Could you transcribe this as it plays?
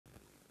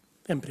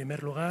En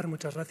primer lugar,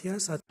 muchas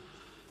gracias a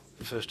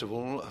First of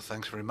all,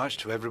 thanks very much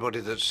to everybody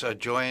that's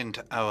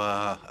joined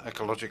our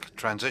Ecological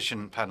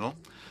Transition panel.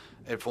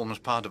 It forms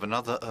part of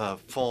another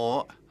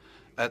 4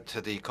 at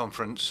the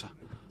conference,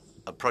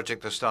 a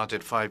project that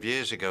started 5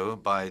 years ago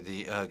by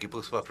the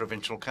Gipuzkoa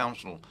Provincial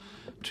Council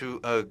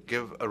to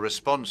give a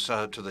response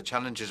to the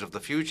challenges of the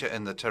future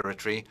in the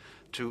territory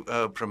to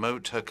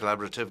promote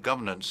collaborative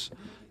governance.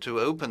 To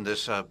open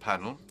this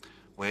panel,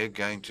 we're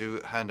going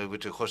to hand over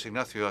to José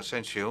Ignacio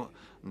Asensio,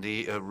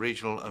 the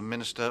Regional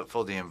Minister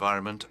for the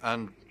Environment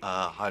and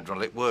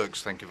Hydraulic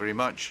Works. Thank you very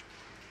much.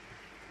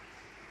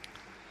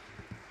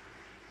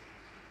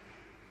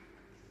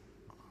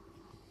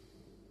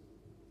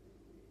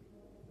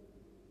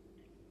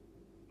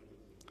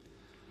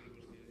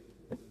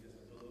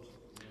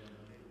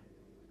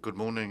 Good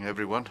morning,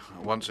 everyone,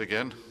 once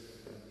again.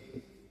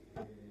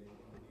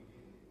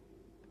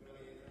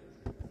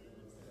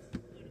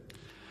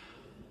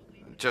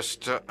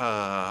 Just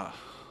a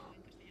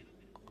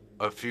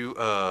few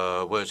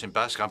words in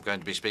Basque. I'm going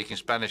to be speaking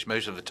Spanish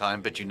most of the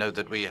time, but you know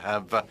that we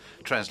have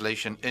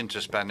translation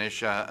into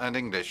Spanish and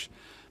English.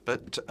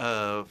 But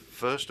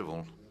first of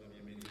all,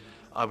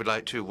 I would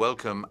like to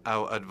welcome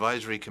our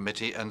Advisory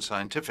Committee and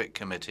Scientific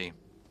Committee.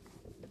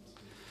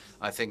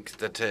 I think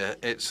that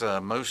it's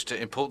the most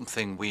important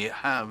thing we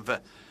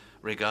have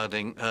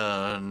regarding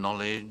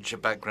knowledge,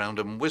 background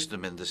and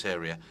wisdom in this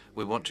area.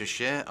 We want to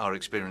share our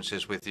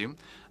experiences with you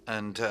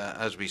and,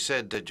 as we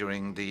said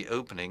during the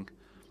opening,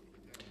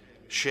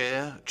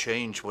 share,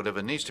 change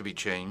whatever needs to be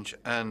changed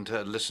and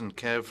listen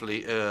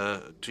carefully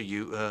to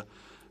you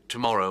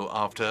tomorrow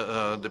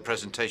after the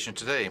presentation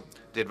today.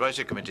 The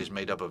Advisory Committee is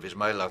made up of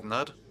Ismael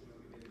Aznar,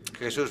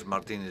 Jesús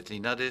Martínez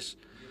Linares,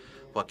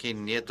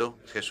 Joaquín Nieto,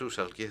 Jesús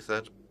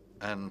Alquizar,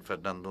 and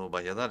Fernando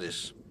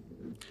Valladares,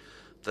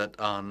 that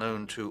are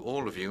known to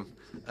all of you.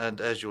 And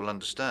as you'll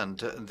understand,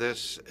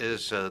 this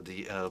is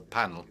the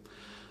panel,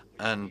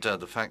 and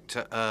the fact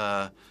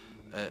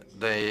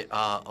they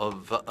are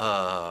of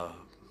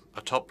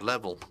a top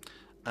level.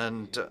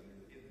 And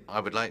I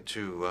would like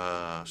to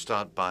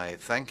start by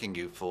thanking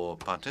you for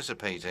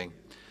participating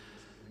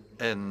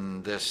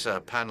in this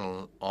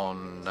panel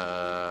on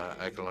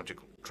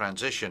ecological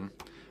transition.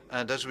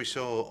 And as we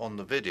saw on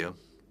the video,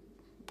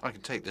 I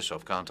can take this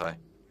off, can't I?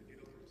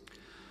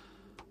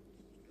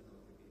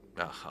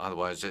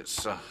 Otherwise,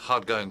 it's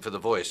hard going for the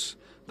voice.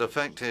 The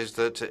fact is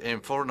that in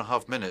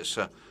 4.5 minutes,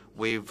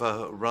 we've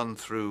run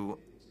through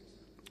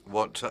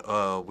what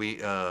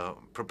we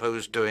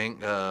proposed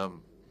doing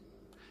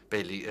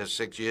barely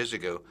 6 years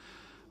ago.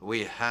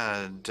 We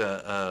had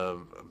a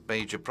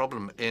major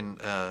problem in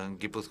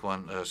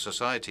Guipuzcoan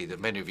society that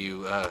many of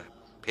you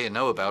here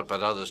know about,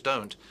 but others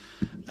don't.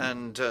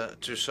 And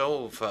to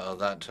solve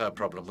that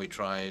problem, we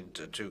tried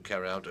to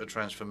carry out a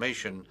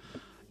transformation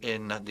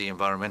in the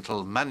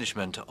environmental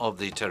management of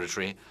the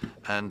territory,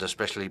 and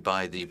especially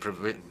by the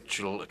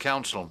Provincial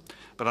Council.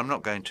 But I'm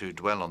not going to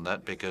dwell on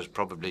that because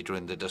probably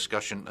during the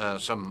discussion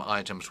some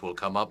items will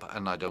come up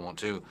and I don't want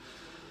to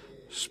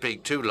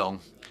speak too long.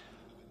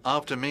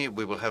 After me,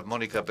 we will have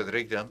Mónica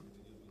Pedreira,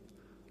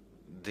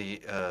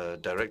 the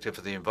Director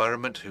for the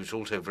Environment, who's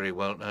also very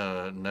well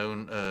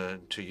known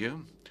to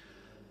you,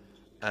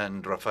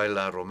 and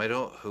Rafaela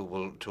Romero, who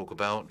will talk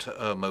about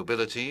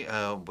mobility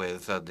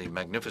with the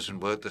magnificent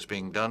work that's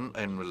being done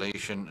in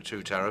relation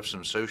to tariffs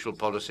and social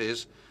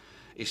policies.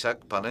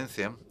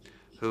 Palencia,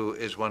 who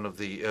is one of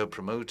the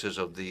promoters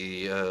of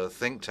the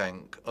think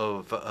tank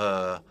of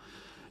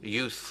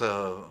Youth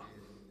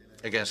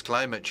Against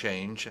Climate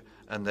Change,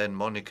 and then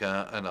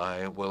Mónica and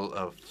I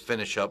will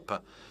finish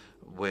up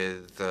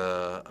with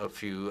a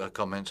few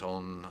comments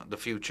on the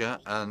future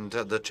and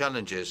the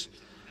challenges.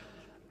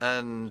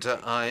 And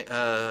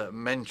I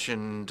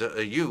mentioned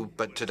you,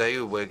 but today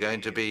we're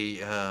going to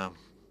be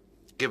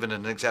given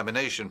an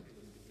examination.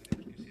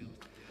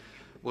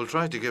 We'll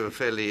try to give a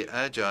fairly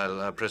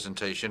agile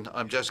presentation.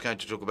 I'm just going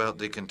to talk about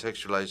the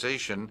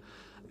contextualization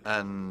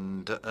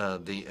and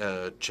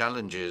the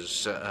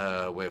challenges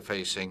we're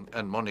facing,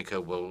 and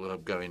Mónica will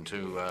go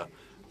into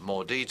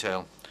more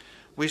detail.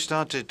 We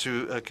started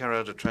to carry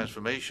out a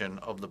transformation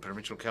of the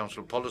Provincial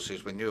Council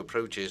policies with new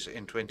approaches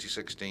in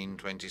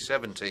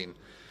 2016-2017.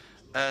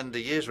 And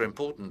the years are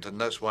important, and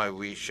that's why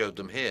we showed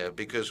them here,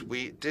 because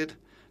we did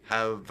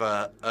have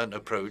an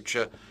approach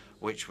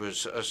which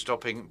was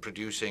stopping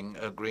producing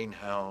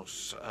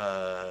greenhouse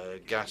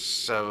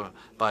gas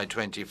by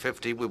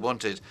 2050. We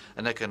wanted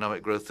an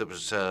economic growth that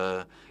was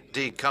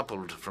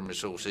decoupled from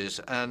resources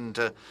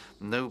and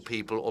no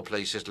people or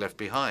places left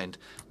behind.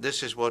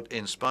 This is what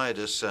inspired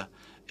us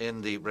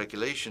in the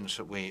regulations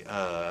that we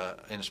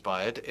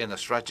inspired in a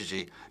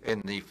strategy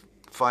in the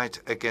fight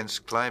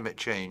against climate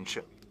change,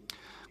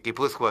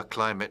 Gipuzkoa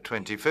Climate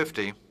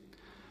 2050,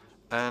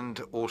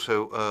 and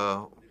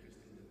also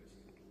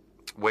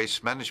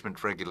waste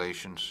management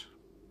regulations.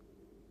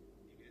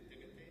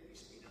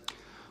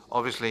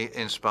 Obviously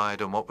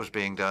inspired on what was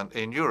being done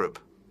in Europe,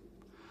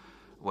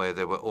 where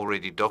there were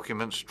already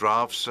documents,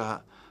 drafts,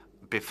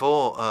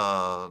 before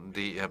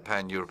the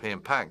Pan-European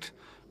Pact.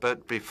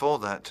 But before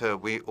that,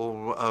 we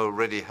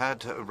already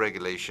had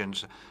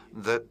regulations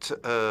that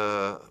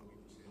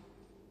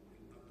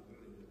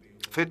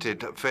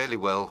fitted fairly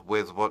well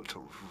with what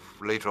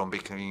later on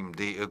became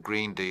the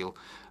Green Deal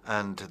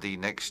and the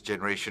Next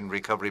Generation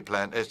Recovery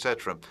Plan,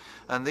 etc.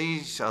 And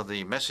these are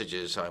the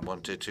messages I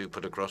wanted to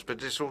put across,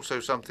 but it's also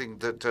something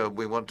that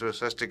we want to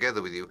assess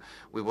together with you.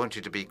 We want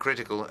you to be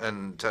critical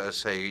and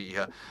say,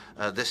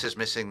 this is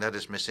missing, that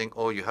is missing,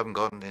 or you haven't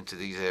gotten into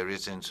these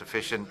areas in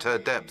sufficient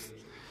depth.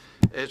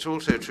 It's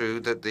also true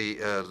that the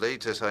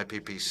latest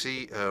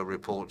IPCC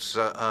reports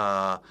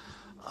are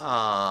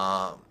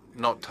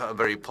not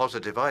very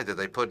positive either.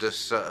 They put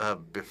us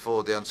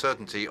before the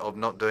uncertainty of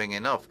not doing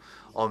enough,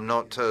 of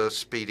not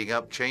speeding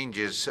up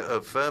changes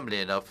firmly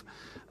enough.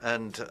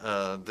 And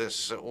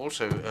this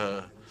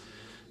also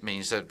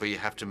means that we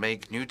have to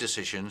make new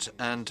decisions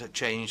and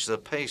change the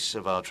pace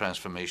of our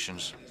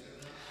transformations.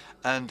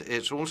 And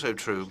it's also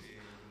true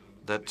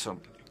that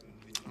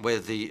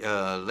with the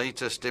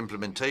latest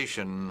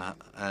implementation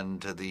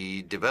and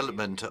the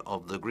development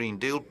of the Green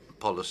Deal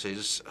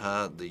policies,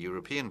 the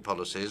European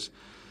policies,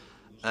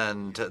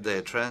 and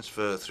their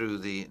transfer through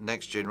the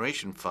Next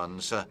Generation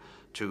funds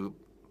through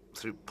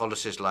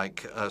policies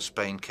like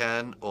Spain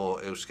Can or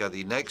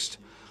Euskadi Next,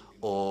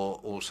 or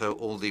also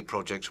all the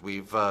projects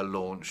we've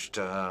launched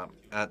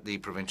at the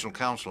Provincial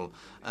Council.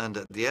 And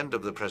at the end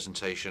of the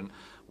presentation,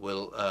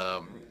 we'll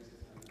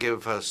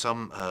give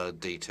some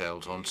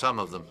details on some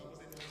of them.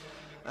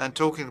 And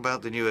talking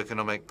about the new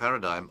economic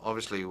paradigm,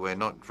 obviously we're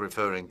not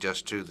referring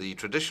just to the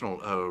traditional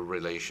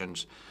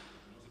relations.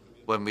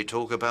 When we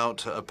talk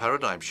about a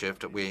paradigm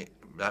shift,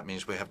 that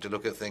means we have to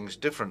look at things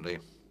differently.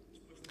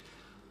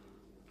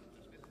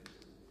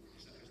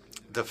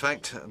 The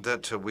fact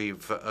that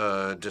we've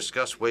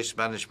discussed waste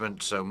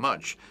management so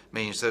much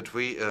means that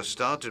we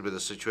started with a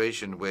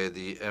situation where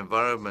the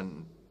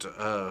environment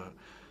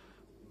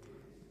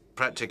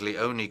practically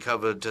only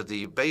covered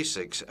the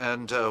basics,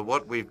 and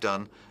what we've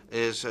done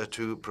is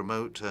to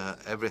promote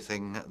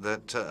everything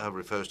that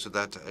refers to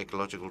that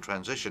ecological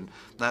transition,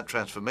 that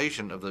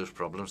transformation of those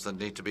problems that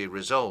need to be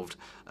resolved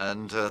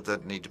and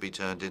that need to be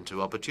turned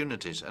into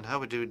opportunities. And how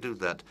would we do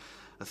that?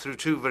 Through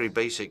two very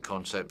basic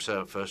concepts.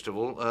 First of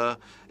all,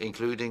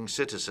 including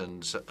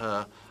citizens,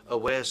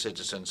 aware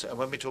citizens. And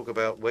when we talk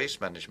about waste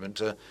management,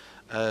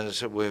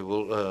 as we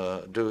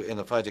will do in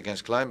the fight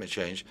against climate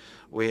change,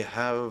 we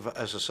have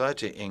a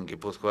society in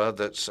Guipúzcoa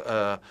that's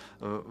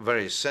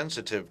very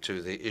sensitive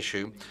to the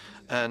issue.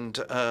 And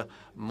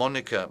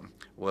Monica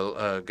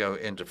will go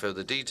into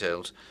further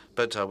details,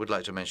 but I would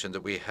like to mention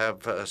that we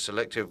have a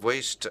selective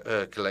waste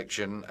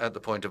collection at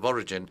the point of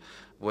origin,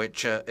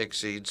 which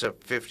exceeds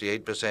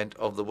 58%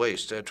 of the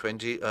waste,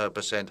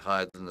 20%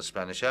 higher than the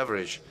Spanish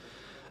average.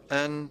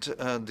 And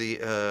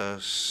the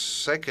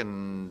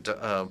second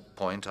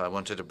point I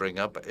wanted to bring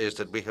up is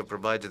that we have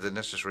provided the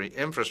necessary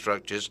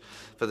infrastructures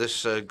for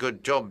this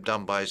good job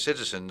done by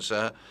citizens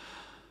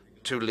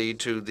to lead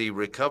to the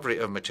recovery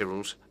of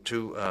materials,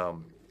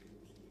 to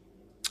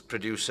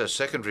produce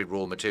secondary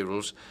raw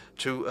materials,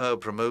 to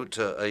promote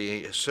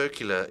a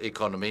circular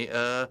economy,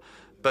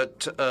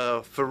 but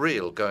for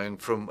real, going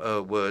from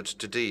words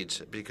to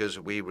deeds, because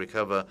we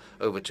recover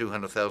over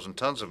 200,000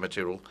 tons of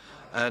material.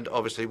 And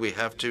obviously we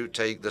have to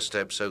take the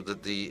steps so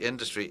that the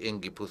industry in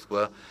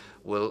Guipúzcoa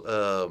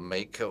will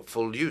make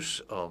full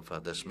use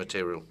of this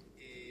material.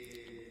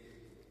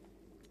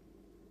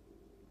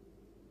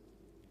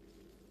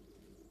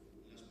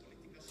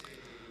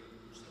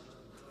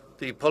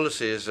 The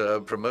policies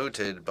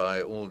promoted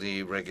by all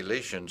the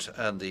regulations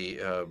and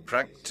the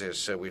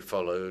practice we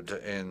followed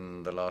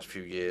in the last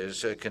few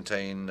years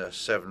contain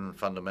 7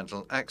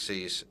 fundamental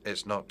axes.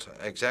 It's not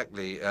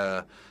exactly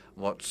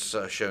what's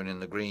shown in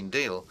the Green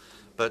Deal,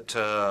 but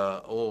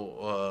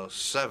all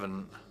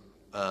 7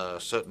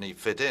 certainly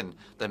fit in.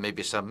 There may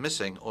be some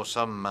missing, or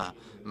some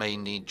may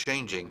need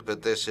changing,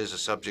 but this is a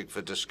subject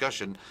for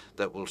discussion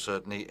that will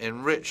certainly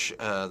enrich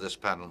this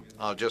panel.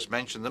 I'll just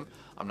mention them.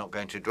 I'm not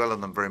going to dwell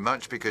on them very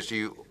much because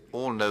you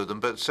all know them,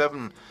 but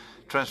 7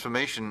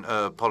 transformation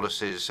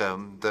policies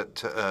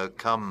that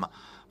come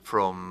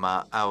from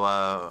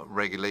our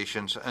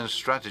regulations and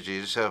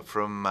strategies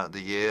from the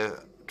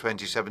year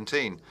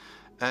 2017.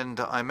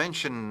 And I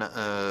mention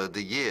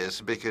the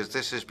years because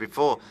this is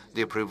before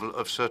the approval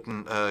of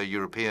certain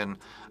European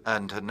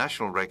and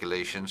national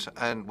regulations.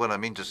 And what I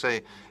mean to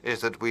say is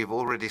that we've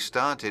already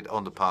started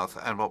on the path,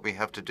 and what we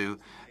have to do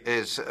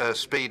is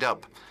speed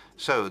up.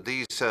 So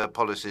these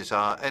policies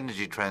are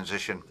energy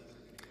transition.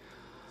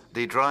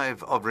 The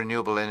drive of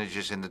renewable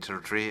energies in the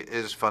territory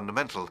is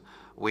fundamental.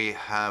 We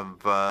have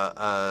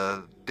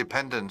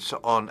dependence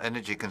on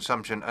energy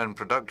consumption and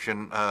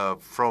production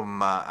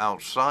from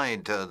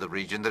outside the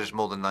region that is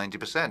more than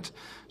 90%.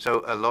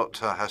 So a lot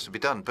has to be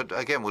done. But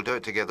again, we'll do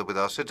it together with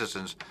our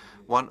citizens.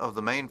 One of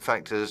the main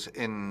factors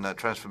in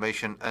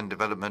transformation and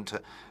development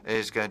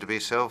is going to be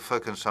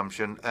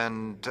self-consumption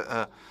and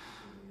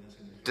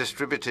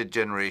distributed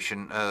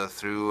generation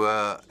through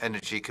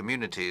energy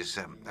communities,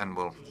 and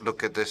we'll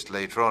look at this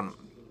later on.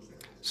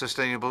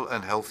 sustainable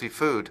and healthy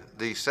food.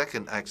 The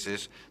second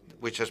axis,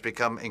 which has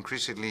become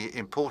increasingly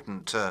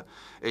important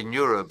in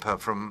Europe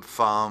from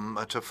farm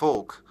to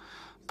fork,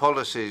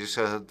 policies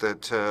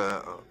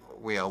that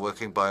we are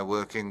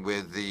working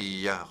with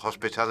the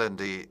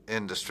hospitality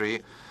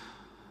industry,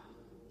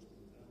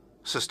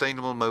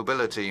 sustainable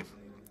mobility,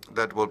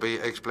 that will be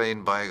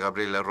explained by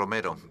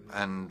Romero,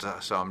 and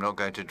so I'm not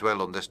going to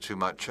dwell on this too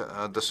much.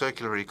 The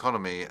circular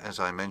economy, as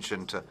I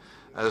mentioned,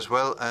 as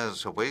well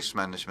as waste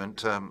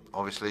management,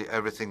 obviously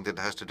everything that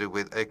has to do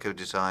with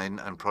eco-design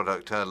and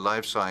product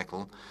life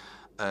cycle,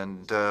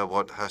 and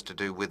what has to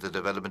do with the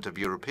development of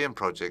European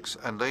projects.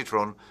 And later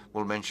on,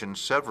 we'll mention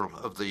several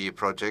of the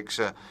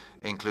projects,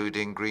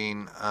 including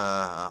green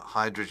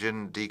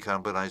hydrogen,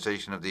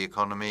 decarbonization of the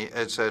economy,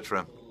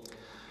 etc.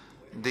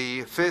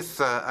 The fifth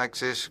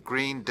axis,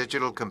 green,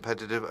 digital,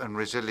 competitive and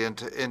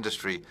resilient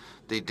industry,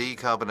 the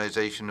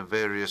decarbonization of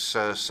various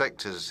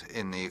sectors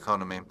in the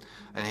economy.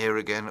 And here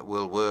again,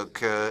 we'll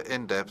work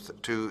in depth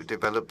to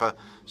develop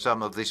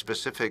some of the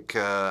specific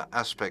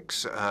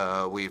aspects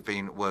we've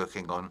been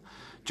working on.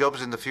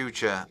 Jobs in the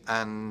future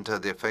and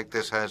the effect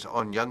this has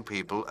on young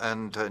people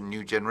and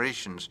new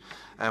generations,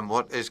 and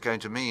what it's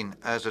going to mean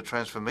as a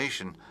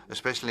transformation,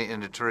 especially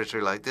in a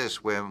territory like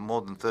this, where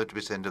more than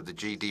 30% of the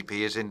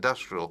GDP is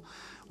industrial.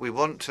 We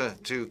want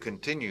to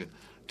continue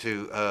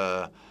to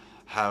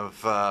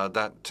have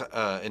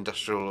that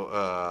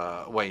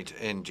industrial weight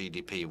in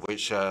GDP,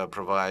 which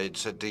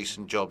provides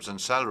decent jobs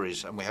and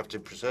salaries, and we have to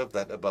preserve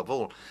that above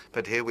all.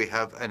 But here we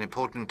have an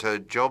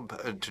important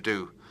job to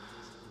do.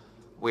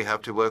 We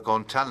have to work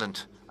on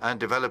talent and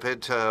develop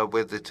it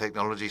with the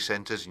technology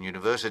centers and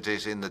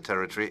universities in the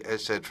territory,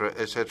 etc.,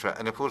 etc.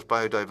 And of course,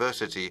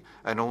 biodiversity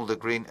and all the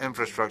green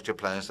infrastructure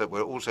plans that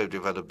we're also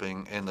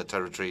developing in the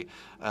territory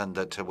and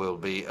that will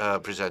be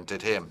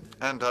presented here.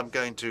 And I'm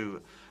going to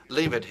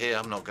leave it here.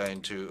 I'm not going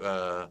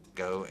to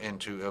go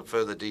into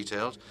further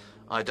details.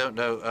 I don't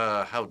know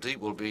how deep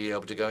we'll be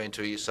able to go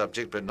into each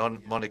subject, but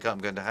Monica, I'm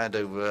going to hand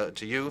over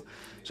to you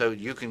so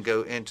you can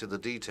go into the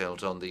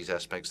details on these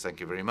aspects. Thank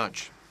you very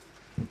much.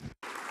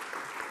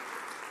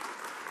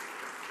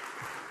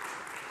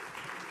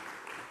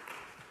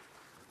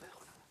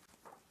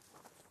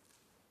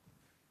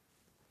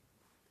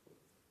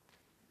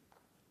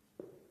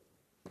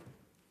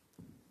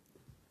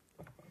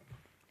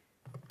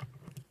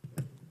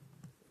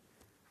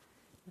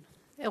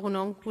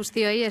 Egunon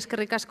guztioi,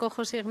 eskerrik asko,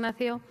 José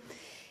Ignacio.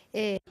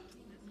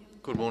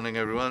 Good morning,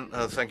 everyone.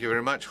 Thank you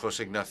very much,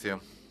 José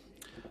Ignacio.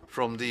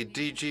 From the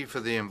DG for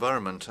the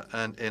Environment,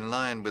 and in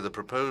line with the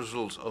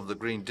proposals of the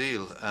Green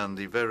Deal and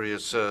the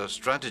various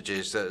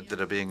strategies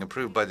that are being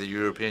approved by the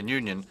European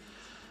Union,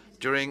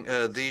 during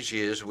these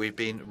years we've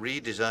been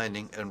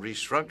redesigning and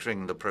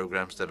restructuring the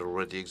programs that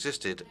already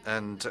existed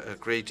and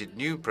created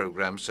new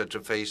programs to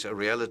face a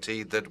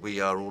reality that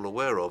we are all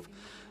aware of,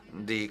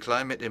 the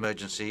climate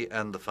emergency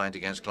and the fight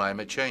against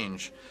climate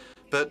change.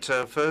 But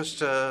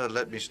first,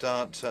 let me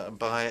start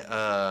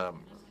by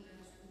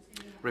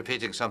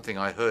repeating something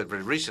I heard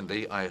very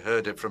recently. I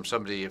heard it from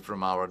somebody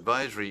from our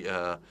advisory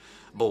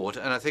board,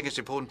 and I think it's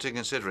important to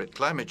consider it.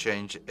 Climate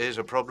change is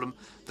a problem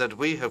that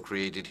we have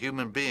created,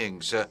 human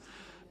beings,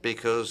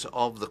 because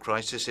of the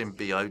crisis in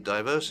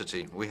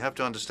biodiversity. We have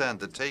to understand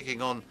that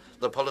taking on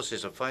the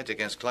policies of fight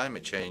against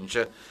climate change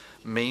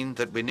mean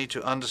that we need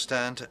to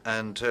understand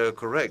and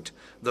correct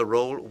the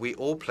role we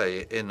all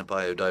play in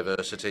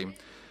biodiversity,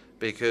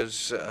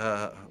 because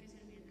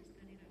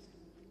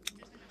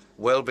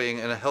well-being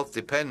and health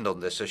depend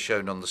on this, as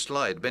shown on the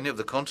slide. Many of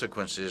the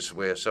consequences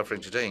we're suffering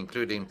today,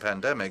 including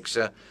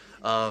pandemics,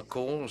 are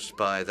caused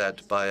by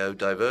that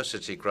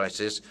biodiversity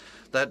crisis,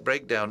 that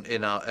breakdown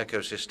in our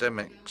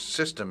ecosystemic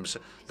systems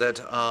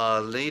that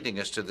are leading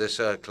us to this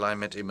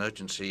climate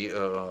emergency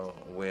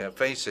we're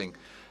facing.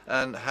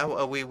 And how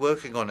are we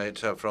working on it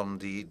from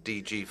the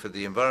DG for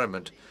the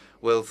Environment?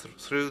 Well,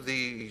 through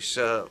these,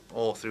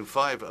 or through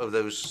 5 of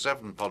those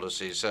 7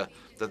 policies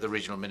that the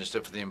Regional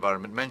Minister for the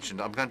Environment mentioned.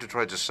 I'm going to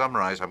try to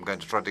summarize. I'm going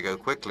to try to go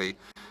quickly.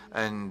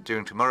 And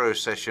during tomorrow's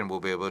session,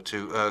 we'll be able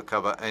to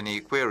cover any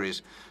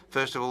queries.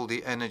 First of all,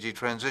 the energy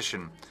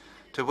transition.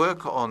 To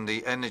work on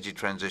the energy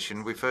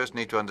transition, we first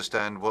need to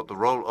understand what the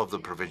role of the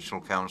Provincial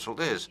Council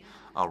is.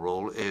 Our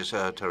role is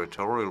a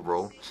territorial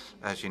role.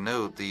 As you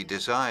know, the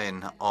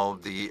design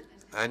of the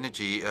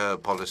energy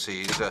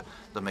policies,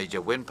 the major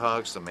wind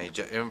parks, the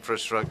major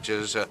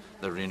infrastructures,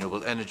 the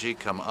renewable energy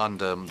come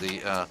under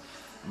the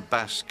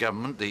Basque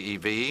government, the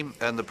EVE,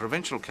 and the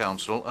Provincial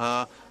Council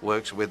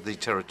works with the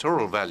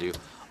territorial value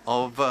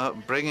of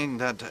bringing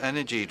that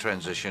energy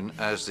transition,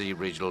 as the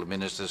regional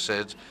minister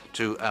said,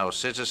 to our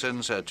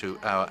citizens, to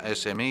our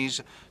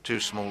SMEs, to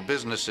small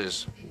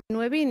businesses.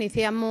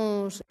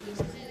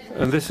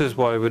 And this is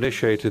why we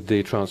initiated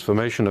the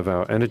transformation of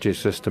our energy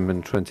system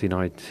in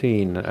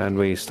 2019. And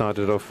we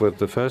started off with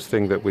the first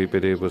thing that we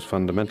believe was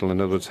fundamental,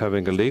 in other words,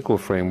 having a legal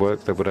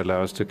framework that would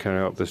allow us to carry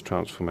out this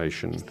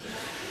transformation.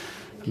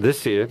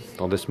 This year,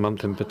 or this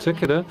month in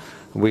particular,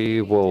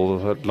 we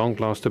will at long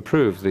last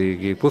approve the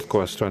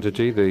Gipuzkoa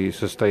strategy, the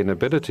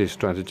sustainability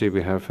strategy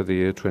we have for the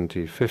year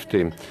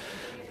 2015.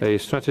 A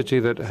strategy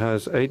that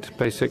has 8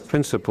 basic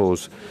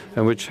principles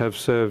and which have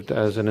served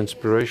as an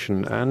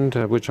inspiration and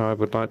which I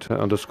would like to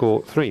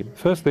underscore 3.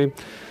 Firstly,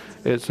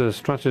 it's a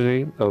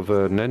strategy of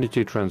an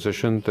energy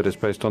transition that is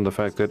based on the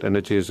fact that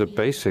energy is a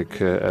basic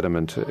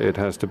element. It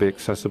has to be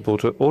accessible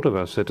to all of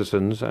our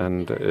citizens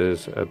and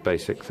is a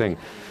basic thing.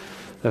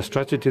 A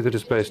strategy that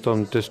is based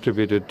on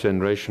distributed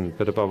generation,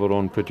 but above all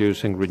on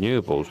producing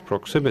renewables,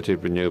 proximity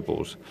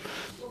renewables.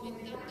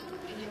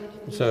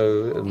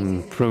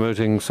 So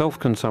promoting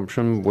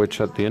self-consumption,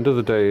 which at the end of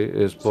the day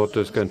is what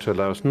is going to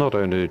allow us not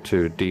only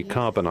to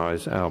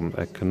decarbonize our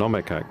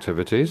economic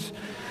activities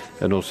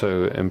and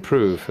also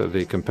improve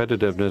the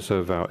competitiveness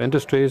of our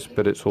industries,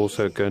 but it's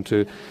also going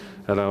to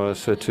allow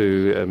us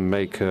to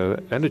make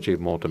energy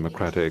more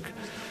democratic,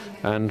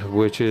 and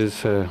which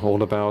is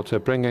all about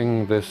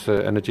bringing this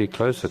energy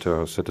closer to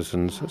our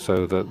citizens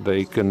so that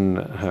they can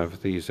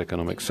have these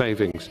economic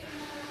savings.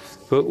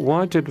 But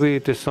why did we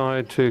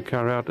decide to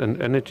carry out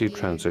an energy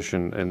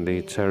transition in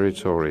the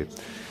territory?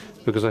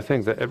 Because I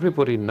think that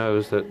everybody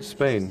knows that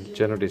Spain,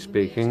 generally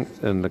speaking,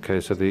 in the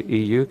case of the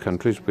EU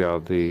countries, we are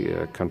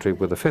the country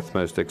with the 5th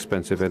most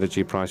expensive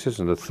energy prices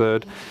and the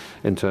 3rd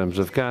in terms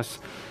of gas.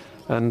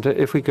 And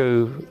if we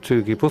go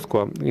to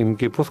Gipuzkoa, in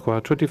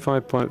Gipuzkoa,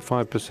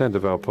 25.5%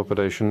 of our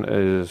population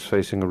is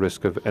facing a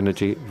risk of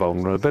energy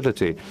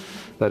vulnerability.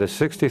 That is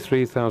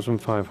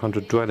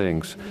 63,500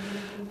 dwellings.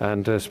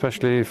 And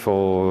especially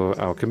for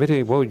our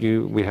committee, well,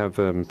 we have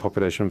a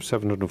population of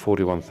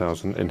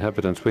 741,000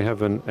 inhabitants. We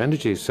have an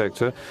energy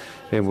sector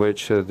in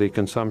which the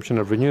consumption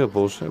of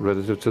renewables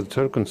relative to the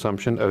total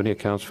consumption only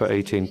accounts for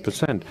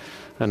 18%.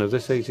 And of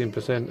this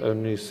 18%,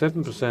 only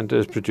 7%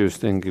 is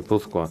produced in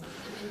Gipuzkoa.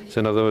 So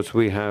in other words,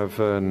 we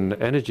have an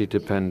energy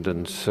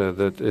dependence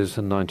that is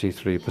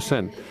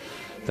 93%.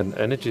 An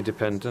energy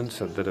dependence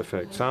that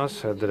affects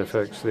us, that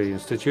affects the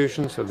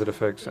institutions, that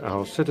affects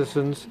our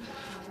citizens,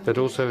 that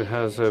also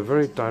has a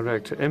very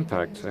direct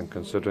impact, and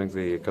considering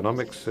the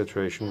economic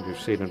situation we've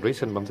seen in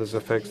recent months, this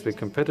affects the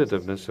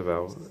competitiveness of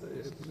our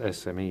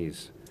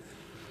SMEs.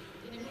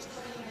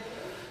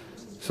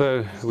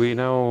 So we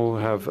now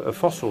have a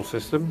fossil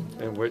system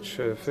in which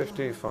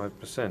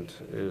 55%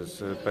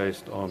 is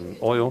based on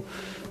oil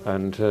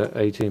and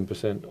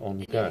 18%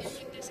 on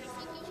gas.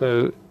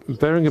 So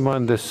bearing in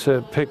mind this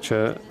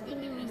picture,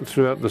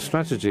 throughout the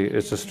strategy,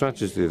 it's a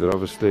strategy that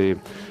obviously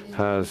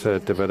has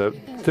developed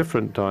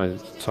different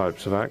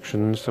types of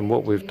actions, and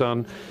what we've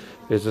done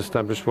is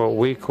establish what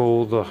we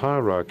call the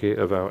hierarchy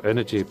of our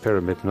energy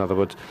pyramid. In other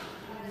words,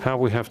 how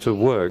we have to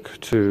work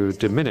to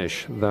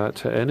diminish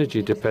that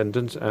energy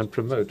dependence and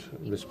promote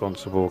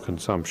responsible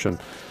consumption.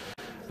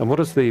 And what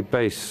is the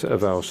base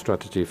of our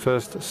strategy?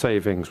 First,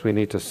 savings. We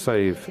need to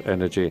save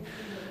energy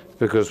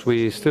because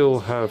we still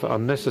have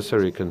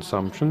unnecessary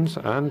consumptions,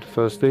 and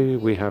firstly,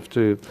 we have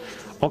to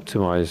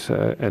optimize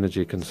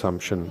energy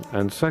consumption.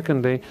 And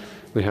secondly,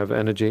 we have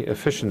energy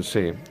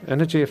efficiency.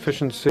 Energy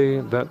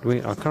efficiency that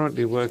we are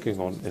currently working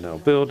on in our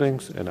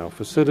buildings, in our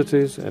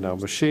facilities, in our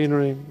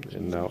machinery,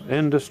 in our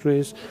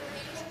industries,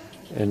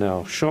 in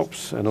our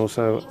shops, and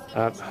also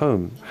at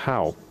home.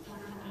 How?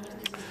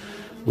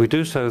 We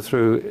do so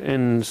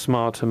through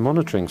smart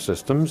monitoring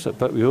systems,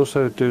 but we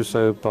also do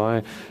so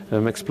by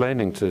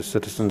explaining to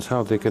citizens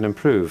how they can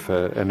improve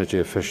energy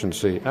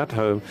efficiency at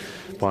home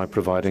by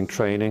providing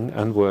training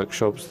and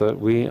workshops that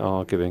we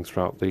are giving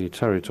throughout the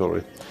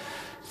territory.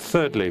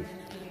 Thirdly,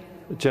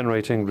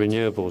 generating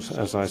renewables.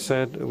 As I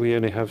said, we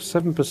only have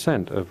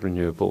 7% of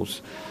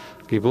renewables.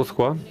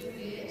 Gipuzkoa,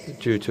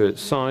 due to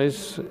its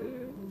size,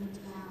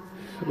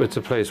 it's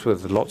a place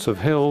with lots of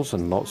hills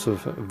and lots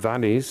of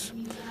valleys,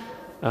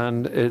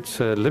 and it's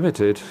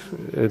limited.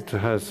 It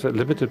has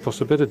limited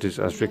possibilities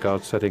as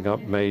regards setting up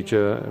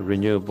major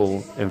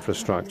renewable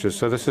infrastructures.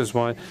 So this is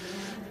why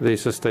the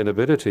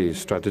sustainability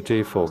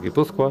strategy for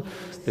Gipuzkoa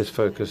is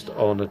focused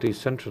on a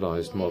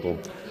decentralized model,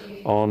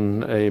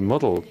 on a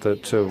model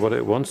that what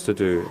it wants to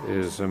do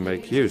is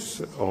make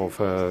use of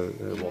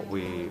what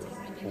we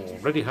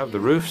already have, the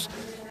roofs,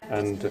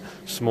 and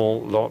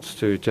small lots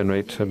to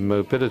generate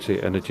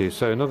mobility energy.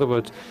 So in other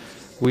words,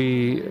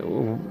 we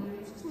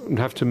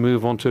have to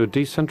move on to a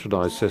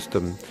decentralized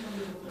system.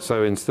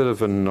 So instead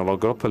of an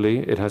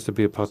oligopoly, it has to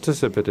be a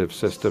participative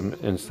system.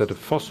 Instead of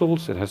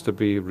fossils, it has to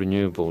be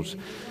renewables.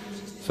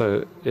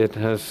 So it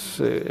has,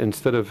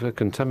 instead of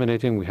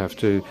contaminating, we have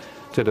to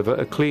deliver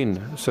a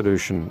clean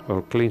solution or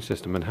a clean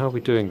system. And how are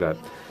we doing that?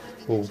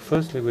 Well,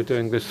 firstly, we're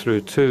doing this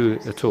through 2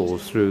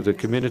 tools, through the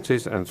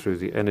communities and through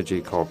the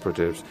energy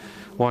cooperatives.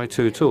 Why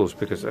 2 tools?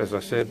 Because, as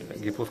I said,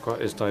 Gipuzkoa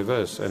is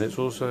diverse, and it's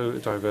also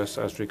diverse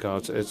as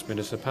regards its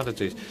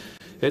municipalities.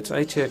 It's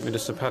 88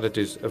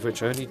 municipalities, of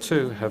which only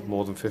 2 have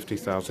more than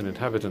 50,000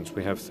 inhabitants.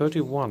 We have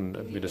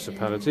 31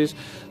 municipalities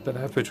that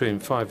have between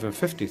 5 and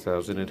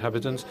 50,000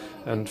 inhabitants,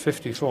 and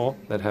 54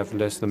 that have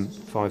less than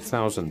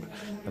 5,000.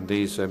 And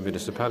these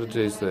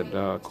municipalities that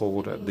are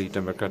called the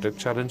Democratic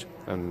Challenge,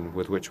 and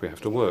with which we have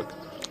to work.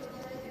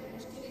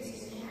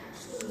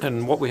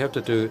 And what we have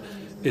to do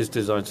is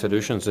design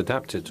solutions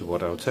adapted to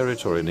what our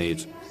territory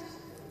needs,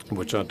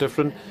 which are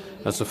different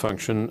as a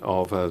function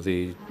of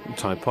the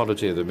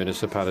typology of the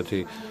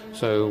municipality.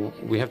 So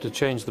we have to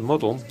change the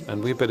model,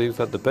 and we believe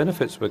that the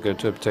benefits we're going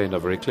to obtain are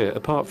very clear.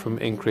 Apart from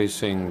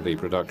increasing the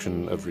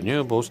production of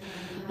renewables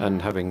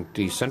and having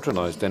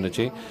decentralized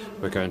energy,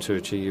 we're going to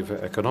achieve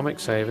economic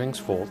savings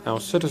for our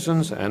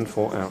citizens and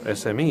for our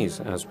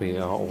SMEs, as we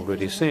are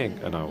already seeing.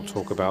 And I'll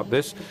talk about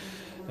this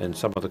in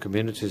some of the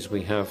communities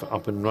we have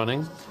up and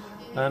running.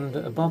 And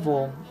above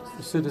all,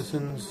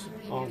 citizens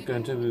are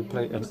going to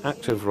play an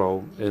active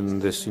role in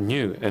this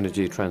new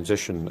energy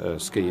transition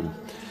scheme.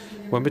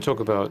 When we talk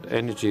about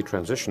energy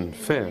transition,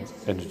 fair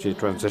energy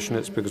transition,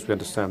 it's because we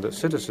understand that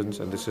citizens,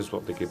 and this is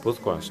what the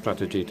Gipuzkoa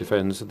strategy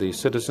defends, the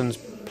citizens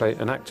play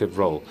an active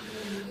role.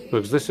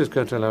 Because this is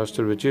going to allow us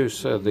to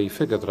reduce the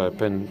figure that I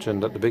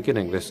mentioned at the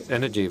beginning, this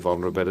energy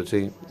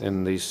vulnerability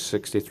in these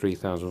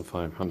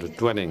 63,500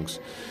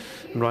 dwellings.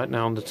 And right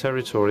now on the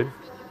territory,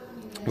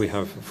 we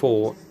have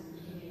 4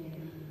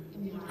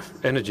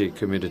 energy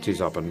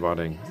communities up and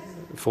running.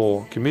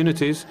 4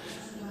 communities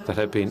that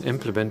have been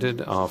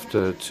implemented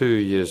after 2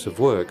 years of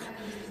work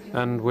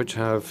and which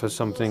have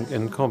something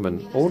in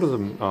common. All of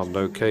them are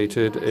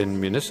located in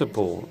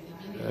municipal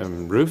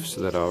roofs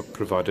that are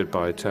provided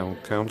by town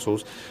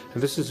councils.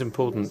 And this is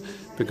important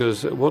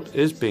because what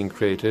is being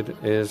created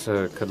is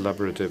a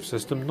collaborative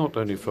system, not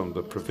only from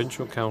the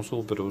provincial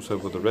council, but also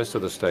with the rest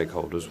of the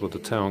stakeholders, with the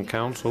town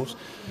councils,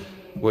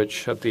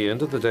 which at the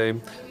end of the day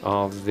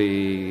are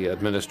the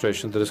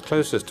administration that is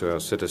closest to our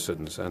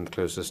citizens and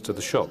closest to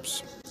the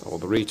shops or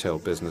the retail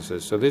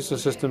businesses. So these are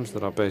systems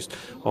that are based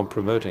on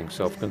promoting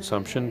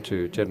self-consumption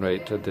to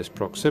generate this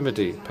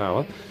proximity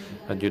power.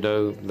 And you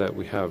know that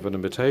we have an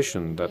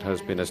limitation that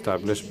has been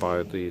established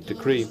by the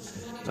decree,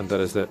 and that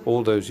is that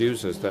all those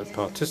users that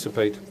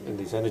participate in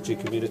these energy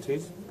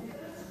communities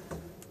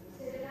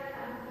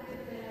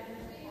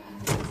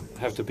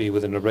have to be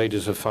within a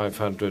radius of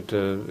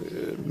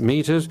 500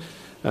 meters,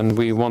 and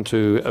we want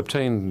to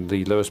obtain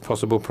the lowest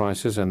possible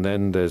prices, and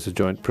then there's a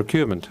joint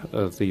procurement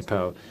of the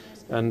power.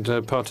 And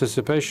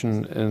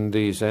participation in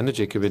these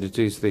energy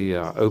communities, they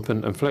are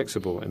open and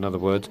flexible. In other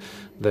words,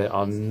 there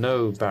are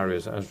no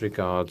barriers as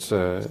regards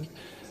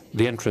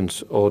the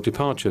entrance or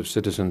departure of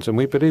citizens. And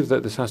we believe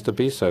that this has to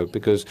be so,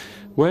 because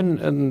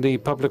when the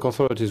public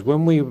authorities,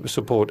 when we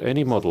support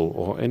any model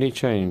or any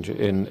change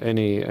in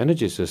any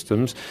energy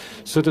systems,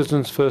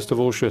 citizens, first of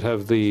all, should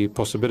have the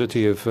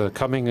possibility of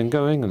coming and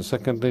going. And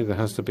secondly, there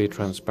has to be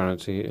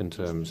transparency in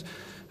terms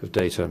of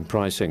data and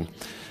pricing.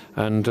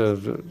 And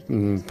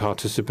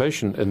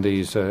participation in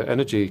these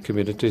energy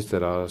communities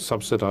that are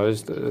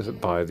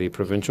subsidized by the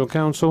provincial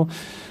council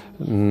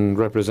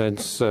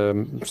represents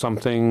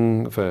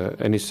something for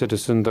any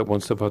citizen that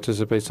wants to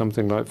participate,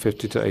 something like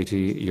 50 to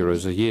 80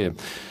 euros a year.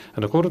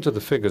 And according to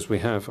the figures we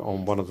have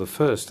on one of the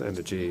first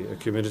energy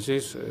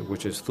communities,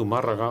 which is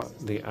Zumárraga,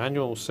 the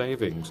annual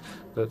savings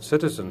that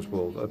citizens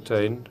will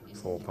obtain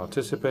for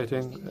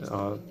participating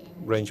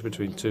range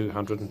between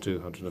 200 and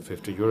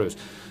 250 euros.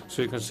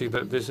 So you can see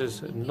that this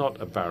is not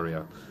a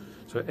barrier.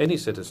 So any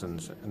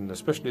citizens, and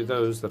especially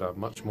those that are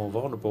much more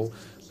vulnerable,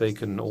 they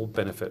can all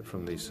benefit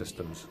from these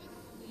systems.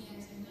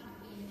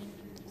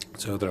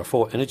 So there are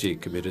 4 energy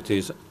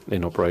communities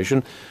in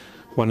operation,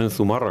 one in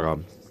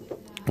Zumárraga,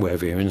 where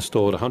we have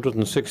installed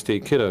 160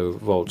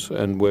 kilovolts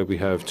and where we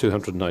have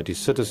 290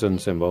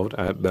 citizens involved.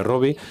 At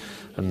Berrobi,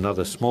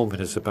 another small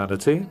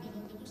municipality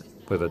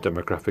with a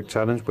demographic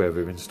challenge, where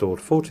we've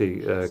installed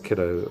 40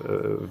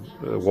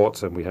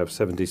 kilowatts and we have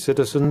 70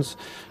 citizens.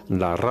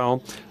 La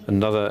Rao,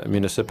 another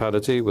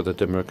municipality with a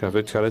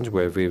demographic challenge,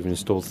 where we've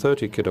installed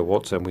 30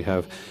 kilowatts and we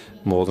have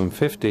more than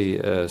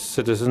 50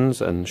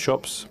 citizens and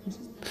shops.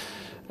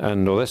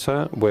 And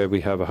Odessa, where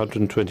we have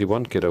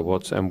 121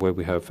 kilowatts and where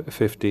we have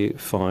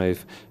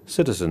 55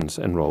 citizens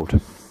enrolled.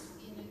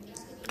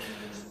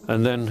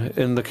 And then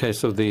in the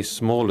case of the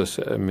smallest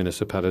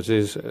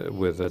municipalities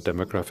with a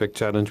demographic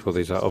challenge, well,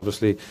 these are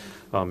obviously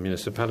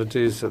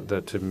municipalities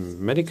that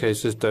in many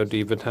cases don't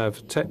even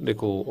have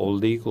technical or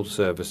legal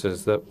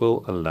services that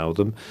will allow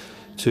them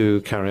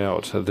to carry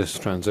out this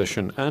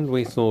transition. And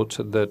we thought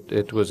that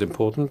it was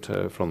important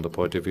from the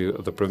point of view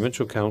of the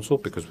provincial council,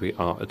 because we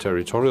are a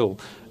territorial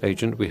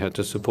agent, we had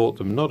to support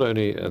them not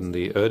only in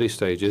the early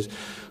stages,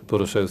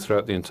 but also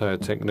throughout the entire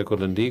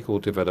technical and legal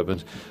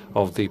development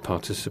of the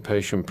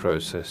participation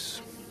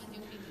process.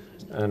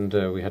 And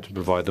we had to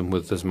provide them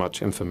with as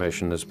much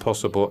information as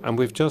possible. And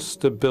we've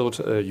just built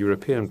a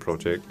European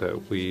project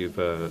that we've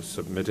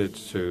submitted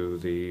to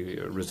the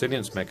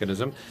resilience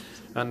mechanism.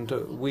 And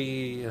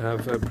we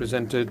have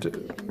presented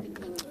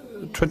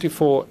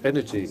 24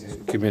 energy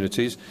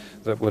communities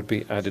that would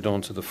be added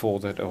on to the 4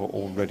 that are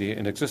already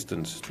in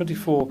existence.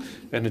 24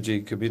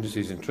 energy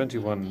communities in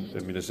 21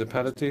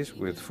 municipalities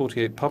with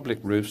 48 public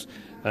roofs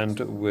and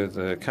with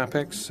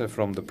capex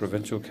from the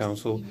Provincial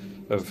Council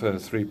of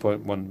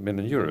 3.1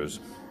 million euros,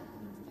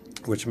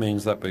 which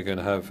means that we're going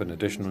to have an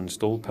additional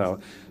installed power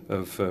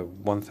of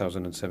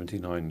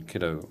 1,079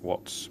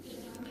 kilowatts.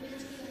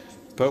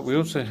 But we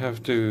also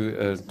have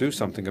to do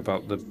something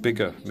about the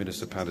bigger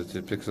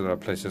municipalities, because there are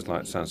places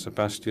like San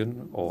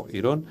Sebastian or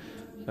Irún,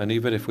 and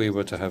even if we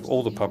were to have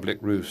all the public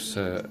roofs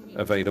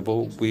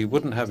available, we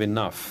wouldn't have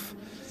enough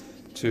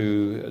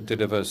to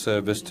deliver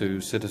service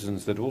to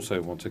citizens that also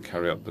want to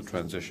carry out the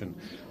transition.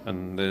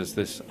 And there's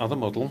this other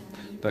model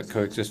that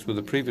coexists with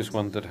the previous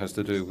one that has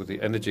to do with the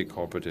energy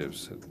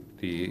cooperatives,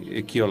 the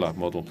Ecological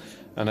model.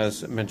 And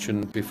as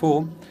mentioned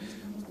before,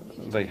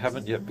 they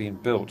haven't yet been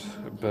built,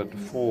 but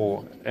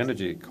 4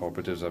 energy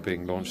cooperatives are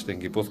being launched in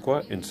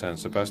Guipúzcoa, in San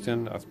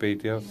Sebastian,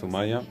 Azpeitia,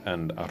 Zumaya,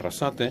 and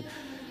Arrasate.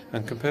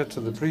 And compared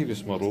to the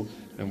previous model,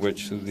 in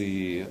which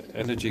the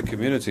energy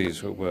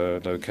communities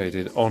were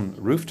located on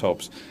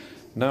rooftops,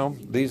 now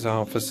these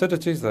are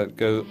facilities that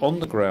go on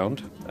the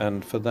ground,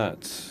 and for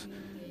that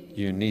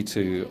you need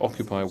to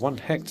occupy 1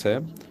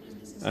 hectare.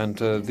 And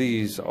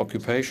these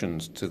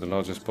occupations, to the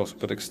largest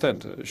possible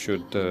extent,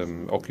 should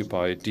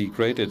occupy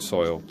degraded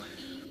soil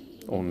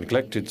or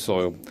neglected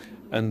soil,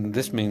 and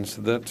this means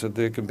that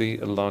there can be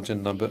a larger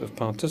number of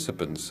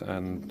participants.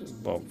 And,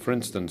 well, for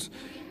instance,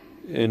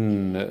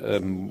 in a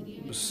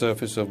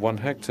surface of 1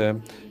 hectare,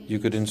 you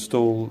could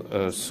install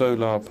a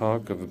solar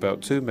park of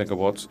about 2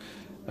 megawatts,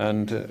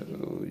 and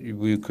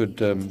we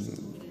could,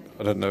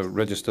 I don't know,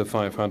 register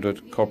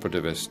 500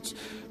 cooperativists.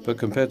 But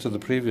compared to the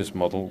previous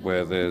model,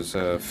 where there's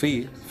a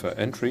fee for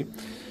entry,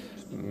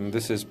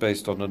 this is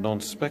based on a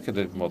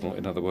non-speculative model.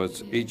 In other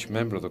words, each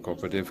member of the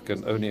cooperative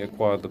can only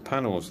acquire the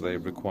panels they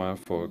require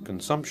for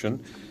consumption,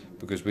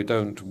 because we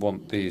don't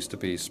want these to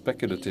be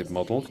speculative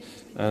models.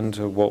 And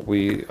what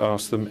we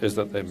ask them is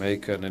that they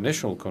make an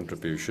initial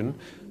contribution,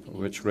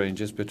 which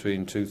ranges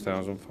between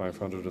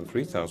 2,500 and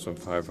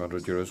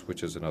 3,500 euros,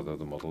 which is another of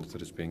the models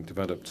that is being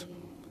developed.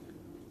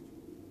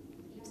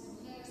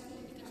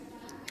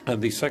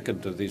 And the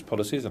second of these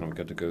policies, and I'm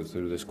going to go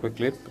through this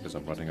quickly because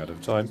I'm running out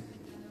of time,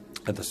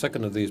 and the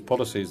second of these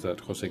policies that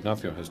José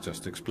Ignacio has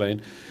just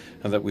explained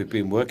and that we've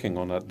been working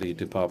on at the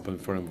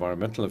Department for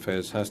Environmental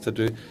Affairs has to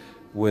do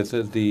with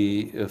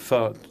the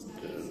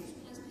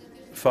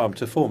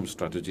farm-to-form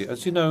strategy.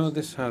 As you know,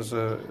 this has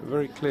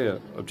very clear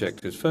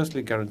objectives.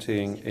 Firstly,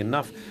 guaranteeing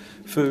enough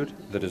food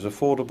that is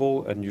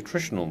affordable and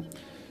nutritional,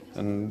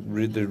 and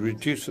the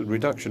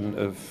reduction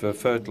of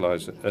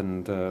fertilizer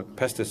and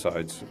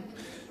pesticides,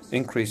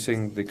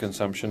 increasing the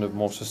consumption of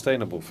more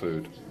sustainable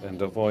food,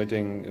 and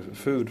avoiding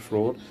food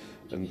fraud,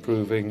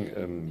 improving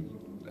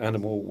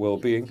animal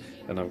well-being.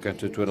 And I'm going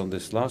to dwell on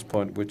this last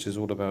point, which is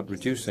all about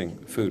reducing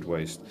food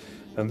waste.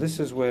 And this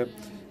is where,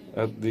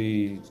 at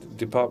the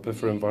Department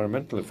for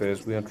Environmental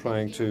Affairs, we are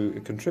trying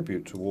to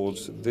contribute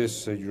towards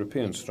this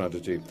European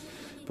strategy.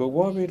 But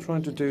why are we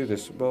trying to do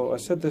this? Well, I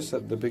said this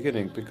at the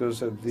beginning, because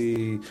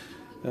the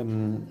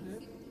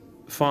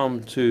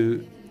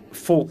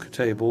farm-to-fork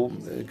table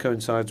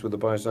coincides with the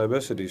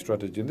biodiversity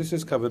strategy, and this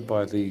is covered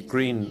by the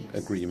Green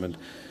Agreement.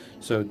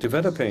 So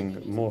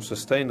developing more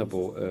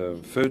sustainable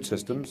food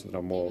systems that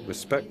are more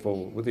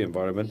respectful with the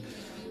environment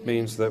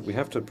means that we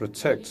have to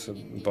protect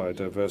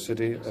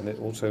biodiversity, and it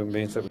also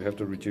means that we have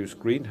to reduce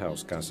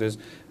greenhouse gases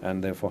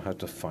and therefore have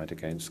to fight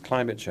against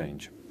climate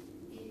change.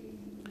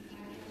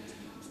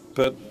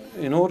 But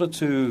in order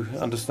to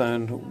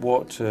understand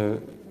what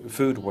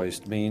food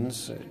waste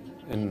means,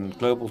 in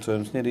global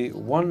terms, nearly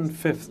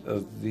 1/5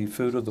 of the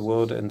food of the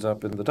world ends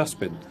up in the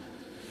dustbin.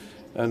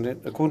 And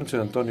according to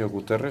Antonio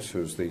Guterres,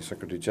 who's the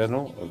Secretary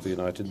General of the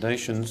United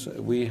Nations,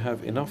 we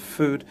have enough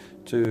food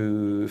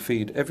to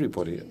feed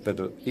everybody,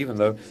 even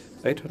though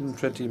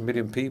 820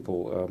 million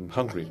people are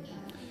hungry.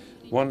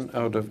 1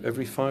 out of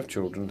every 5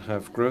 children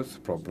have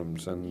growth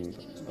problems and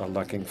are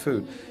lacking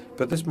food.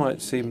 But this might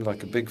seem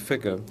like a big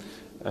figure,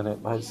 and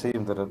it might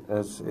seem that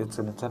as it's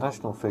an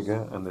international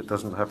figure and it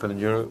doesn't happen in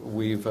Europe,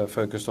 we've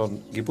focused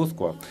on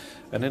Guipúzcoa.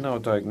 And in our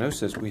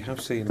diagnosis, we have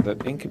seen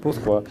that in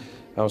Guipúzcoa,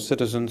 our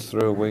citizens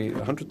throw away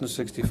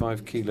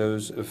 165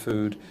 kilos of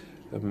food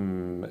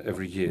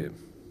every year.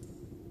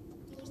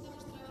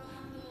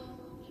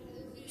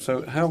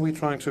 So how are we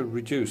trying to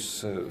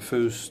reduce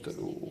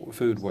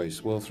food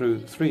waste? Well,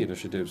 through 3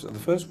 initiatives. The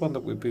first one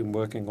that we've been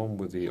working on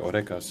with the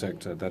Horeca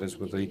sector, that is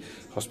with the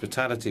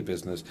hospitality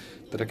business,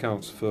 that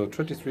accounts for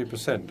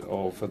 23%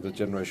 of the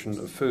generation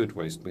of food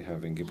waste we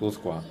have in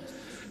Guipúzcoa.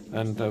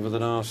 And over the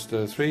last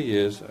 3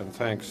 years, and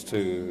thanks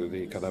to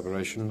the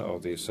collaboration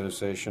of the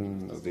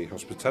Association of the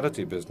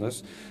Hospitality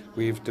Business,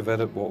 we've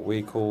developed what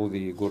we call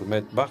the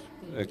Gourmet Bar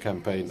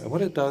campaign. And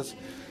what it does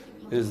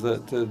is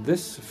that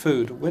this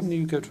food, when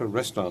you go to a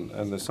restaurant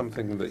and there's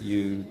something that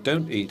you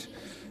don't eat,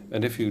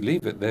 And if you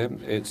leave it there,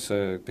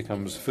 it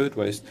becomes food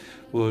waste.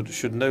 Well, it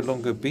should no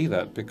longer be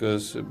that,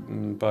 because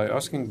by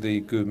asking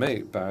the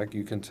gourmet bag,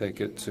 you can take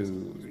it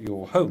to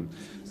your home,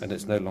 and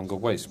it's no longer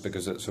waste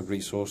because it's a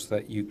resource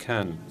that you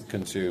can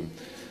consume.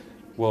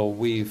 Well,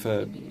 we've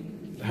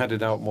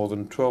handed out more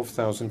than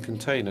 12,000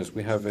 containers.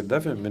 We have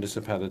 11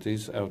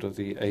 municipalities out of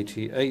the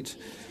 88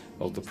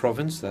 of the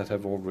province that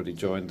have already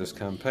joined this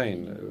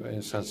campaign.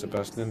 In San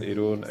Sebastian,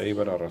 Irún,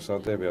 Eibar,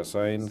 Arrasate,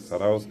 Beasain,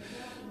 Zarauz,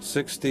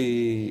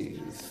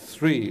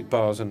 63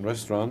 bars and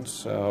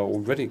restaurants are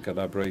already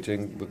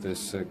collaborating with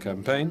this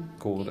campaign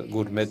called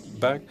Gourmet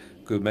Bag,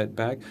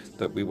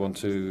 that we want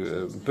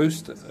to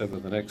boost over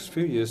the next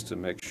few years to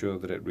make sure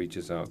that it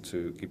reaches out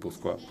to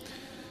Guipúzcoa.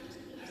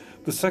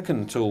 The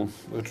second tool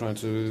we're trying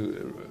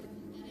to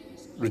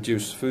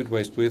reduce food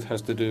waste with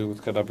has to do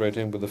with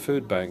collaborating with the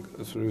food bank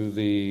through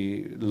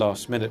the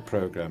last-minute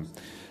program.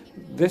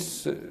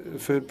 This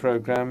food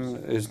program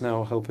is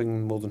now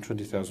helping more than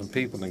 20,000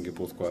 people in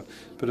Guipúzcoa.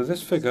 But of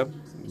this figure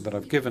that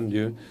I've given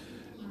you,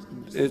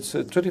 it's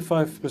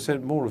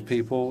 25% more of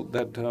people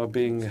that are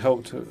being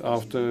helped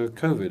after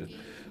COVID,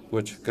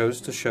 which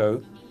goes to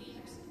show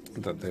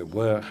that there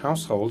were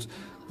households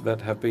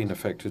that have been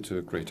affected to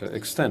a greater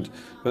extent.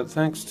 But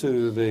thanks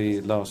to the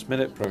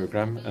last-minute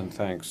program and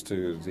thanks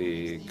to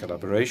the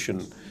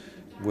collaboration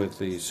with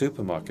the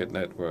supermarket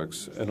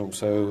networks and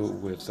also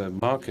with the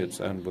markets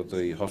and with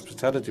the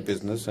hospitality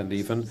business and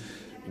even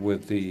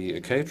with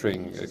the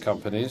catering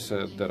companies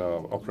that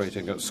are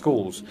operating at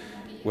schools,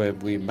 where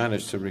we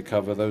managed to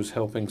recover those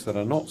helpings that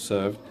are not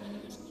served,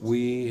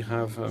 we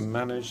have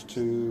managed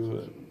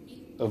to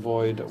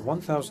avoid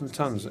 1,000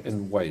 tons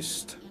in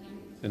waste,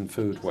 in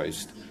food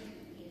waste.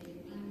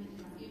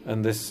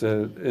 And this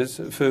is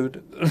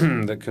food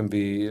that can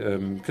be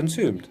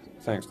consumed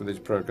thanks to these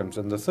programs.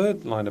 And the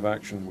third line of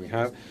action we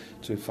have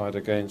to fight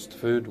against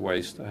food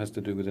waste has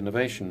to do with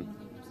innovation.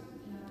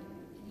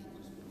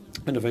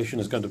 Innovation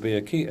is going to be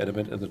a key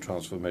element in the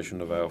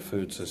transformation of our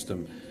food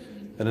system.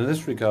 And in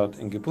this regard,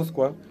 in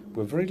Guipúzcoa,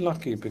 we're very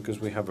lucky because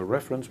we have a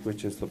reference,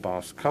 which is the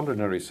Basque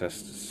Culinary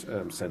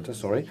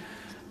Center,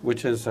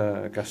 which is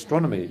a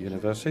gastronomy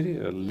university,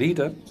 a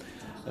leader,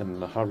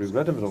 and the Harvey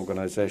Redmond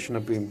organization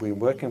have been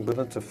working with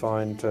them to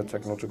find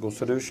technological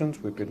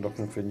solutions. We've been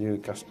looking for new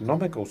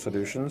gastronomical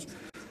solutions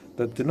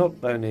that do not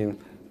only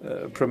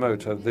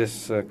promote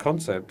this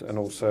concept and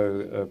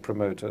also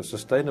promote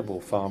sustainable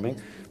farming,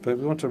 but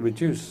we want to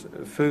reduce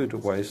food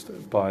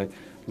waste by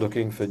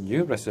looking for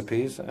new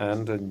recipes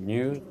and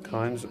new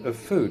kinds of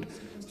food.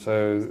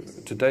 So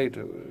to date,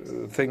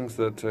 things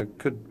that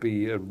could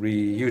be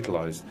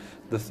reutilized.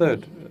 The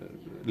third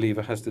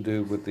lever has to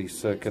do with the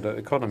circular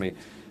economy.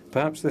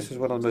 Perhaps this is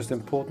one of the most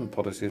important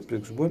policies,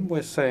 because when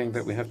we're saying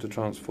that we have to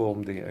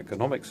transform the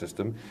economic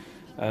system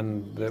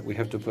and that we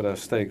have to put our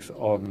stakes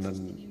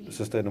on a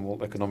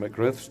sustainable economic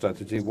growth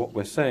strategy, what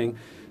we're saying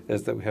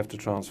is that we have to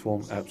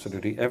transform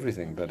absolutely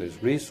everything. That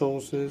is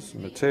resources,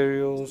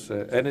 materials,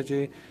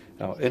 energy,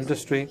 our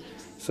industry.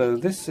 So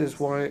this is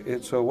why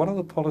it's one of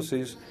the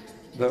policies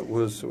that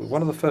was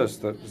one of the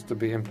first that was to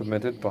be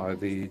implemented by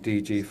the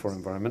DG for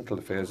Environmental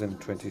Affairs in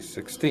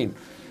 2016.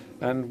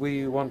 And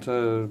we want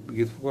to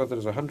get whether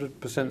it's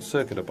 100%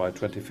 circular by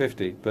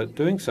 2050. But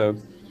doing so,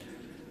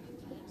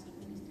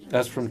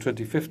 as from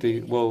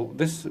 2050, well,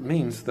 this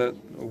means that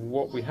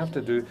what we have to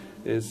do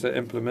is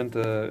implement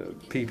a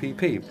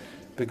PPP,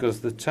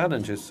 because the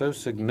challenge is so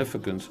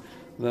significant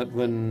that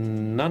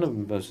when none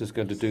of us is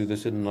going to do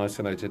this in an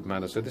isolated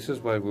manner. So this is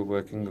why we're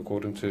working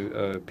according to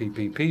a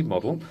PPP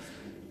model,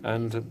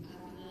 and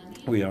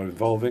we are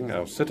involving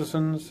our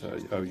citizens,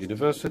 our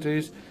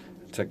universities,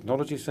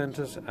 technology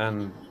centres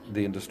and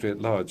the industry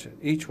at large,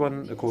 each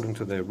one according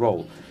to their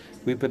role.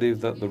 We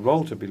believe that the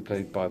role to be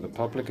played by the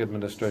public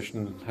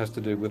administration has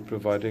to do with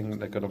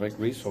providing economic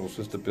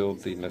resources to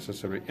build the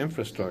necessary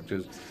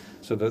infrastructures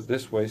so that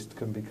this waste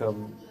can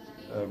become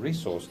a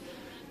resource.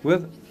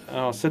 With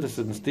our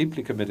citizens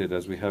deeply committed,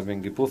 as we have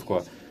in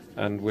Guipúzcoa,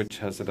 and which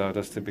has allowed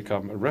us to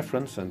become a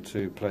reference and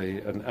to play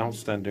an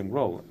outstanding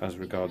role as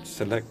regards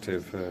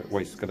selective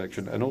waste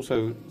collection, and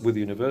also with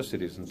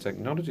universities and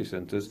technology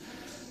centres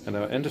and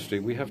our industry,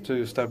 we have to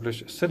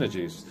establish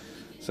synergies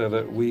so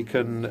that we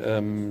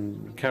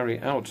can carry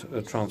out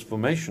a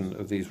transformation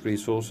of these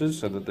resources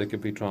so that they could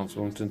be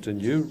transformed into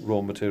new raw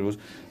materials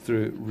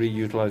through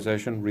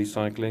reutilization,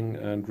 recycling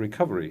and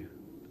recovery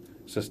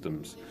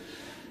systems.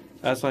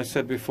 As I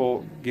said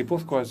before,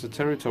 Guipúzcoa is a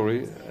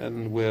territory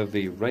and where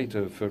the rate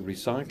of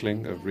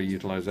recycling, of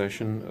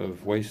reutilization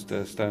of waste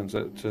stands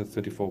at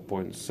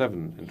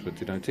 34.7 in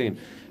 2019.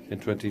 In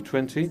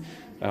 2020,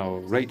 our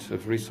rate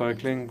of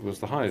recycling was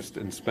the highest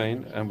in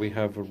Spain, and we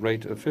have a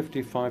rate of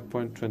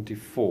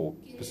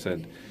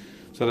 55.24%.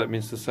 So that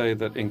means to say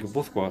that in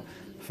Guipúzcoa,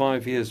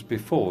 5 years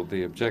before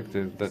the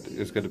objective that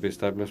is going to be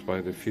established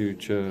by the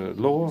future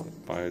law,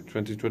 by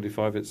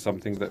 2025, it's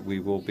something that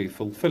we will be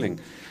fulfilling.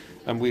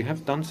 And we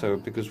have done so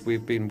because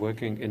we've been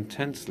working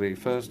intensely,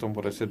 first on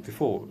what I said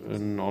before,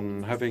 and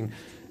on having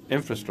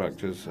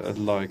infrastructures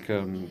like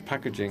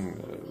packaging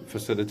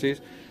facilities,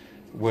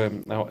 where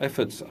our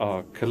efforts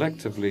are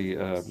collectively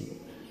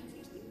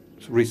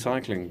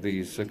recycling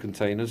these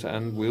containers,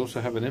 and we also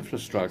have an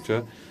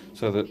infrastructure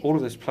so that all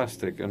of this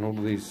plastic and all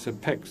of these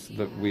PECs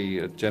that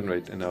we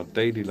generate in our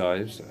daily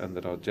lives and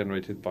that are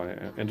generated by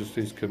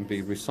industries can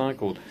be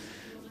recycled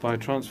by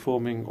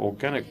transforming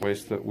organic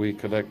waste that we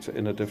collect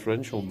in a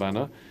differential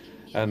manner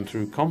and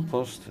through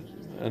compost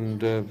and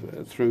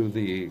through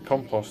the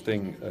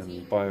composting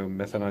and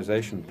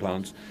biomethanization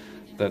plants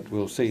that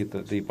we'll see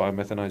that the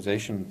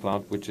biomethanization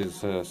plant, which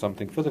is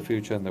something for the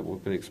future and that will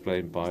be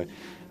explained by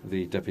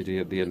the deputy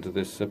at the end of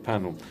this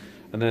panel.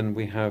 And then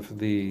we have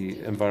the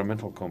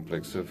environmental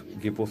complex of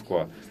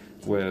Gipuzkoa,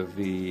 where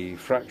the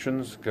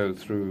fractions go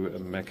through a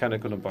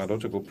mechanical and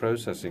biological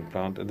processing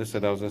plant, and this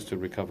allows us to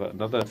recover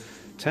another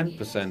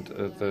 10%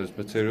 of those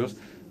materials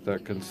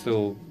that can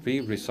still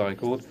be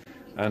recycled,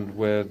 and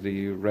where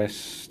the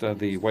rest,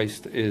 the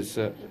waste is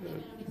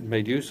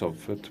made use of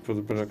for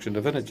the production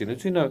of energy. And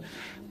as you know,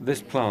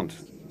 this plant,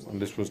 and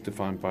this was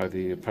defined by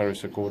the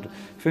Paris Accord,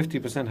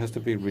 50% has to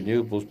be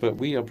renewables, but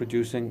we are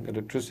producing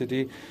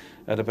electricity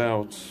at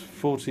about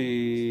for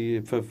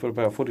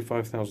about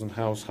 45,000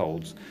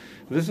 households.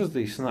 This is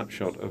the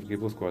snapshot of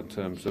Gipuzkoa in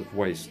terms of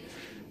waste,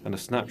 and a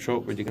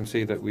snapshot where you can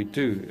see that we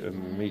do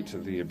meet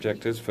the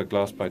objectives for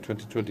glass by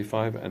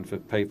 2025 and for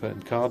paper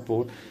and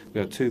cardboard.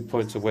 We are 2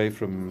 points away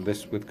from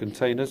this with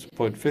containers,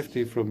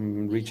 0.50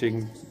 from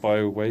reaching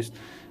bio-waste,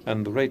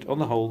 and the rate on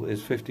the whole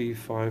is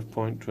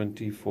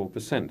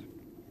 55.24%.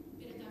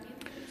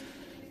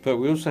 But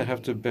we also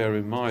have to bear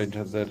in mind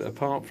that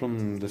apart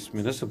from this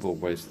municipal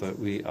waste that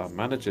we are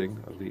managing,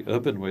 the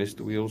urban waste,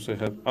 we also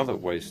have other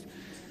waste,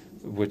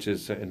 which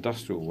is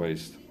industrial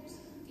waste.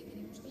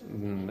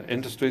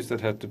 Industries that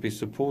have to be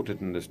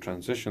supported in this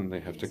transition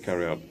they have to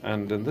carry out.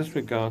 And in this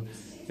regard,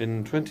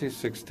 in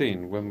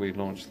 2016, when we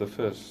launched the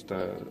first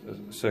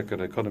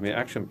Circular Economy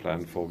Action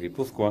Plan for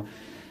Gipuzkoa,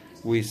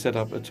 we set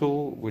up a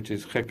tool which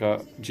is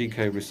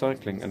GK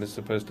Recycling, and it's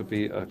supposed to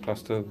be a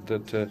cluster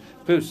that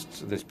boosts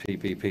this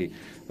PPP,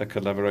 a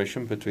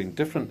collaboration between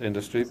different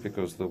industries,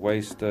 because the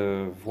waste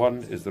of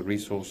one is the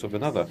resource of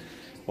another.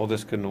 Or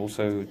this can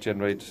also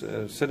generate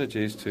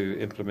synergies to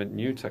implement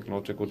new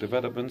technological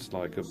developments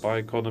like a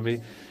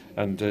bioeconomy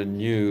and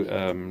new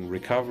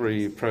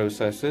recovery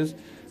processes.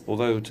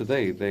 Although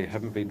today they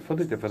haven't been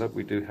fully developed,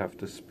 we do have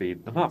to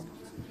speed them up.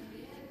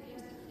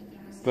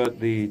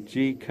 But the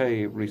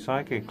GK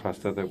recycling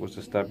cluster that was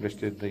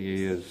established in the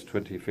years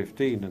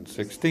 2015 and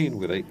 16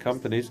 with 8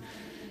 companies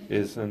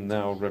is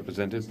now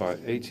represented by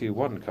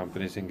 81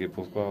 companies in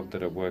Gipuzkoa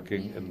that are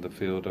working in the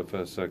field of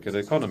circular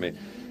economy.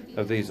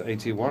 Of these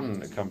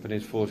 81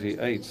 companies,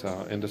 48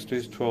 are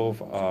industries,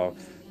 12 are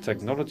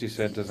technology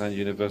centers and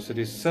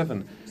universities,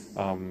 7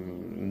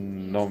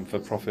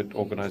 non-for-profit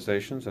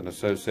organizations and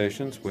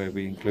associations, where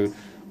we include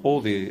all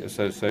the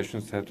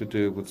associations that have to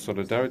do with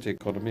solidarity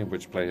economy,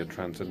 which play a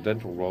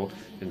transcendental role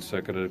in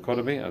circular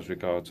economy as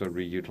regards to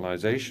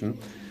reutilization,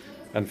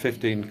 and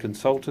 15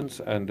 consultants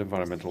and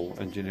environmental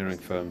engineering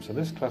firms. And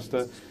this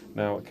cluster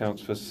now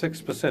accounts for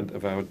 6%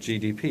 of our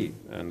GDP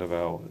and of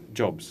our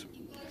jobs.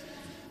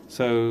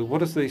 So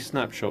what is the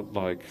snapshot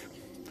like?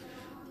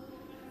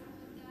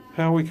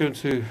 How are we going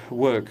to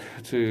work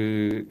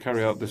to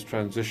carry out this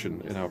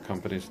transition in our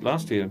companies?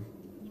 Last year,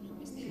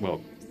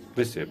 well,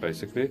 this year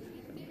basically,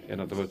 in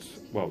other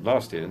words, well,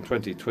 last year in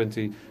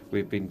 2020,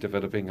 we've been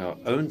developing our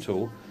own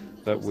tool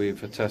that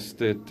we've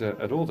tested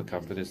at all the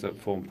companies that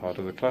form part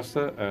of the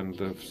cluster and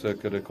of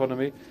circular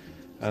economy.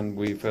 And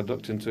we've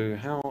looked into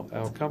how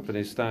our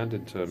companies stand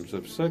in terms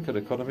of circular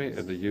economy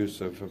and the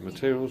use of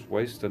materials,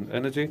 waste and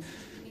energy,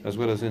 as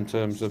well as in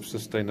terms of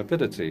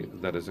sustainability.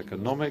 That is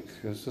economic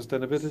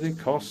sustainability,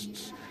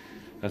 costs,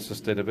 and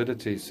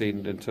sustainability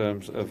seen in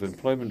terms of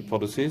employment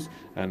policies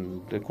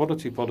and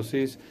equality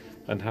policies,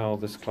 and how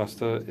this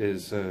cluster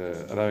is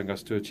allowing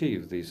us to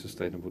achieve these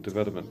sustainable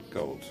development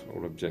goals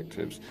or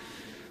objectives.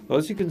 Well,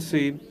 as you can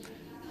see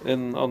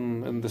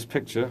in this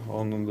picture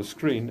on the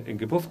screen, in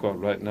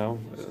Gipuzkoa right now,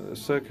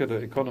 circular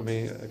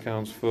economy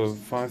accounts for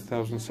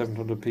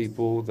 5,700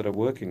 people that are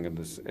working in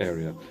this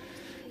area.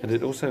 And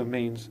it also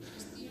means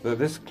that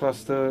this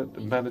cluster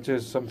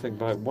manages something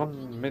like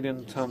 1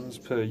 million tons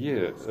per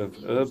year of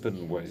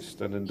urban waste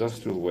and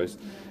industrial waste.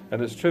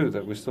 And it's true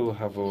that we still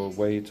have a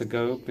way to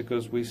go,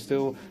 because we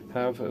still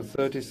have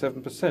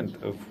 37%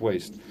 of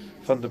waste,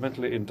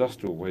 fundamentally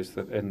industrial waste,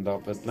 that end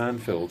up at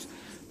landfills.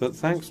 But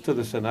thanks to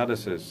this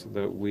analysis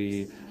that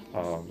we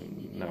are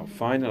now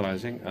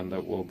finalizing and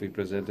that will be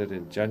presented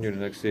in January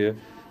next year,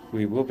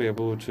 we will be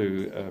able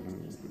to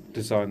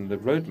design the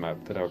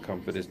roadmap that our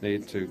companies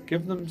need to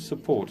give them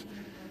support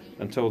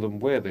and tell them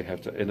where they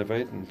have to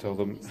innovate and tell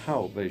them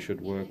how they should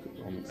work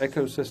on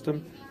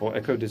ecosystem or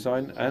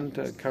eco-design, and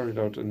carried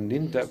out an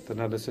in-depth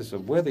analysis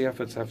of where the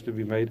efforts have to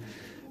be made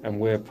and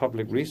where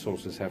public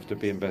resources have to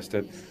be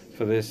invested.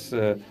 For this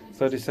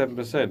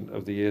 37%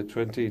 of the year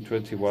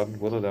 2021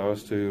 will allow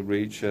us to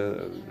reach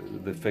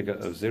the figure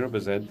of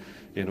 0%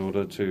 in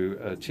order to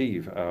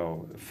achieve our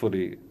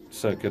fully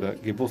circular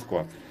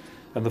Gipuzkoa.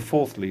 And the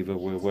fourth lever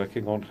we're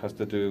working on has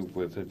to do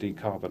with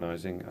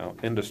decarbonizing our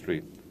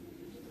industry.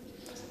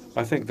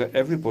 I think that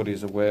everybody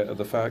is aware of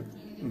the fact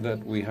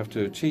that we have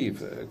to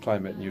achieve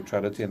climate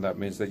neutrality, and that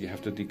means that you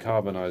have to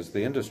decarbonize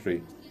the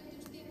industry.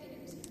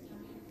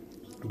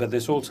 But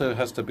this also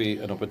has to be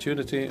an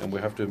opportunity, and we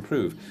have to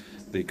improve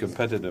the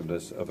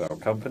competitiveness of our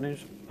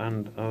companies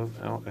and of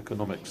our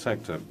economic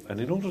sector. And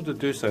in order to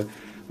do so,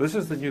 this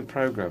is the new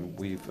program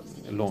we've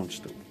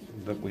launched,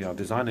 that we are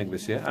designing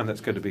this year, and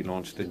that's going to be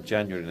launched in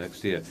January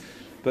next year.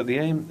 But the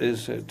aim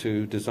is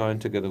to design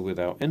together with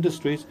our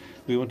industries.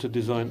 We want to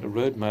design a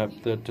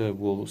roadmap that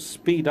will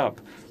speed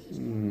up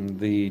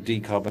the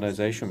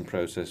decarbonization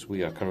process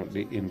we are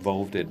currently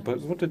involved in. But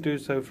we want to do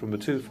so from a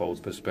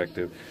twofold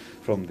perspective,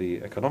 from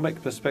the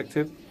economic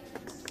perspective,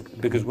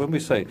 because when we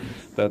say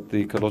that the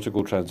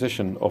ecological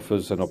transition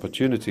offers an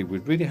opportunity, we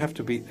really have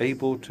to be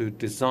able to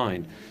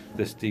design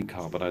this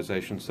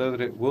decarbonization so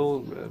that it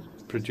will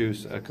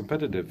produce a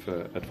competitive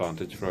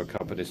advantage for our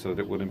companies, so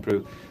that it will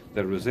improve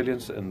their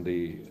resilience in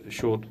the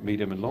short,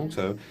 medium and long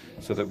term,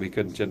 so that we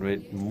can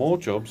generate more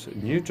jobs,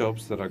 new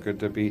jobs that are going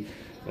to be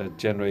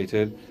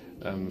generated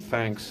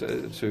thanks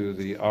to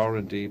the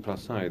R&D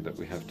plus I that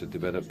we have to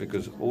develop,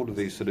 because all of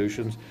these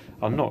solutions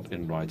are not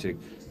in writing.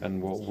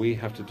 And what we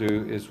have to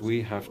do is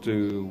we have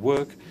to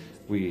work,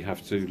 we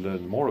have to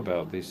learn more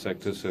about these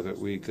sectors so that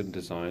we can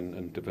design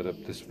and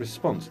develop this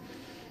response.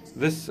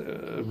 This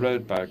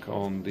road back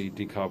on the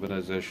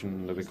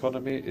decarbonization of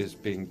economy is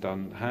being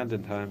done hand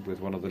in hand with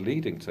one of the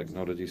leading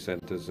technology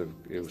centers of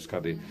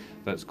Euskadi,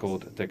 that's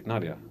called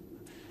Tecnaria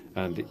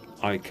and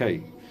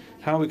IK.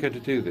 How are we going to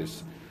do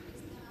this?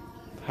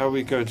 How are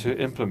we going to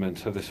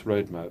implement this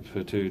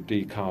roadmap to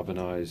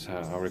decarbonize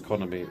our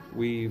economy?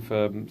 We've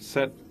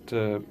set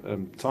a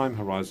time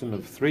horizon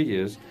of 3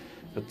 years,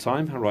 a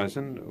time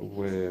horizon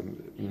where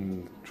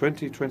in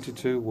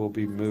 2022 we'll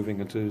be moving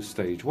into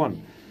stage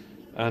 1.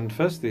 And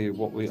firstly,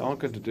 what we are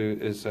going to do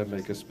is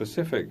make a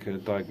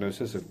specific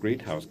diagnosis of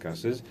greenhouse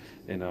gases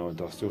in our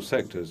industrial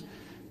sectors,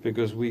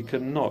 because we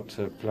cannot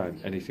plan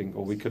anything,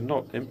 or we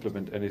cannot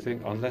implement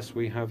anything unless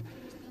we have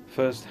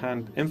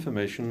first-hand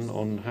information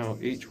on how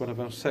each one of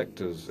our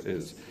sectors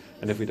is,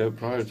 and if we don't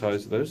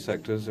prioritize those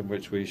sectors in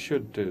which we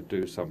should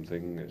do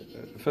something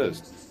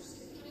first.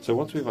 So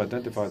once we've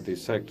identified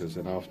these sectors,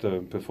 and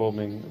after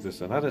performing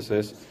this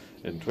analysis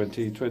in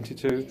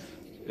 2022,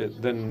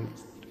 then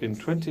in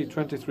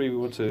 2023 we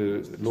want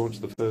to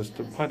launch the first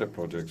pilot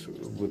projects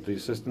with the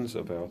assistance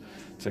of our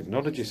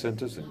technology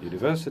centers and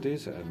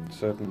universities and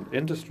certain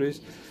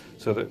industries,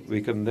 so that we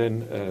can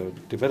then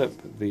develop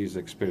these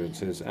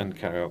experiences and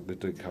carry out the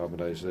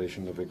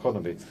decarbonization of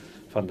economy,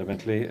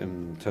 fundamentally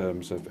in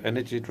terms of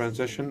energy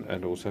transition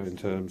and also in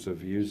terms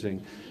of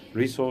using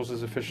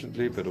resources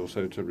efficiently, but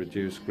also to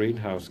reduce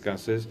greenhouse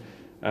gases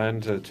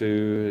and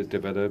to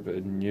develop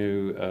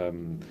new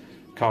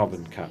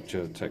carbon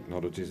capture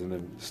technologies. And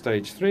then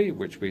stage 3,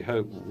 which we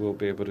hope we'll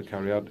be able to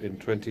carry out in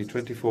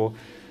 2024.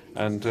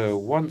 And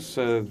once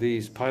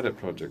these pilot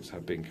projects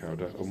have been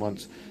carried out, and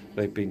once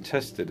they've been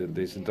tested in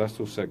these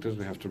industrial sectors,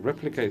 we have to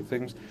replicate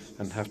things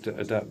and have to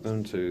adapt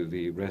them to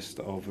the rest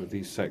of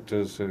these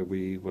sectors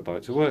we would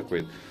like to work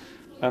with.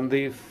 And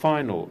the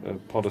final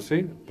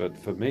policy, but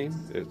for me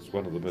it's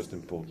one of the most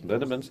important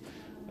elements,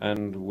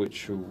 and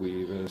which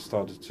we've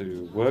started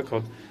to work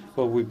on,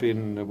 well, we've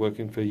been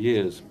working for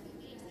years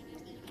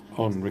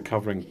on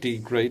recovering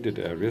degraded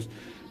areas.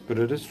 But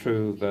it is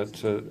true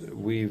that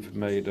we've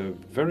made a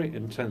very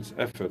intense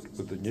effort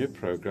with the new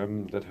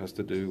program that has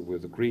to do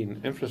with green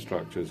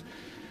infrastructures.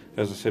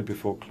 As I said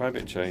before,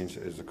 climate change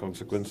is a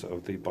consequence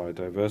of the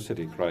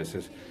biodiversity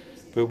crisis.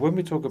 But when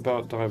we talk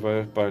about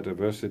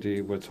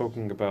biodiversity, we're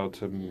talking about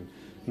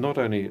not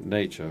only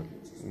nature,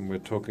 we're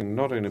talking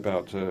not only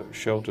about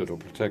sheltered or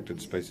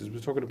protected spaces, we're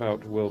talking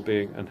about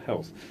well-being and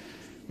health.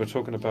 We're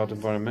talking about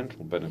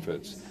environmental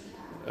benefits,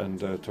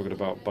 and talking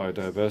about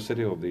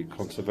biodiversity, or the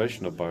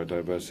conservation of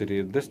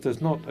biodiversity. And this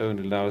does not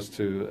only allow us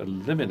to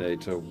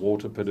eliminate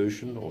water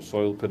pollution or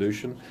soil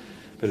pollution,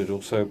 but it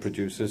also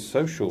produces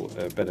social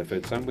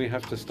benefits. And we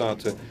have to start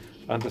to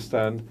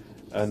understand,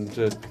 and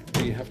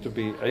we have to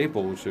be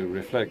able to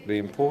reflect the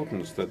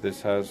importance that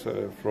this has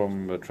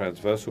from a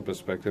transversal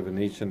perspective in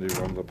each and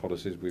every one of the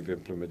policies we've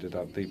implemented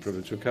at the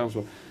Provincial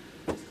Council.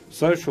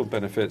 Social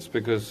benefits,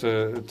 because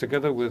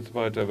together with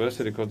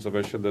biodiversity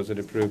conservation, there's an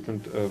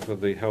improvement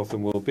of the health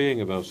and well-being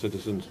of our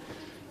citizens.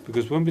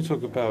 Because when we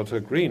talk about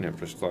green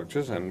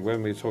infrastructures, and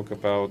when we talk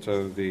about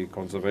the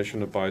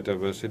conservation of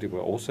biodiversity,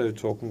 we're also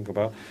talking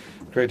about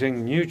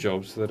creating new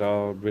jobs that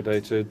are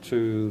related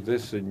to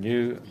this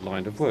new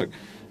line of work.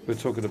 We're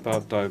talking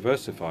about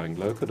diversifying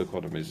local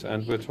economies,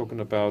 and we're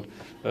talking about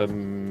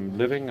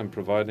living and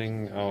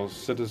providing our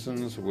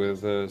citizens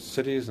with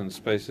cities and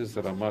spaces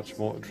that are much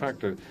more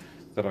attractive,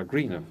 that are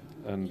greener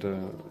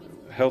and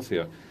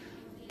healthier.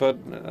 But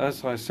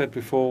as I said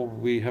before,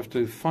 we have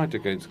to fight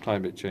against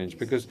climate change,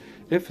 because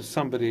if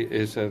somebody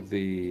is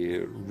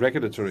the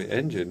regulatory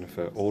engine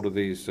for all of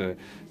these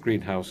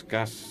greenhouse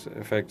gas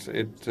effects,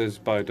 it is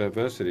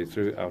biodiversity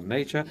through our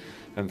nature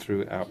and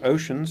through our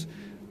oceans.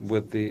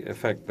 with the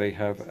effect they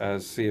have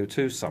as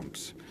CO2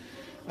 sumps.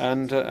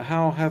 And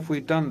how have we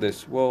done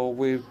this? Well,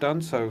 we've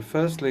done so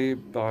firstly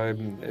by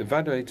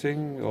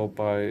evaluating or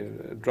by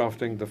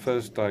drafting the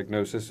first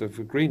diagnosis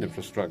of green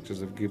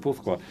infrastructures of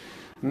Gipuzkoa.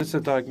 And it's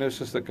a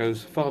diagnosis that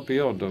goes far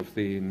beyond of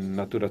the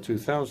Natura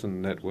 2000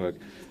 network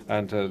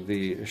and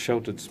the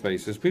sheltered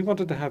spaces. We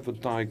wanted to have a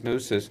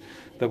diagnosis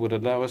that would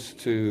allow us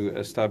to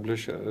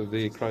establish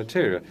the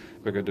criteria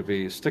we're going to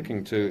be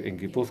sticking to in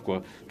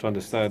Gipuzkoa to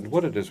understand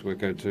what it is we're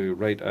going to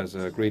rate as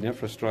a green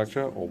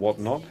infrastructure or what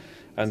not.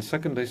 And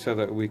secondly, so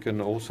that we can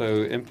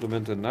also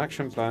implement an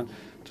action plan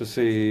to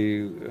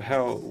see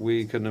how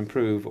we can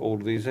improve all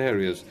these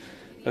areas.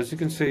 As you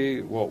can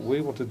see, what we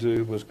want to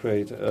do was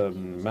create a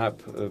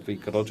map of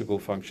ecological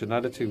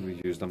functionality. We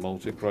used a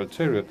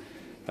multi-criteria,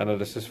 and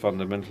this is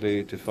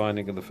fundamentally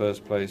defining in the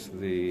first place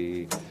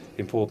the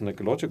important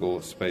ecological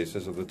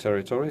spaces of the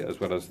territory, as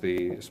well as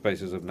the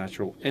spaces of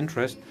natural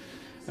interest.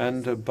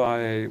 And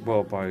by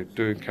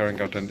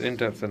carrying out an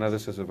in-depth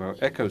analysis of our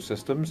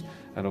ecosystems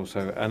and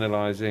also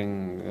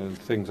analyzing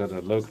things at a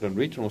local and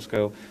regional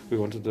scale, we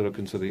wanted to look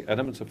into the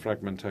elements of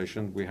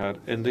fragmentation we had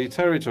in the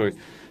territory.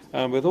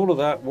 And with all of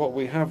that, what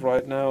we have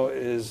right now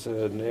is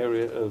an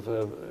area of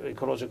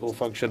ecological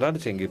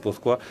functionality in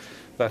Gipuzkoa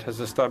that has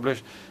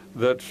established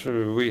that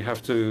we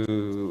have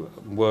to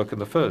work in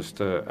the first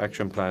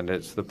action plan.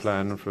 It's the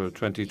plan for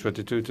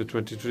 2022 to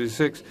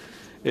 2026.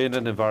 In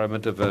an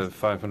environment of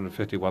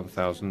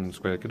 551,000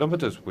 square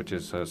kilometers, which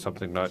is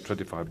something like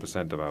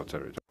 25% of our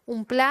territory.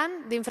 Un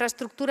plan de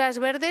infraestructuras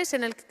verdes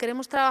en el que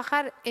queremos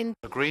trabajar en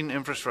A green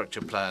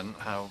infrastructure plan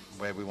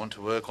where we want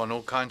to work on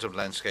all kinds of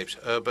landscapes,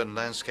 urban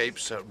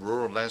landscapes,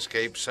 rural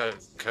landscapes,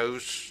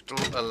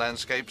 coastal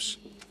landscapes.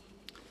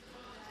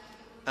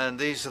 And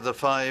these are the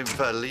 5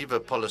 lever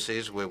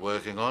policies we're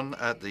working on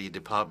at the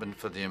Department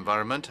for the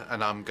Environment.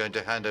 And I'm going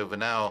to hand over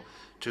now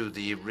to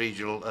the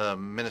Regional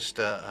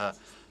Minister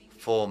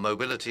for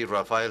Mobility,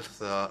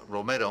 Rafaela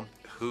Romero,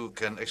 who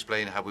can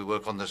explain how we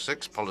work on the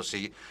 6th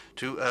policy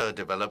to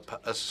develop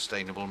a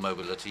sustainable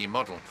mobility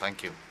model.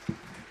 Thank you.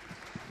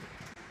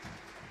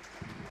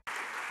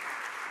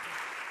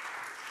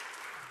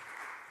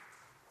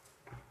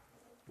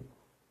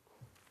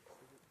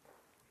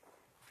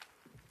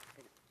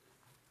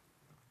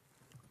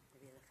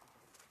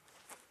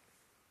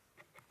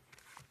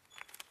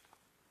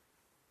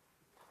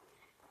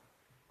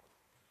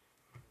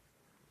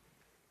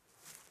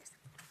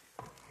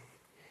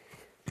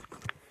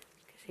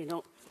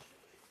 No.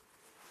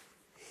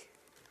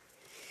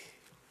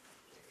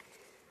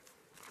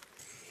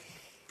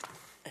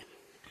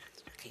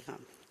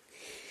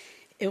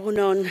 Egun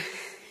on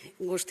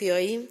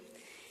guztioi,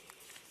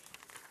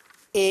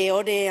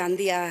 ore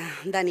handia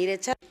da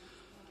niretzat.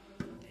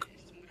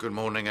 Good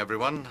morning,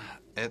 everyone.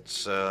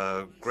 It's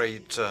a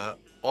great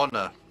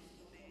honor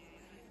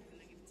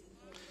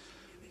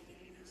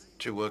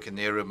to work in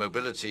the area of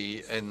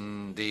mobility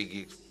in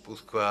the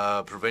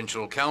Gipuzkoa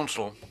Provincial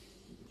Council.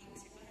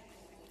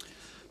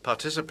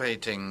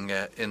 Participating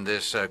in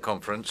this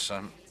conference,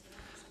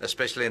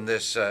 especially in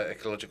this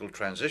Ecological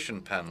Transition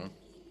panel,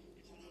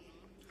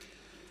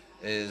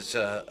 is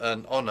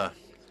an honor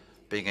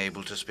being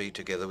able to speak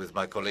together with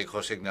my colleague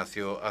José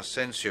Ignacio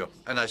Asensio.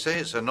 And I say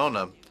it's an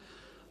honor,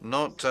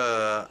 not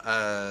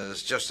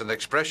as just an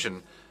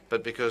expression,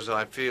 but because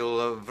I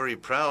feel very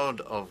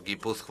proud of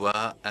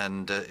Gipuzkoa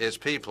and its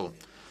people,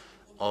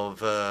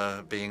 of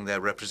being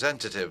their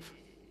representative.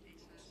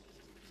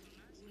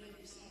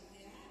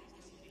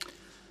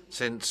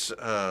 Since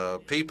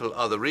people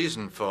are the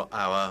reason for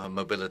our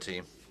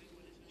mobility,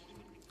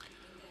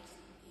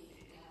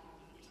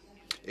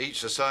 each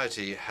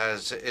society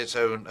has its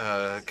own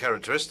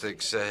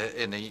characteristics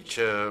in each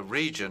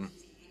region,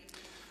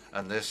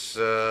 and this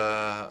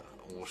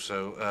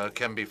also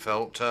can be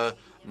felt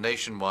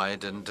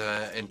nationwide and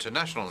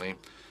internationally.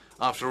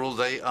 After all,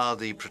 they are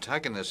the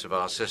protagonists of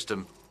our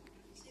system.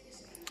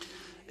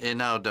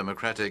 In our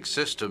democratic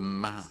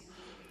system,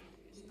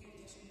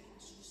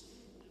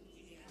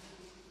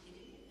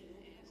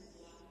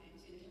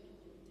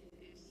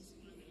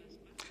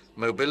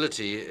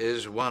 mobility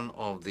is one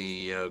of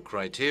the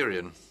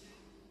criterion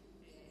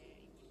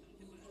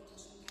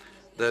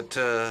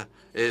that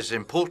is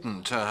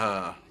important.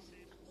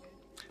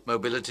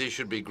 Mobility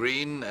should be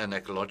green and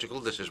ecological.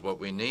 This is what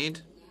we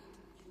need.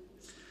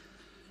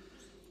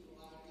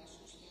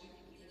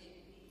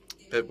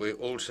 But we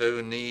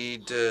also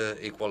need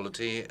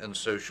equality and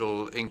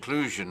social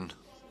inclusion.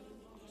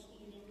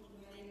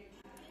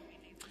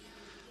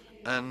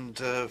 And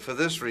for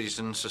this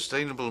reason,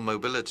 sustainable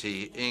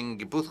mobility in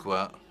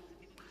Gipuzkoa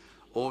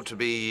ought to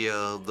be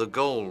the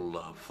goal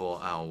for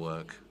our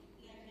work.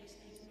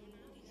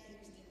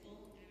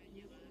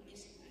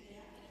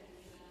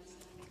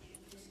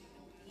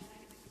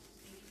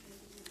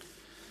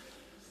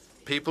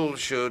 People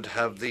should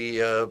have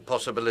the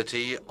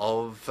possibility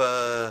of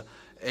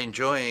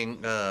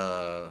enjoying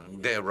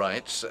their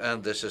rights,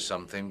 and this is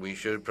something we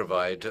should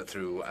provide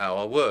through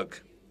our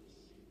work.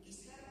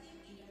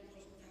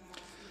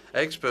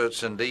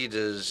 Experts and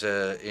leaders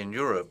in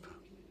Europe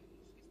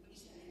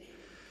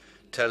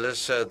tell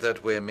us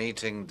that we're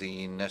meeting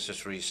the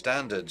necessary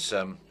standards.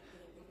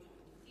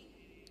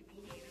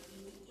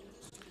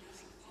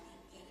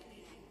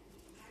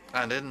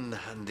 And in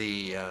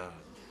the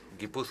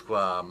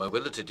Gipuzkoa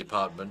Mobility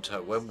Department,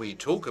 when we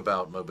talk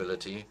about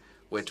mobility,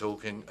 we're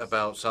talking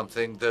about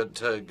something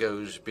that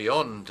goes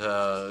beyond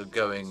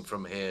going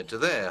from here to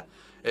there.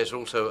 It's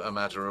also a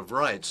matter of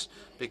rights,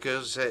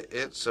 because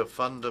it's a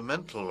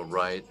fundamental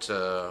right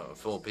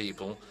for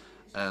people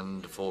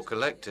and for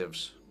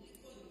collectives.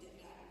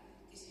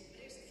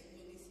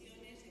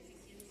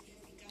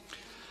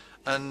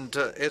 And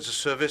it's a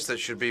service that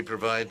should be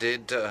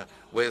provided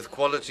with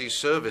quality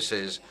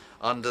services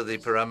under the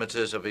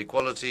parameters of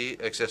equality,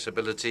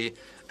 accessibility,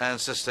 and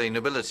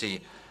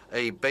sustainability.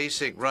 A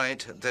basic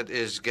right that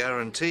is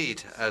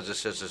guaranteed as a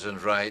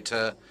citizen's right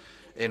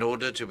in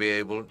order to be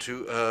able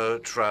to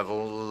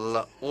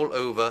travel all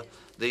over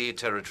the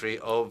territory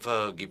of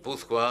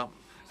Gipuzkoa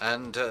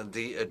and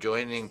the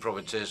adjoining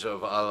provinces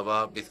of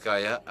Álava,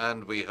 Vizcaya,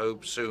 and we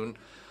hope soon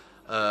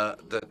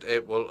that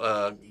it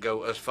will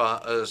go as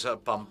far as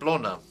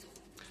Pamplona.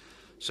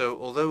 So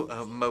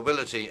although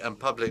mobility and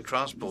public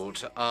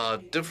transport are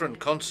different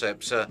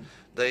concepts,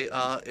 they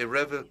are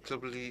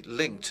irrevocably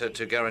linked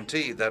to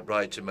guarantee that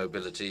right to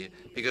mobility.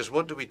 Because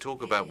what do we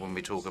talk about when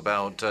we talk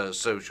about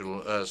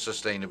social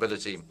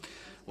sustainability?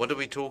 What are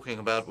we talking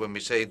about when we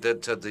say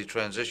that the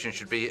transition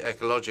should be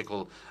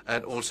ecological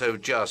and also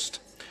just?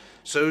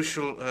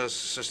 Social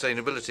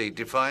sustainability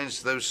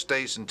defines those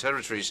states and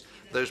territories,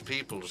 those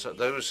peoples,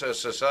 those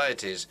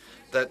societies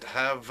that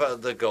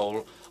have the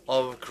goal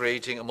of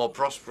creating a more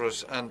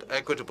prosperous and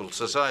equitable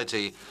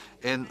society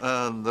in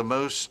the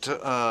most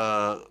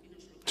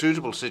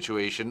suitable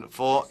situation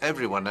for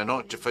everyone and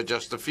not for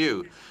just a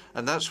few.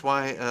 And that's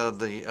why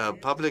the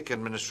public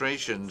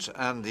administrations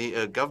and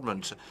the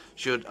governments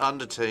should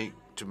undertake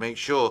to make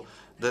sure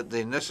that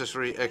the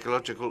necessary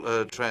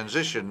ecological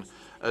transition,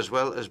 as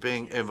well as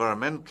being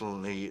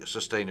environmentally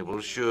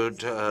sustainable,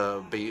 should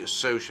be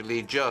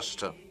socially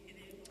just.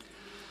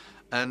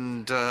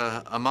 And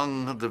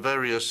among the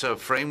various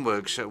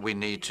frameworks we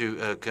need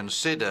to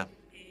consider,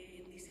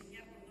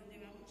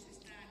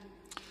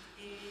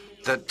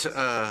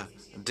 that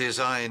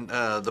design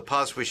the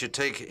paths we should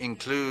take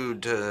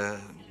include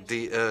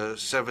the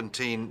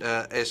 17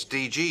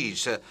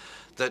 SDGs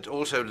that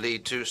also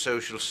lead to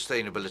social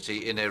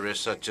sustainability in areas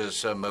such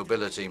as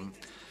mobility.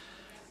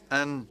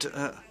 And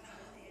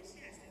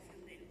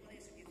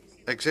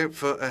except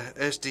for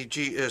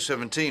SDG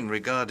 17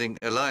 regarding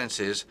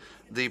alliances,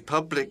 the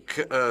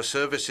public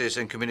services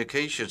and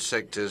communications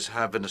sectors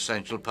have an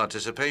essential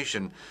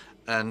participation.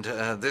 And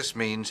this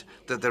means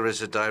that there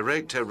is a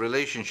direct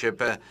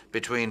relationship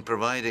between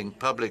providing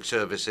public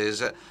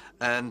services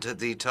and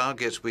the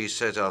targets we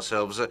set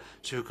ourselves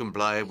to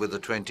comply with the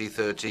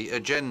 2030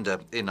 agenda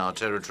in our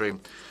territory.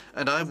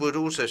 And I would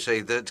also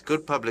say that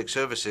good public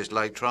services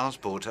like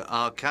transport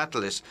are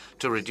catalysts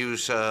to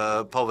reduce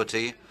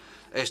poverty,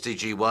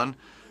 SDG 1,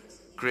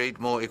 create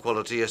more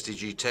equality,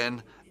 SDG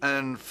 10,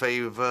 and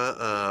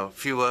favor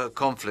fewer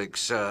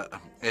conflicts,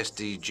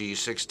 SDG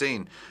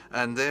 16.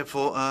 And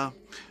therefore,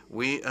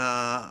 we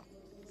have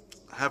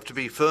to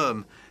be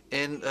firm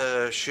in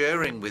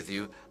sharing with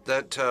you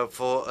that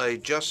for a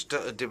just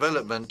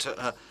development,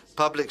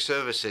 public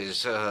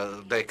services,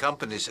 their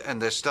companies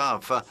and their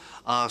staff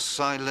are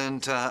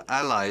silent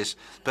allies,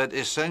 but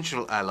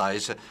essential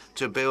allies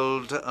to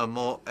build a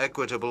more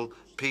equitable,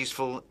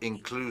 peaceful,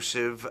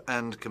 inclusive,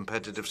 and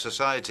competitive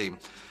society.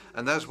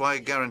 And that's why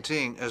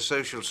guaranteeing a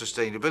social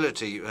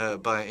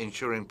sustainability by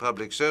ensuring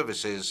public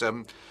services,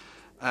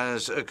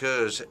 as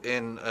occurs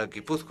in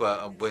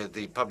Gipuzkoa with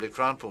the public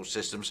transport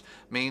systems,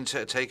 means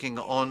taking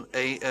on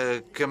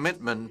a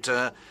commitment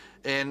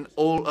in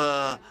all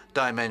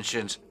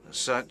dimensions,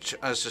 such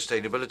as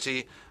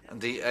sustainability,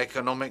 the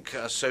economic,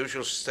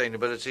 social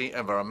sustainability,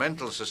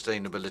 environmental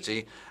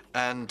sustainability,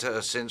 and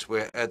since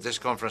we're at this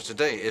conference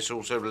today, it's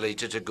also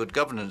related to good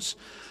governance.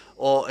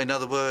 Or, in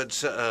other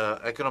words,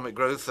 economic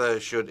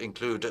growth should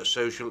include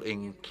social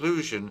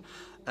inclusion,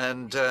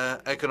 and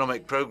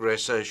economic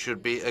progress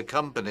should be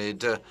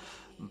accompanied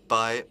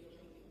by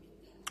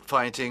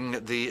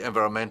fighting the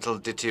environmental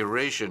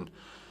deterioration.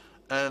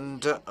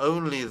 And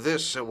only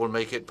this will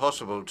make it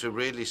possible to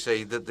really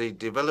say that the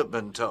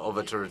development of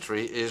a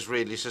territory is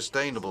really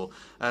sustainable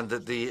and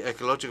that the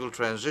ecological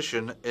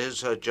transition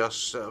is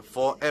just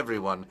for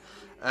everyone.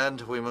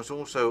 And we must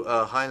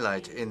also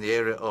highlight in the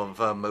area of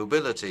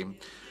mobility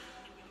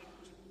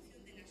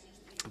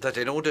that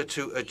in order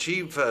to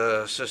achieve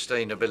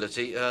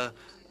sustainability,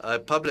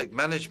 public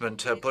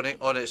management putting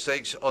on its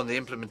stakes on the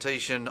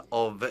implementation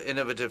of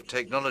innovative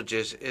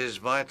technologies is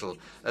vital,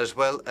 as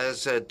well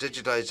as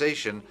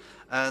digitization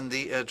and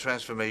the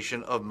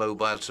transformation of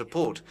mobile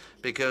support,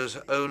 because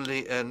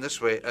only in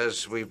this way,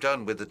 as we've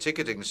done with the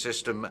ticketing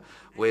system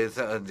with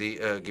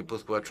the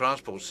Gipuzkoa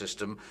transport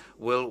system,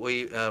 will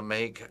we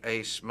make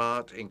a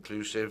smart,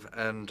 inclusive,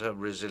 and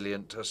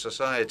resilient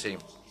society.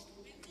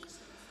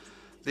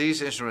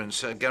 These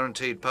instruments,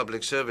 guaranteed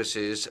public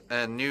services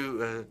and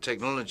new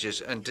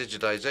technologies and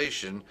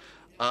digitization,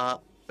 are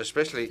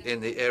especially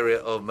in the area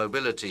of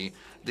mobility,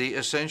 the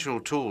essential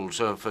tools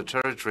for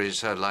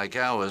territories like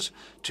ours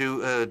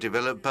to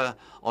develop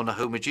on a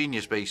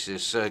homogeneous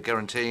basis,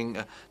 guaranteeing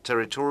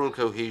territorial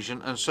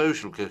cohesion and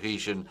social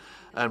cohesion,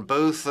 and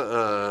both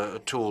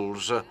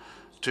tools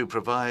to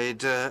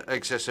provide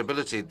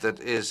accessibility that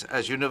is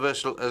as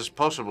universal as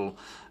possible,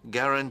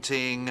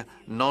 guaranteeing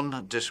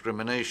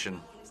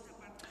non-discrimination.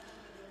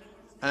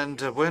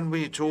 And when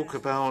we talk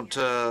about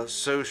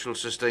social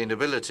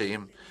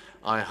sustainability,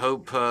 I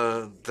hope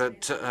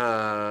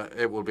that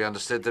it will be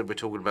understood that we're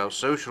talking about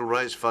social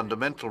rights,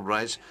 fundamental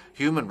rights,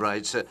 human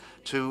rights,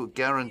 to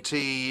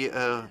guarantee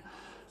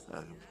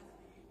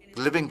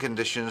living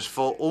conditions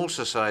for all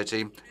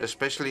society,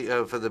 especially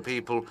for the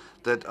people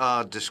that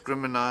are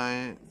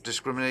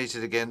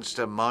discriminated against,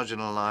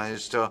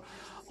 marginalized,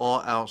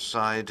 or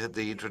outside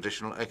the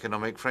traditional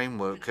economic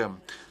framework.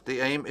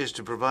 The aim is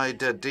to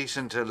provide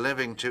decent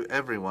living to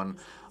everyone,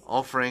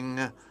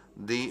 offering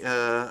the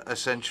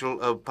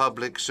essential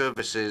public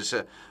services,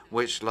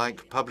 which,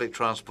 like public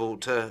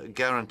transport,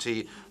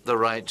 guarantee the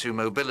right to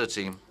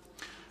mobility.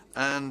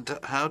 And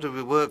how do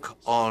we work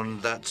on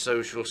that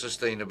social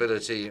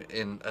sustainability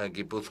in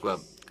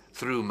Gipuzkoa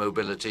through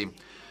mobility?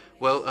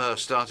 Well,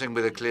 starting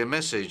with a clear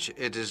message,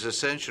 it is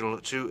essential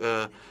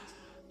to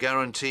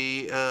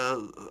guarantee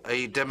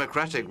a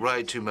democratic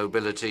right to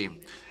mobility,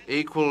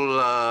 equal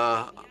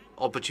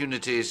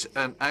opportunities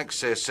and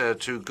access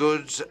to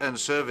goods and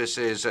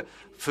services,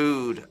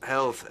 food,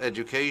 health,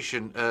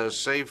 education,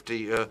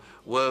 safety,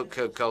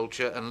 work,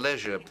 culture, and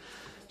leisure,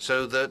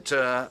 so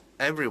that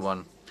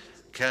everyone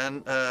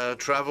can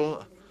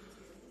travel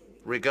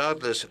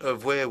regardless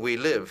of where we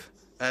live,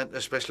 and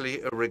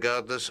especially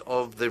regardless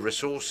of the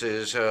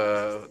resources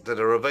that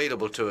are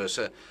available to us.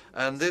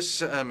 And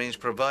this means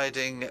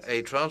providing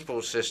a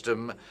transport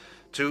system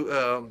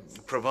to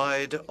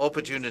provide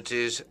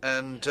opportunities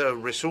and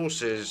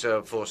resources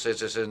for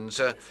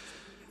citizens.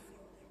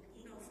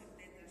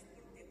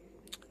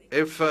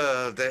 If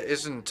there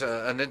isn't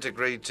an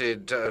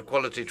integrated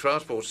quality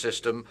transport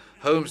system,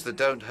 homes that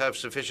don't have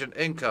sufficient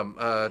income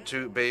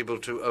to be able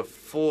to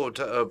afford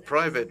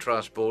private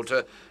transport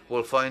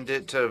will find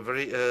it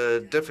very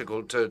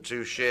difficult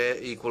to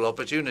share equal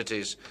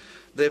opportunities.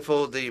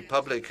 Therefore, the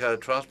public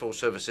transport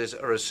services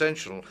are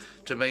essential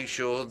to make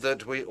sure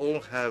that we all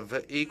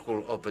have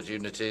equal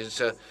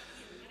opportunities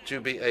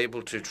to be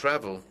able to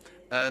travel,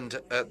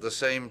 and at the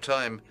same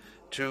time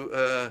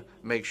to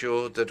make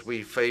sure that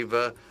we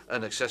favor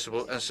an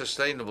accessible and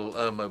sustainable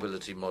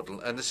mobility model.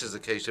 And this is the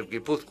case of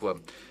Gipuzkoa.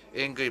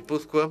 In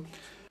Gipuzkoa,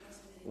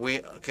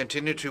 we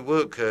continue to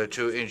work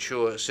to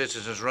ensure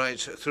citizens'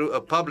 rights through a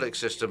public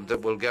system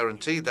that will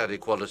guarantee that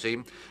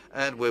equality,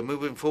 and we're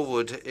moving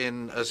forward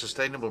in a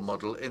sustainable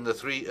model in the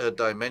three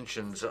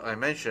dimensions I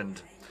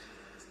mentioned.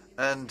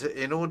 And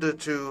in order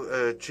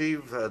to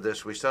achieve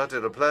this, we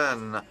started a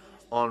plan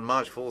on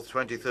March 4th,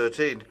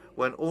 2013,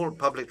 when all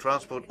public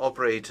transport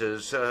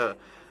operators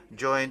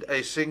joined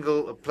a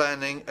single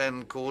planning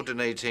and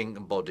coordinating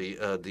body,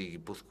 the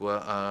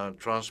Gipuzkoa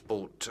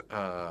Transport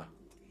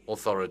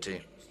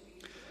Authority,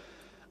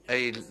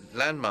 a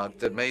landmark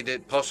that made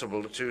it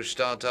possible to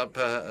start up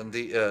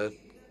the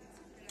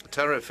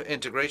tariff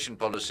integration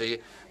policy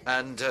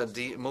and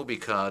the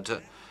MobiCard,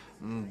 card,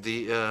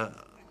 the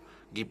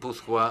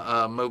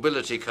Gipuzkoa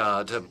mobility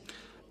card,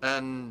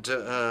 and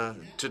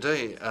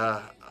today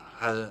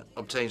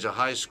obtains a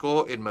high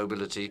score in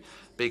mobility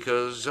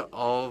because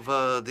of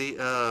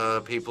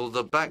the people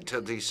that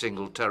backed the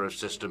single tariff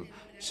system,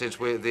 since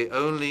we're the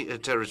only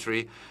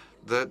territory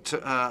that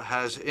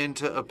has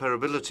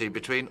interoperability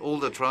between all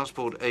the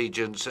transport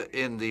agents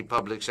in the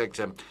public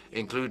sector,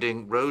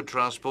 including road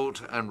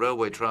transport and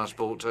railway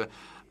transport,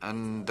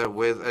 and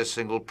with a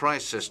single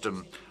price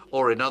system.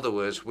 Or in other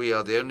words, we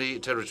are the only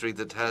territory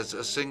that has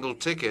a single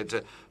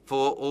ticket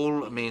for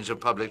all means of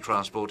public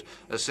transport,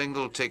 a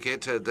single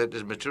ticket that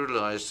is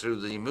materialized through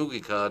the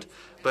MobiCard card,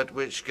 but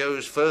which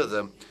goes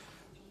further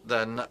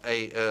than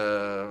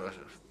a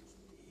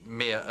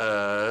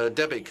mere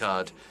debit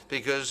card,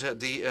 because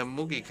the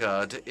MobiCard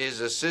card is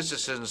a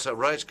citizen's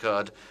rights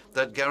card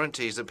that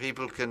guarantees that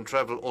people can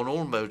travel on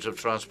all modes of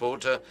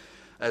transport,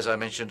 as I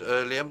mentioned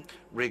earlier,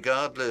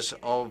 regardless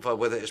of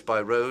whether it's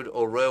by road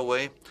or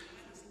railway,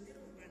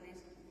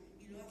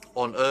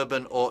 on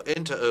urban or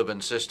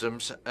interurban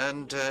systems,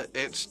 and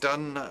it's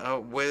done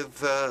with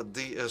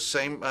the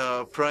same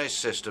price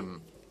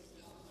system,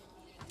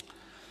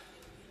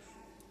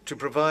 to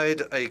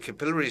provide a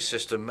capillary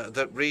system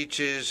that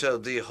reaches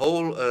the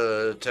whole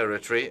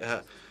territory,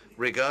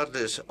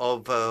 regardless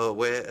of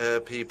where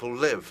people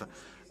live.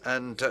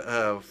 And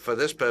for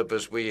this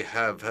purpose, we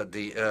have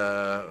the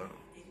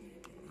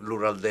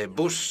Rural de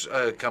Bus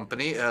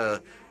company,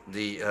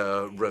 the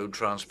road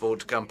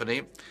transport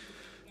company,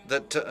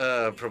 that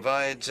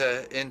provides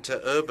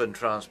interurban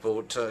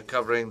transport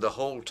covering the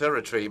whole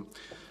territory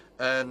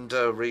and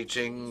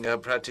reaching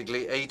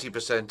practically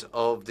 80%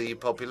 of the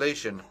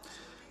population.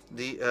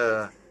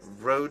 The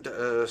road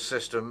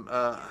system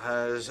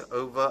has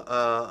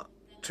over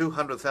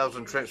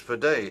 200,000 trips per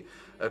day,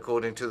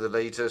 according to the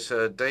latest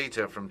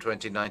data from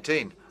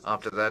 2019.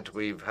 After that,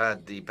 we've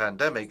had the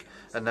pandemic,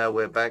 and now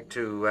we're back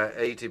to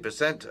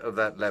 80% of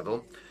that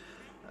level.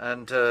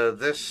 And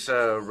this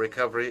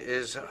recovery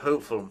is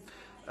hopeful.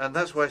 And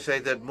that's why I say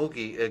that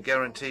Mugi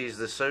guarantees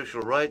the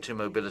social right to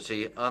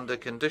mobility under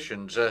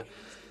conditions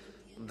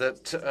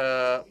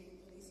that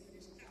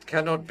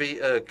cannot be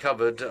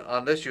covered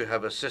unless you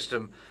have a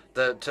system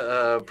that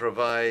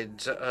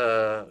provides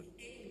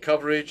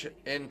coverage,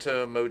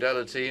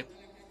 intermodality,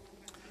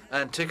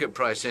 and ticket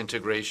price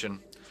integration.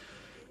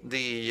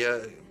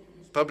 The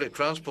public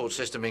transport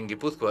system in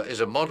Gipuzkoa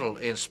is a model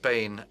in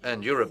Spain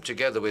and Europe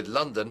together with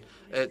London.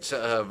 It's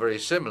very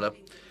similar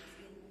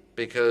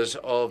because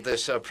of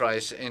this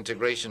price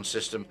integration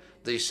system.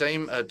 The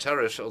same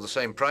tariffs or the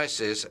same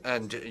prices,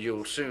 and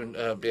you'll soon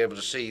be able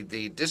to see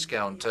the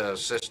discount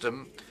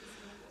system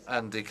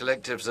and the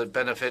collectives that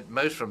benefit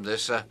most from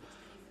this.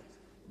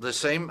 The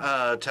same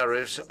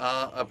tariffs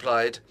are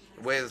applied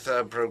with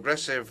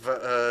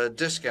progressive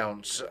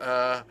discounts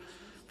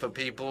for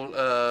people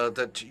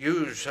that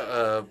use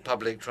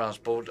public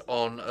transport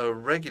on a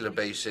regular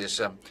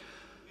basis.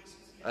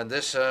 And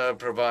this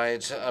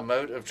provides a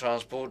mode of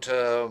transport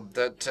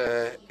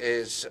that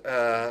is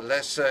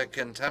less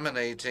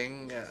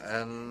contaminating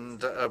and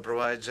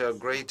provides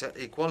greater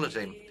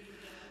equality.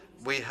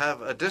 We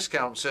have a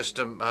discount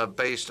system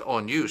based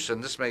on use,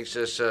 and this makes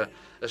us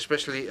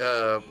especially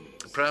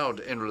proud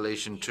in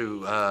relation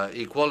to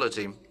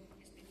equality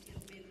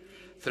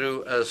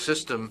through a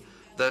system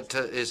that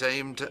is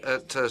aimed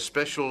at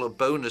special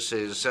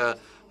bonuses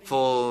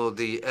for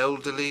the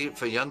elderly,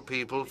 for young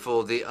people,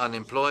 for the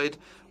unemployed,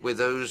 with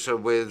those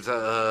with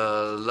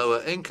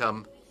lower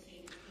income.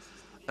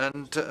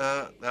 And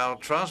our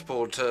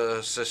transport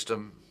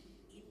system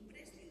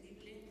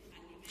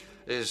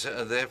is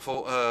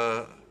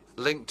therefore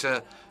linked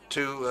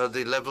to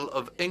the level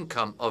of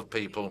income of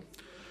people.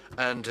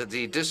 And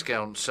the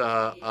discounts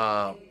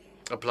are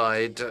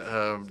applied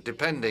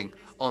depending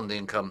on the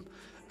income.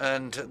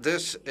 And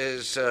this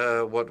is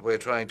what we're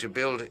trying to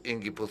build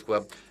in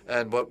Gipuzkoa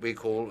and what we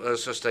call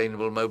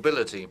sustainable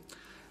mobility.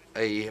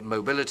 A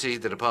mobility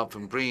that, apart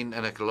from green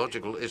and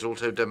ecological, is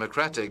also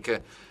democratic.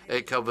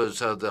 It covers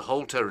the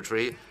whole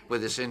territory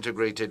with this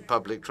integrated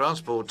public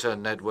transport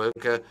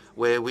network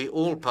where we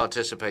all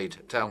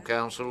participate, town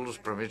councils,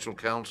 provincial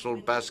council,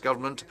 Basque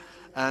government,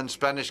 and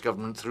Spanish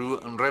government through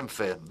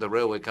Renfe, the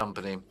railway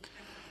company.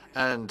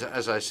 And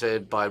as I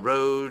said, by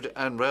road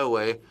and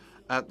railway,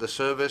 at the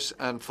service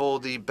and for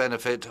the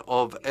benefit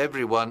of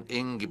everyone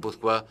in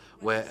Gipuzkoa,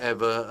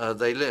 wherever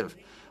they live.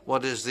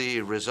 What is the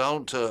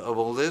result of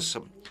all this?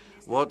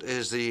 What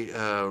is the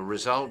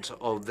result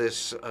of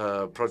this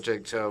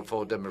project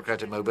for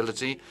democratic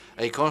mobility?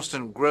 A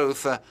constant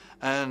growth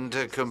and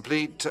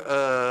complete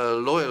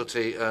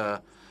loyalty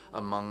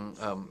among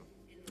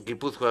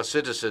Gipuzkoa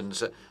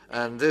citizens.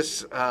 And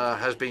this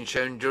has been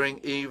shown during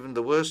even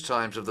the worst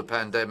times of the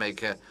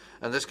pandemic.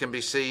 And this can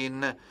be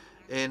seen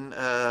in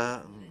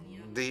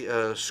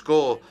the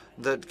score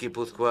that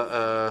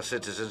Gipuzkoa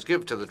citizens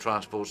give to the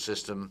transport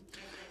system.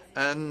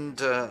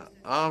 And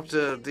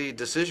after the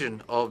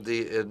decision of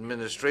the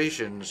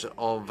administrations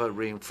of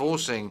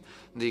reinforcing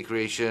the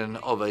creation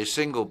of a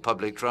single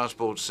public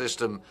transport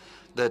system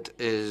that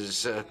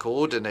is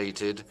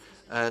coordinated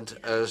and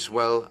as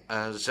well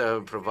as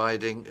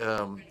providing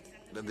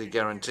the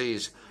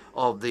guarantees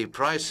of the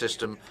price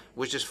system,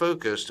 which is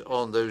focused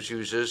on those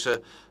users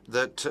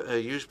that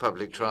use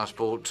public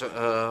transport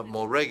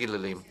more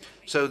regularly.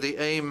 So the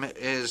aim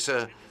is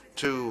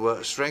to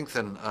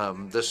strengthen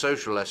the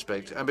social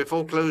aspect. And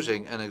before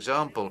closing, an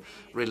example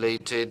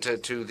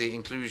related to the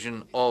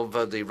inclusion of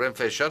the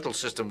Renfe shuttle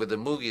system with the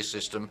Mugi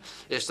system.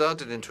 It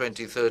started in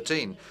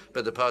 2013,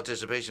 but the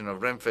participation of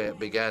Renfe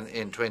began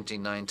in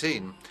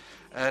 2019.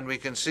 And we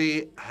can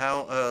see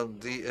how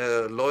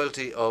the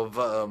loyalty of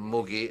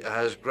Mugi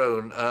has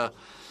grown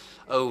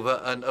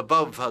over and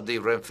above the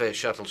Renfe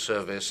shuttle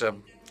service.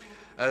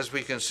 As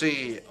we can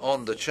see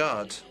on the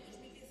chart,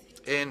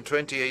 in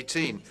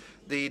 2018,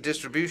 the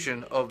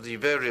distribution of the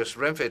various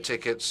Renfe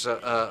tickets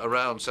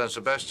around San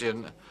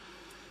Sebastian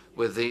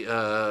with the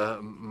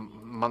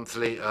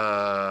monthly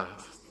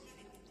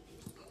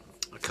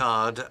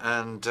card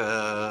and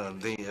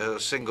the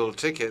single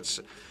tickets.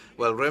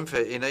 Well,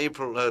 Renfe in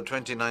April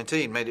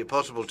 2019 made it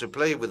possible to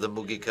play with the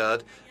Mugi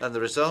card, and the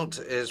result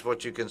is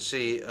what you can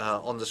see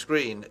on the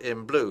screen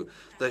in blue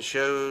that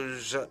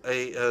shows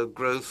a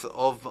growth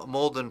of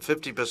more than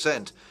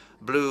 50%.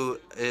 Blue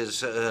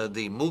is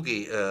the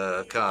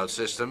Mugi card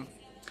system.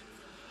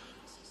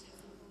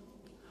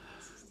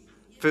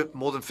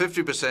 More than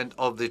 50%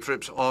 of the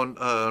trips on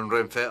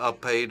Renfe are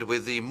paid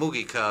with the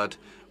Mugi card,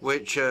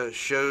 which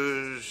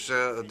shows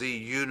the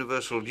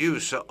universal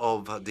use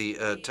of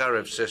the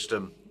tariff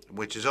system,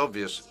 which is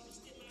obvious.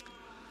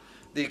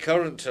 The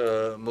current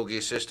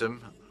Mugi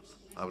system,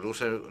 I would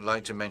also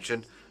like to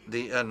mention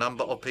the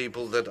number of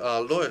people that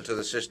are loyal to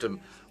the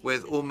system,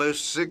 with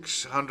almost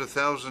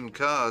 600,000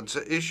 cards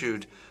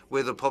issued,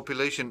 with a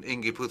population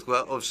in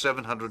Gipuzkoa of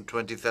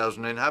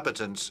 720,000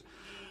 inhabitants.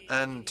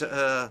 And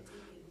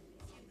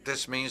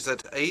this means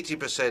that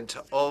 80%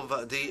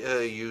 of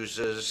the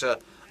users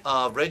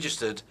are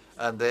registered,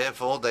 and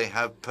therefore they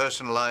have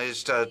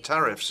personalized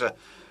tariffs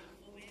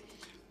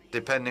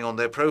depending on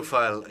their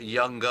profile,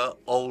 younger,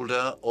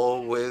 older,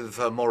 or with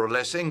more or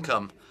less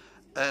income.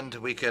 And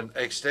we can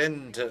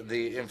extend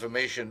the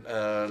information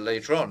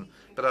later on.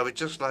 But I would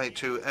just like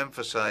to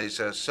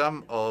emphasize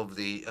some of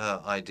the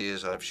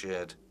ideas I've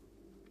shared.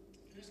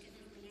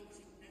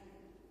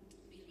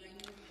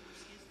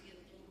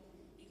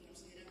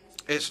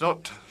 It's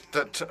not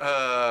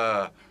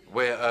that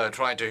we're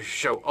trying to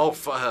show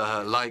off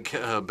like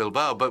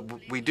Bilbao,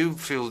 but we do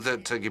feel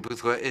that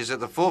Gipuzkoa is at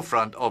the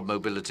forefront of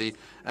mobility,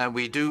 and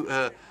we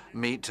do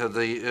meet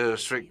the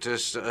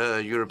strictest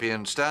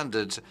European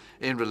standards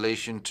in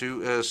relation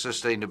to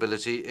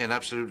sustainability in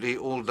absolutely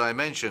all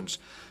dimensions.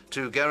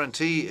 To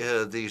guarantee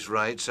these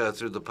rights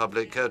through the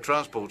public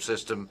transport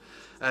system,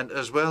 and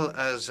as well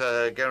as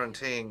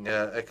guaranteeing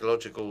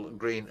ecological,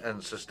 green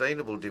and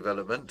sustainable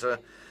development,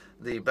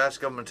 the Basque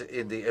government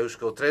in the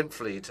Euskotren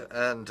fleet,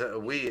 and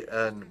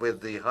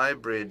with the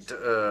hybrid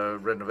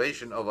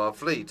renovation of our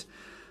fleet,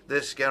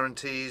 this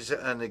guarantees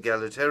an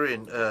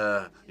egalitarian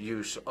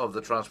use of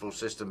the transport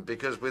system,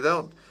 because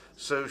without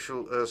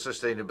social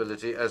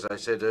sustainability, as I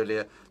said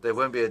earlier, there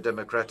won't be a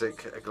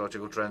democratic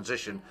ecological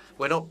transition.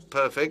 We're not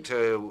perfect.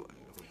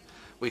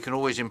 We can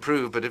always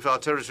improve, but if our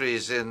territory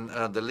is in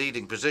the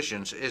leading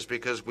positions, it's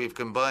because we've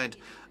combined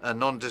a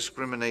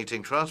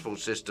non-discriminating transport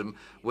system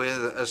with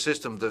a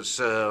system that's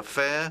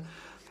fair,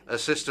 a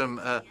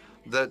system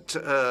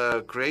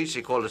that creates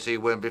equality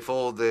when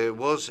before there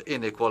was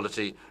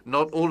inequality.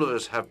 Not all of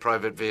us have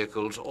private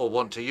vehicles or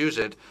want to use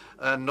it,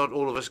 and not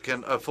all of us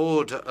can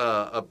afford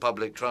a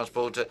public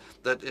transport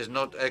that is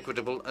not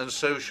equitable and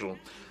social.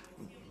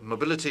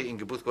 Mobility in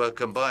Gipuzkoa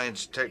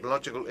combines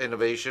technological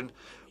innovation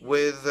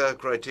with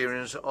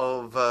criterions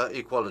of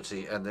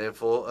equality, and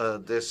therefore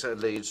this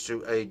leads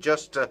to a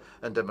just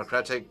and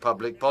democratic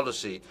public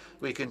policy.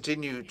 We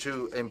continue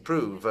to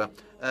improve,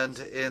 and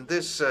in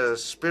this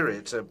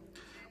spirit,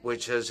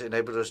 which has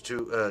enabled us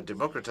to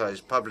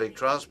democratize public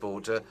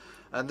transport,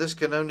 and this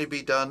can only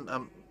be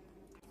done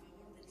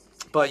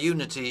by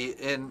unity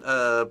in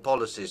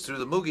policies. Through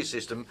the Mugi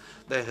system,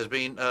 there has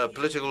been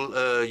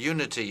political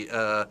unity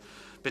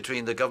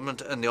between the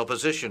government and the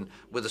opposition,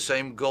 with the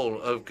same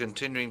goal of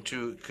continuing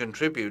to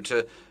contribute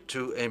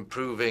to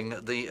improving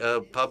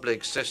the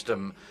public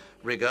system,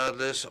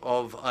 regardless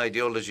of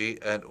ideology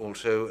and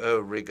also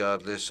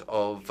regardless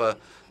of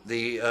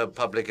the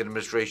public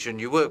administration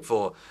you work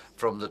for,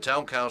 from the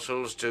town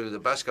councils to the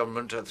Basque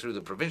government, through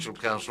the provincial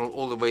council,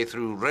 all the way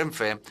through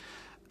Renfe.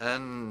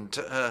 And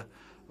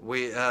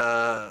we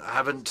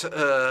haven't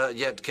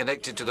yet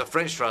connected to the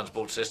French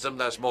transport system.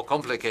 That's more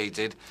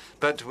complicated,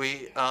 but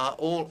we are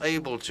all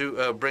able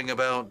to bring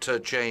about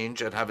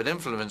change and have an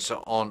influence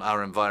on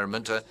our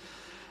environment.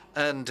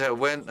 And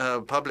when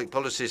public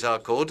policies are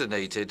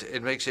coordinated,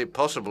 it makes it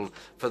possible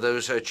for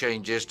those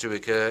changes to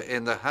occur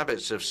in the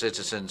habits of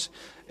citizens,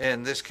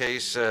 in this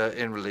case,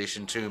 in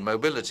relation to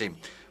mobility.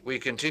 We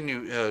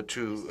continue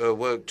to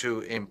work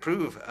to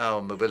improve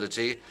our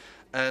mobility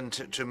and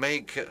to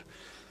make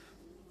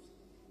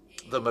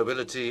the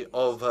mobility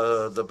of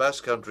the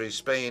Basque Country,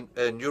 Spain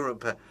and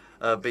Europe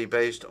be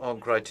based on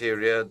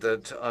criteria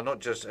that are not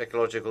just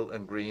ecological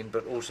and green,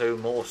 but also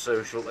more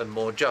social and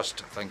more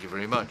just. Thank you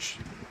very much.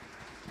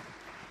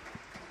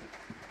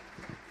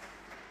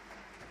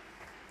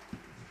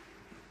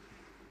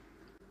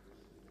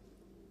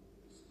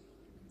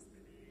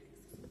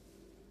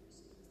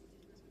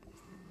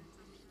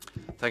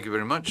 Thank you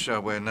very much.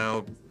 We're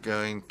now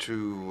going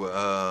to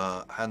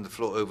hand the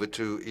floor over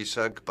to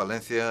Isaac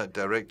Palencia,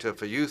 Director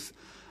for Youth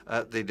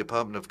at the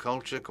Department of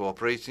Culture,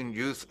 Cooperation,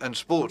 Youth and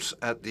Sports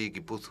at the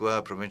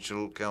Gipuzkoa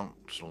Provincial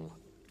Council.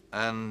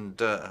 And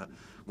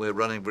we're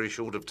running very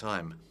short of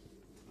time.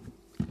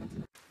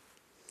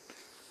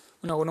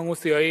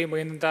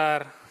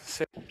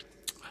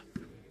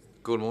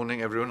 Good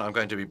morning, everyone. I'm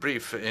going to be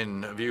brief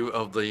in view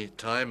of the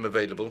time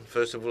available.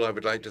 First of all, I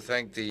would like to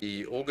thank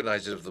the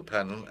organizers of the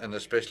panel, and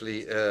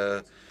especially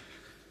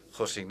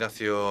José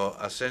Ignacio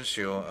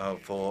Asensio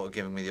for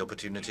giving me the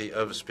opportunity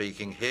of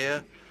speaking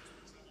here,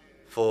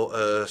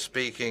 for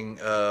speaking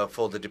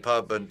for the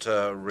department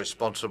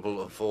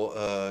responsible for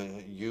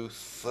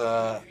youth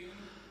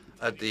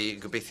at the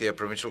Galicia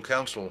Provincial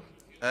Council.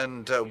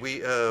 And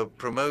we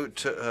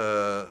promote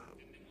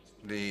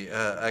the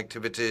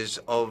activities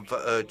of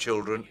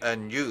children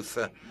and youth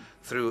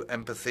through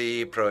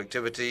empathy,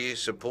 proactivity,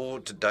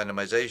 support,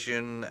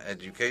 dynamization,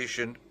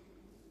 education,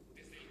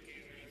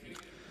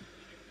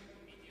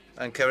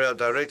 and carry out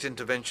direct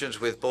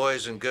interventions with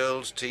boys and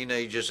girls,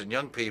 teenagers and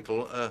young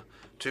people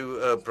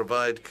to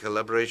provide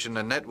collaboration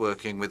and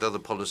networking with other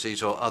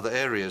policies or other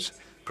areas.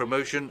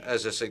 Promotion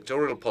as a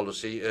sectoral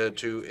policy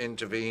to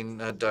intervene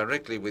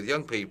directly with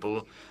young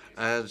people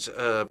as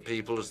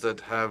peoples that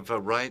have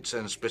rights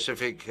and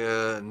specific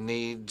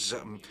needs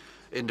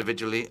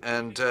individually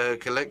and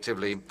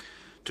collectively,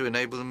 to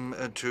enable them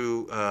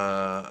to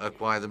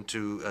acquire them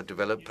to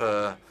develop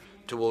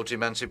towards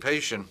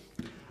emancipation.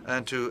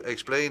 And to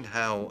explain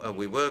how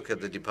we work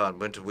at the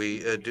department, we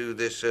do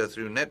this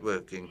through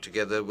networking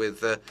together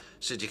with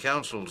city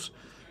councils.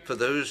 For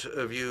those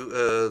of you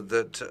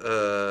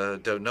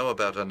that don't know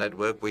about our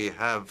network, we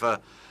have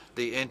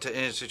the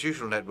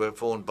interinstitutional network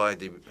formed by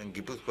the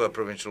Gipuzkoa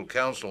Provincial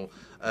Council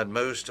and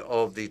most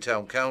of the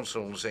town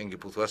councils in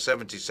Gipuzkoa,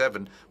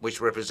 77, which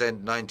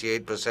represent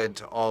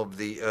 98% of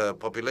the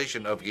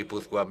population of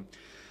Gipuzkoa.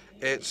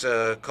 It's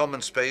a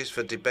common space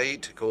for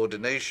debate,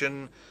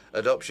 coordination,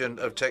 adoption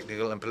of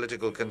technical and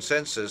political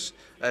consensus,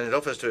 and it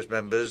offers to its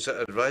members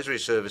advisory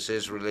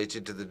services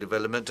related to the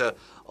development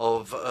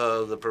of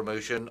the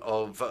promotion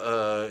of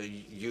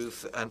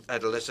youth and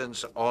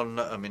adolescents on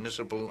a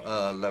municipal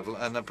level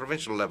and a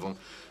provincial level.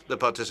 The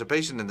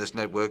participation in this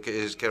network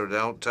is carried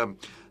out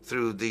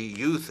through the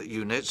youth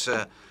units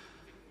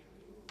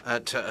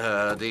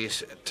at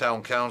these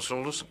town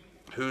councils,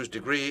 whose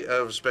degree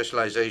of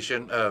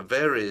specialization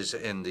varies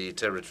in the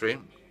territory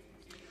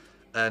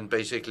and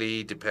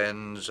basically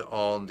depends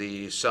on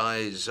the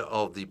size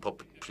of the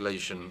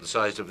population, the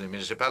size of the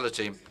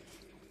municipality.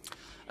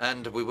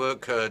 And we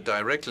work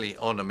directly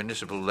on a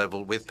municipal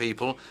level with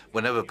people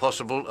whenever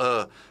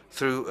possible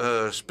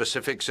through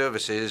specific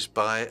services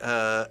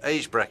by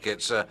age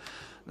brackets,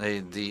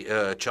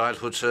 the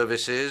childhood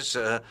services,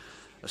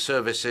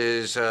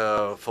 services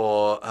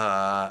for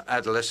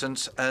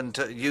adolescents and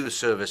youth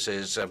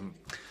services.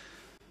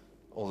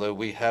 Although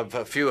we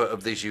have fewer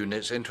of these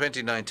units, in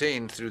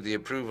 2019, through the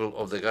approval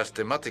of the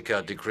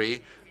Gaztematica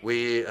decree,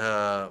 we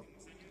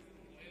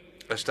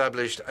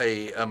established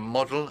a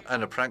model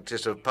and a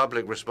practice of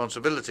public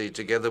responsibility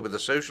together with a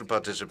social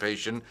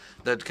participation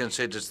that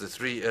considers the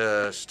three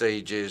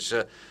stages,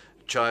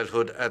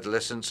 childhood,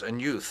 adolescence,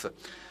 and youth.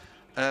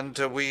 And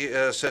we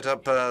set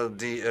up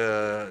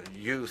the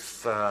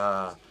youth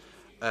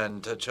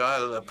and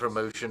child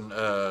promotion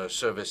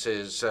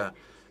services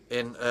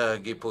in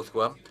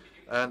Gipuzkoa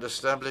and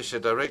established a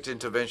direct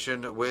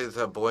intervention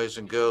with boys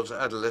and girls,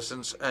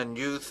 adolescents, and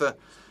youth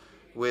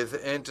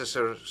with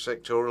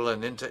intersectoral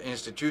and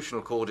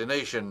interinstitutional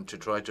coordination to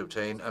try to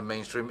obtain a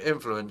mainstream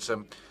influence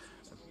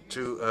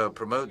to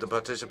promote the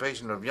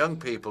participation of young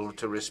people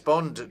to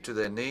respond to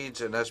their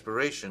needs and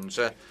aspirations,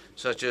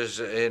 such as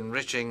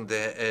enriching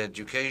their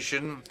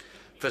education,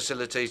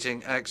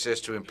 facilitating access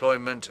to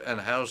employment and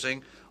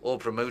housing, or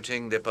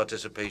promoting their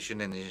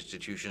participation in the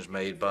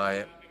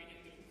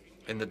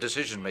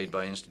decision made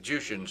by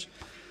institutions.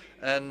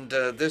 And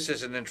this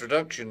is an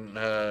introduction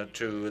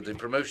to the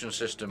promotion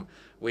system.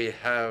 We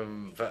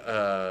have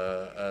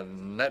a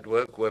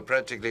network where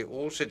practically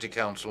all city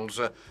councils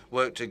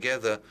work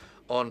together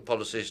on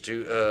policies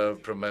to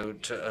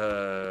promote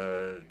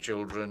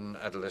children,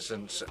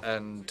 adolescents,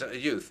 and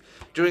youth.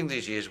 During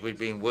these years, we've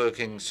been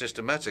working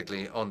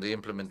systematically on the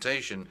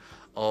implementation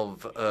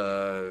of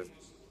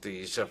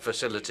these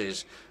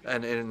facilities.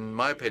 And in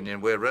my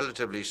opinion, we're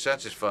relatively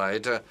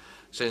satisfied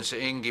since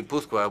in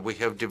Gipuzkoa we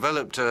have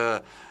developed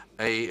a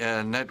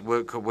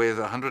network with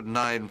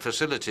 109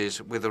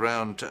 facilities with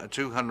around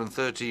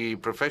 230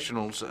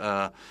 professionals,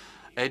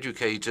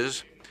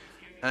 educators.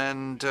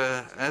 And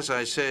as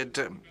I said,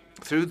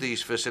 through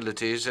these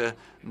facilities,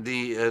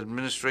 the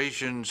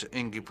administrations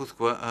in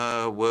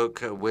Gipuzkoa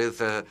work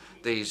with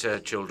these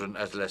children,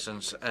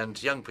 adolescents,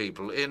 and young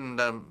people in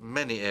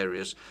many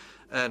areas.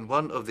 And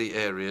one of the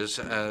areas,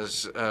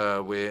 as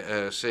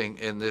we're seeing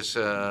in this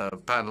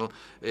panel,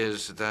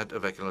 is that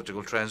of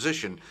ecological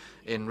transition.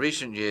 In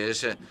recent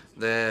years,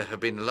 there have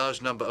been a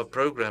large number of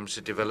programs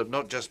developed,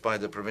 not just by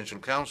the Provincial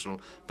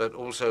Council, but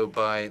also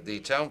by the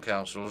town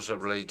councils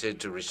related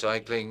to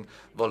recycling,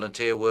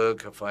 volunteer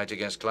work, fight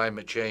against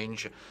climate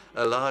change,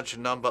 a large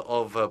number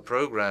of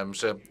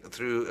programs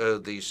through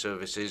these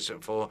services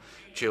for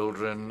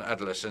children,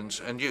 adolescents,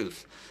 and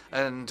youth.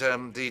 And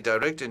the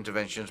direct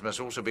interventions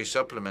must also be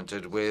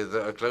supplemented with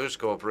a close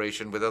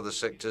cooperation with other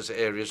sectors,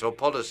 areas, or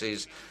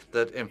policies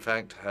that, in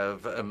fact,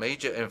 have a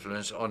major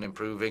influence on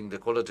improving the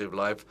quality of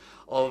life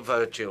of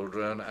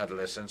children,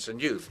 adolescents,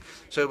 and youth.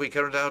 So we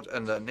carried out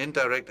an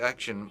indirect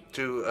action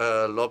to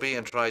lobby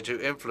and try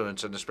to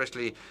influence, and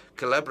especially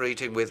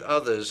collaborating with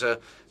others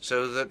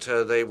so that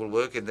they will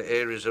work in the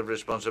areas of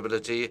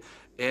responsibility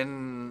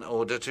in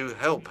order to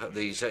help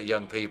these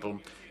young people.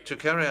 To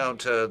carry out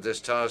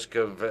this task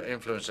of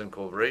influence and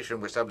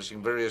cooperation, we're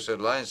establishing various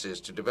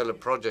alliances to develop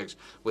projects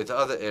with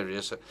other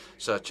areas,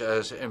 such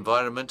as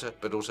environment,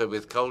 but also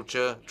with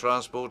culture,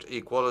 transport,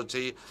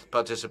 equality,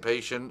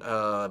 participation,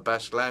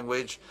 Basque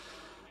language.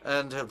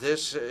 And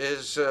this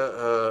is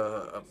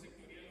a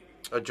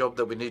job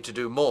that we need to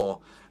do more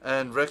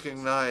and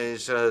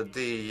recognize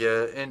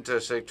the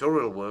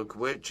intersectoral work,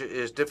 which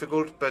is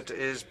difficult but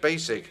is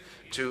basic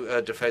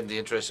to defend the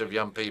interests of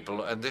young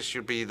people. And this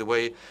should be the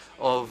way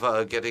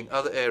of getting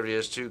other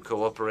areas to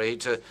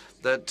cooperate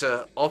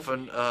that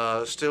often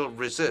still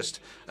resist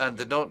and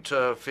do not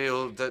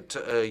feel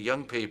that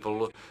young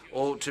people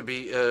ought to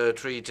be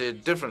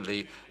treated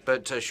differently,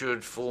 but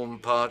should form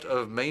part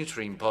of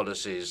mainstream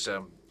policies.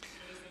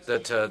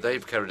 that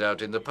they've carried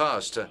out in the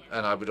past.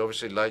 And I would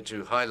obviously like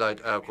to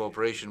highlight our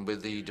cooperation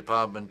with the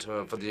Department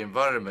for the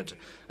Environment.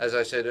 As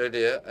I said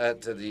earlier,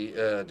 at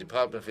the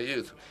Department for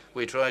Youth,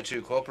 we try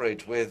to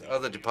cooperate with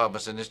other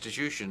departments and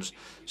institutions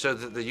so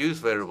that the youth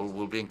variable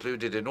will be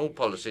included in all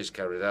policies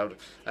carried out.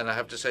 And I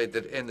have to say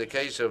that in the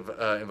case of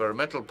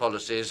environmental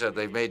policies,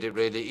 they've made it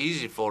really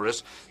easy for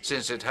us,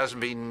 since it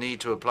hasn't been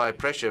need to apply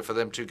pressure for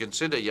them to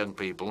consider young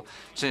people,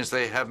 since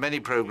they have many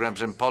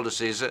programs and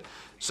policies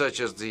such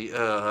as the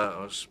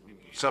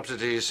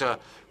subsidies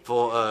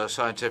for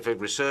scientific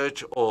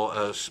research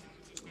or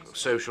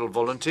social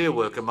volunteer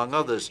work, among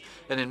others.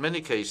 And in many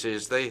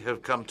cases, they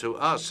have come to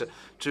us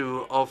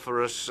to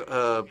offer us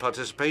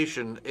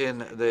participation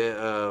in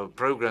their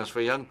programs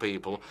for young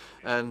people,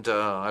 and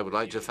I would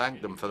like to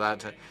thank them for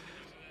that.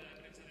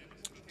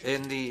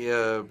 In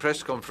the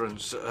press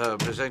conference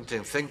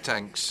presenting think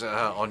tanks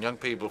on young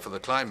people for the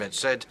climate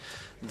said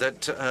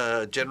that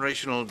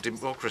generational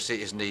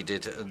democracy is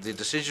needed. The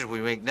decisions we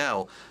make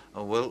now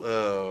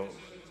will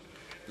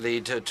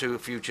lead to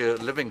future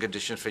living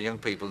conditions for young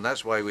people. And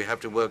that's why we have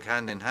to work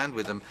hand in hand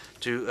with them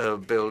to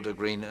build a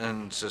green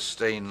and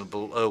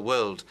sustainable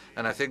world.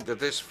 And I think that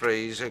this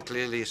phrase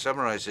clearly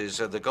summarizes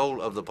the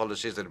goal of the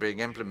policies that are being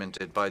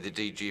implemented by the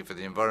DG for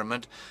the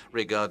environment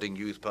regarding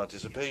youth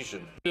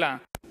participation.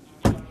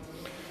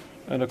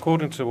 And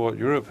according to what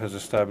Europe has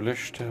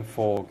established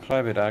for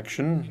climate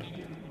action,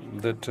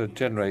 that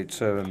generates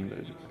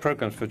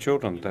programs for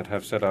children that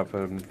have set up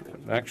an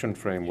action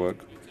framework.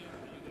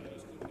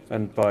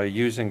 And by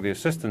using the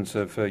assistance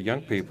of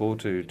young people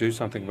to do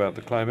something about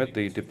the climate,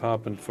 the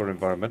Department for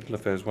Environmental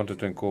Affairs wanted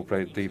to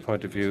incorporate the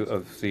point of view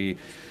of the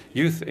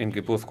youth in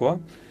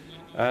Gipuzkoa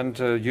and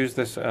use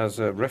this as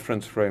a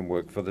reference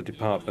framework for the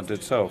department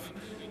itself.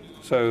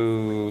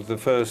 So the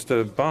first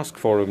Basque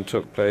Forum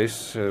took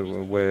place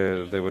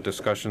where there were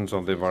discussions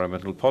on the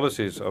environmental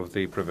policies of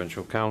the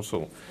Provincial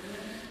Council.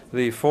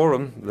 The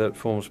forum that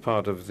forms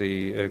part of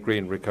the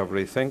Green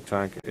Recovery think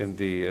tank in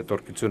the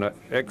Etorkizuna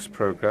X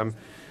program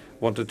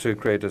wanted to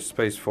create a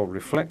space for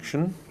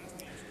reflection,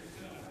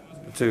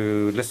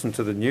 to listen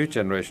to the new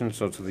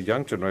generations or to the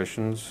young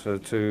generations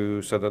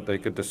so that they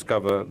could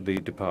discover the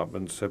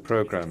department's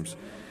programs.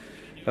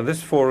 And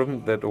this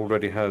forum that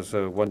already has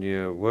a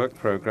one-year work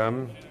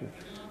program,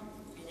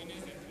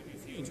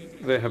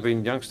 there have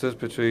been youngsters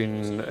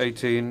between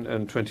 18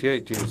 and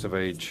 28 years of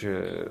age,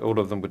 all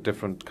of them with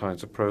different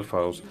kinds of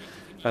profiles.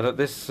 And at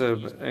this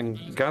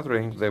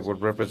gathering, there were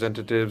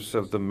representatives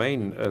of the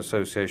main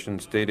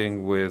associations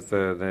dealing with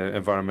the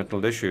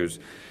environmental issues,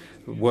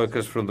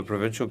 workers from the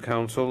Provincial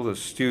Council, the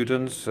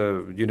students,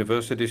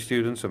 university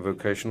students and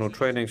vocational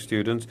training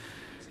students,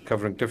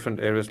 covering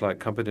different areas like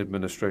company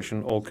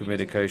administration or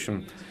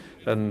communication.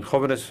 And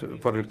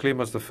Jóvenes por el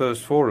Clima is the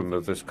first forum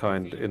of this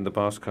kind in the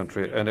Basque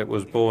Country, and it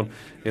was born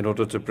in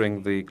order to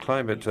bring the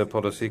climate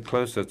policy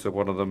closer to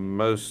one of the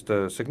most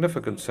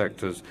significant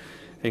sectors.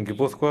 In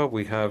Gipuzkoa,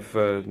 we have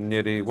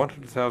nearly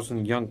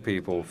 100,000 young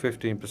people,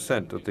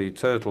 15% of the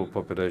total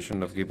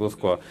population of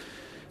Gipuzkoa.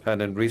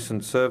 And in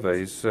recent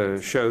surveys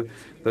show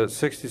that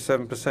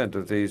 67%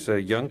 of these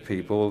young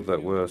people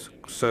that were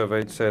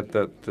surveyed said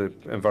that the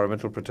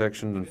environmental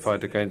protection and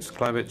fight against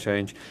climate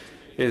change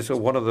is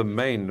one of the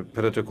main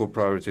political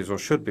priorities, or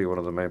should be one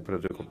of the main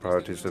political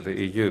priorities of the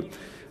EU.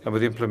 And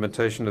with the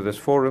implementation of this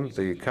forum,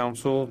 the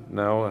Council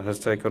now has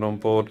taken on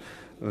board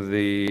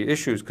the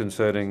issues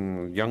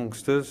concerning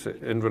youngsters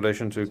in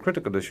relation to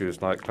critical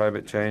issues like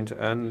climate change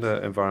and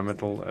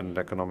environmental and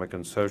economic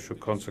and social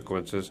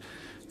consequences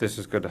this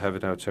is going to have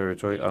in our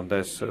territory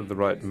unless the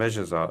right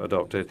measures are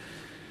adopted.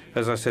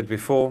 As I said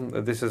before,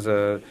 this is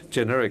a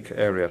generic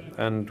area,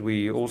 and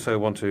we also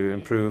want to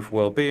improve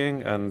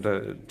well-being and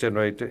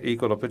generate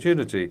equal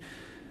opportunities,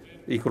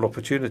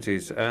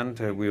 and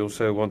we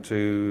also want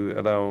to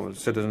allow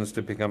citizens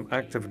to become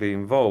actively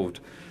involved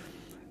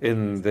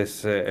in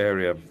this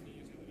area.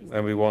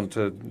 And we want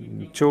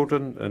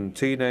children and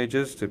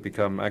teenagers to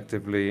become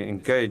actively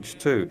engaged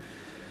too.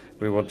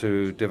 We want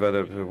to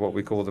develop what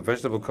we call the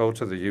vegetable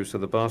culture, the use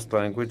of the Basque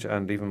language,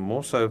 and even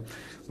more so,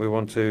 we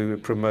want to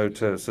promote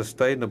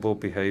sustainable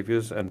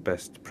behaviors and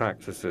best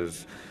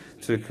practices.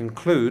 To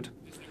conclude,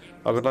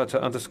 I would like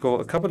to underscore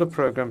a couple of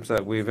programs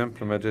that we've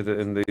implemented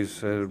in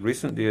these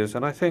recent years,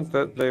 and I think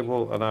that they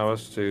will allow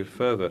us to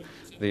further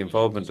the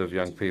involvement of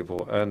young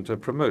people and to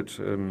promote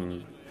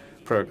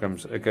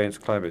programs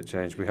against climate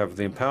change. We have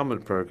the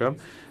Empowerment Program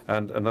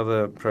and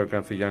another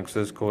program for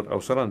youngsters called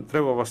Auzolan.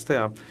 Treua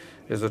Bastea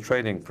is a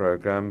training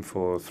program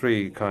for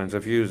three kinds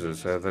of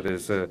users, that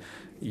is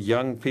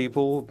young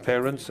people,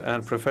 parents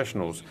and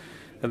professionals.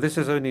 And this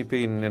has only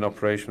been in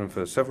operation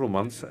for several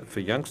months for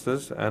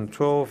youngsters, and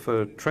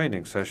 12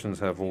 training sessions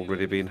have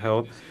already been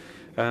held.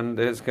 And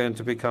it's going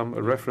to become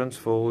a reference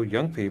for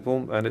young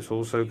people, and it's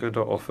also going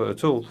to offer a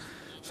tool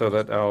so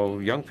that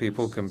our young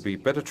people can be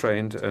better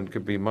trained and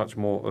can be much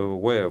more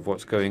aware of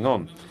what's going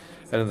on.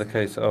 And in the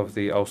case of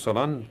the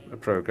Auzolan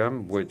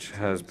program, which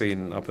has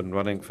been up and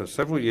running for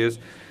several years,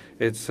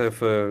 it's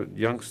for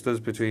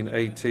youngsters between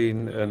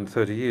 18 and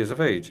 30 years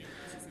of age.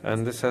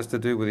 And this has to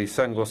do with the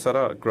Sango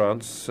Sara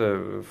grants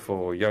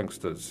for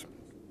youngsters.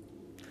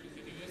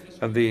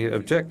 And the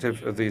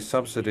objective of these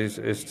subsidies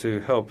is to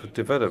help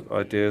develop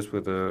ideas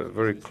with a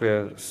very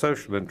clear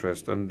social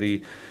interest. And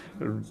the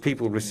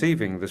people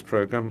receiving this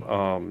program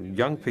are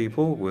young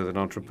people with an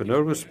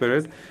entrepreneurial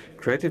spirit,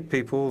 creative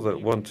people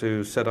that want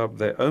to set up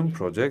their own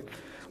project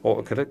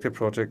or a collective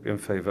project in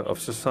favor of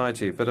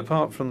society. But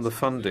apart from the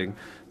funding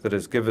that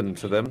is given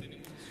to them,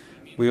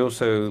 we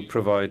also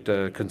provide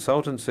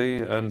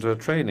consultancy and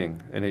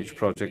training in each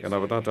project. And I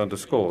would like to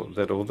underscore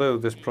that although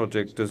this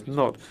project is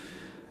not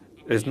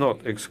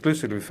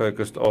exclusively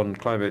focused on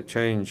climate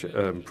change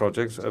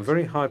projects, a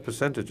very high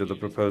percentage of the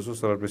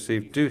proposals that I've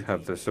received do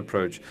have this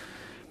approach,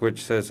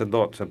 which says a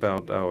lot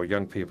about our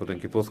young people in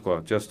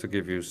Gipuzkoa. Just to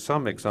give you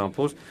some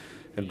examples,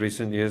 in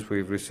recent years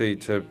we've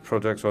received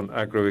projects on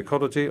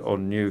agroecology,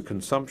 on new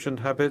consumption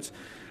habits,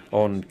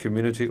 on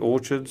community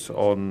orchards,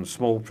 on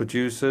small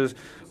producers,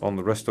 on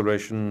the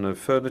restoration of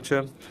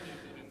furniture.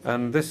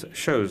 And this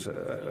shows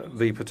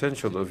the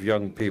potential of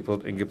young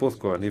people in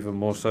Gipuzkoa, and even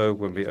more so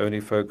when we only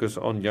focus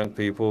on young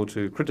people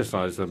to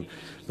criticize them.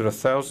 There are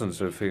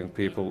thousands of young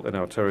people in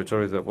our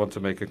territory that want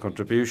to make a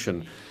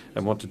contribution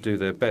and want to do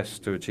their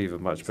best to achieve a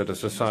much better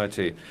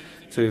society.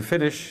 To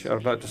finish, I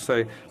would like to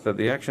say that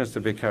the actions to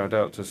be carried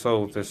out to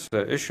solve this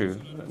issue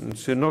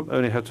should not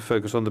only have to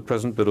focus on the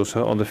present, but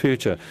also on the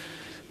future.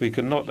 We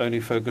can not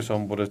only focus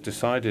on what is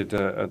decided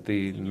at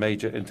the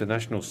major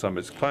international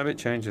summits. Climate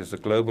change is a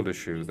global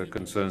issue that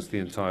concerns the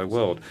entire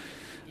world.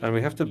 And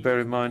we have to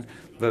bear in mind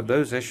that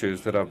those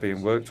issues that are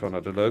being worked on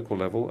at a local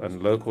level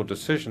and local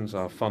decisions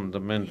are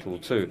fundamental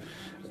too.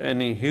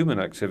 Any human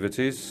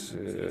activities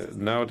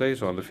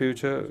nowadays or in the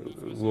future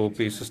will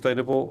be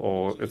sustainable,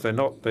 or if they're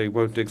not, they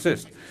won't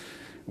exist.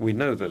 We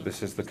know that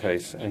this is the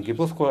case, and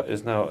Gipuzkoa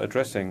is now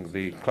addressing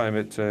the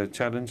climate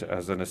challenge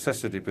as a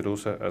necessity, but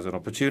also as an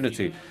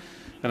opportunity.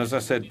 And as I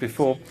said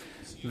before,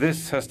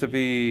 this has to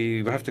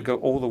be, we have to go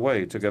all the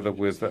way together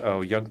with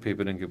our young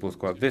people in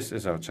Gipuzkoa. This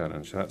is our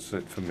challenge. That's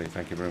it for me.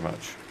 Thank you very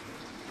much.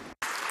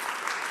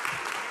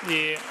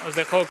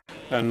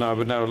 And I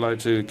would now like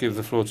to give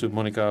the floor to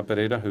Mónica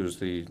Pedreira, who's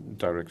the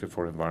Director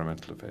for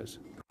Environmental Affairs.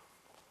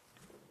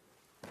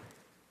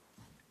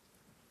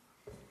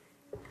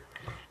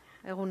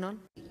 Egunon.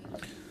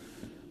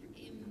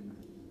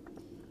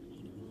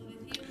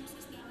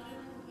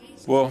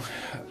 Well,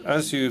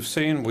 as you've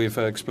seen, we've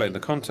explained the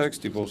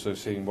context. You've also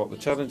seen what the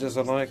challenges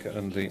are like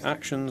and the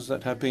actions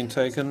that have been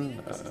taken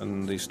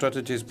and the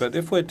strategies. But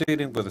if we're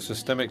dealing with a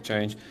systemic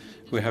change,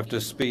 we have to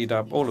speed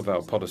up all of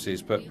our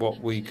policies. But what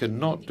we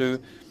cannot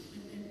do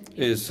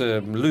is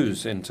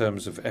lose in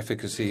terms of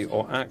efficacy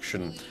or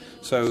action.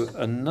 So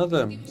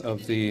another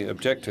of the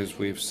objectives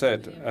we've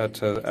set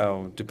at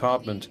our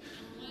department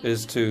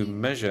is to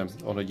measure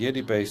on a yearly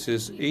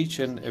basis each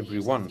and every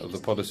one of the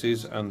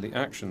policies and the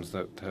actions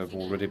that have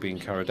already been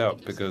carried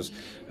out, because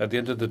at the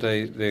end of the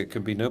day there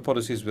can be no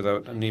policies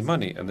without any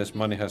money, and this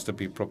money has to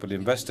be properly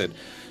invested.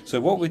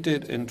 So what we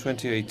did in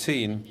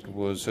 2018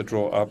 was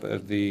draw up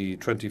the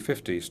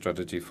 2050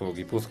 strategy for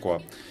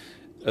Gipuzkoa,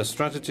 a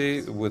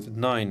strategy with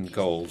 9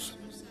 goals,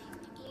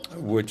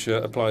 which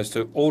applies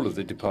to all of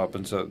the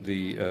departments at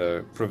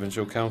the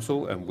Provincial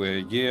Council, and where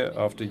year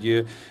after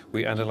year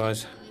we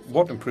analyze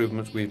what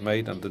improvements we've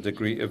made and the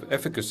degree of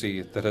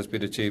efficacy that has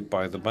been achieved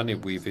by the money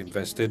we've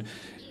invested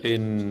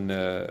in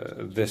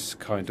this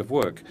kind of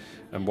work.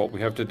 And what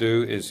we have to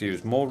do is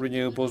use more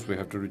renewables. We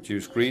have to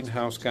reduce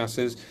greenhouse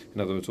gases.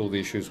 In other words, all the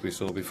issues we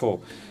saw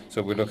before.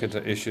 So we look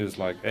into issues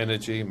like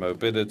energy,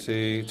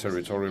 mobility,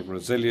 territorial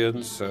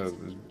resilience,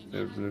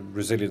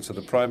 resilience of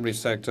the primary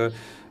sector,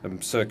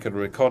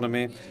 circular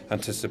economy,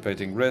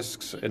 anticipating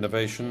risks,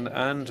 innovation,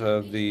 and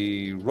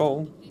the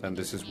role, and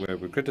this is where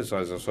we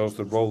criticize ourselves,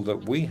 the role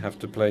that we have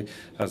to play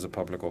as a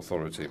public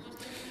authority.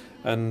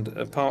 And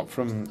apart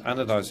from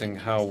analyzing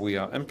how we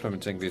are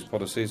implementing these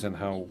policies and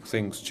how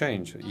things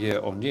change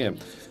year on year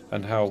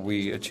and how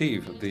we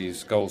achieve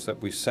these goals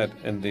that we set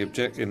in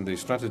the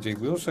strategy,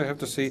 we also have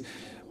to see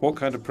what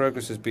kind of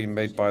progress is being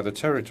made by the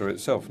territory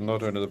itself,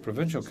 not only the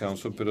provincial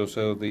council, but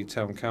also the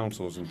town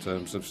councils in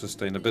terms of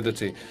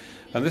sustainability.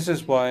 And this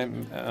is why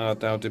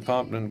at our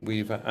department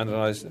we've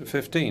analyzed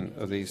 15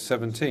 of the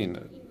 17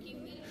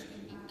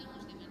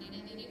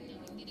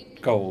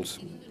 goals.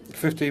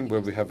 15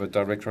 where we have a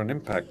direct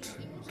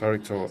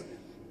or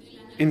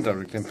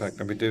indirect impact,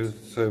 and we do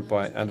so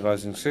by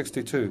analyzing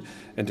 62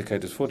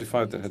 indicators,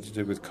 45 that had to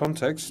do with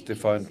context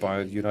defined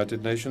by the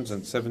United Nations,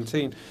 and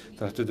 17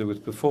 that had to do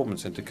with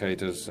performance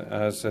indicators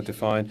as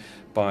defined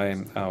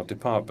by our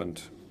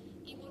department.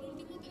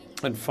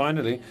 And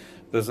finally,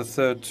 there's a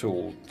third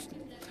tool,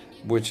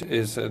 which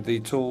is the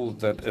tool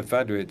that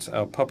evaluates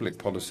our public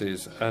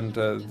policies, and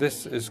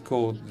this is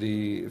called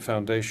the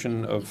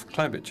Foundation of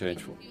Climate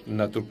Change,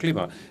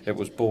 Naturklima. It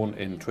was born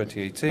in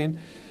 2018,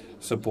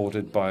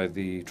 supported by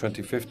the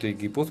 2050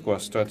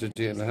 Gipuzkoa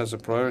strategy, and it has a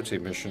priority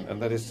mission,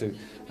 and that is to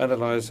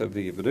analyze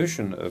the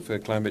evolution of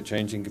climate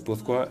change in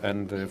Gipuzkoa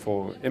and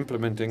for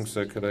implementing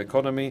circular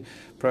economy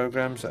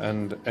programs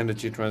and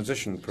energy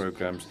transition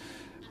programs.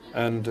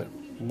 And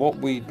what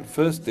we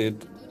first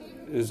did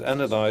is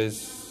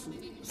analyze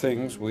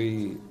things.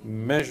 We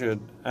measured,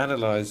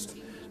 analyzed,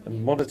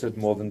 and monitored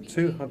more than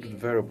 200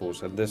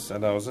 variables, and this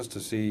allows us to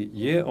see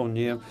year on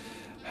year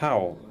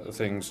how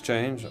things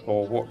change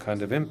or what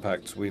kind of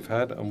impacts we've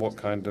had and what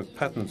kind of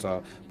patterns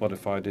are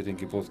modified in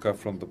Gipuzkoa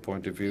from the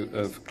point of view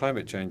of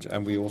climate change.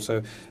 And we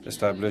also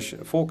establish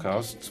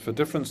forecasts for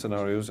different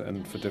scenarios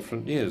and for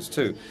different years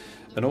too.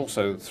 And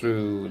also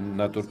through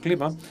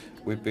Naturklima,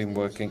 we've been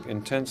working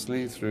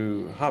intensely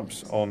through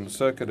hubs on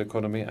circular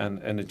economy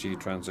and energy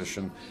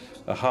transition.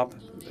 A hub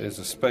is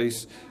a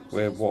space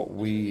where what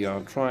we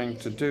are trying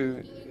to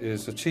do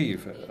is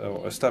achieve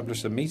or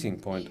establish a meeting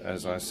point.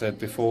 As I said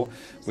before,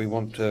 we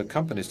want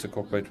companies to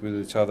cooperate with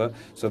each other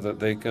so that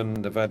they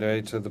can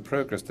evaluate the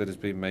progress that has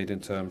been made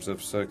in terms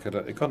of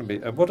circular economy.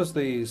 And what is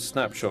the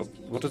snapshot?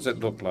 What does it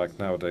look like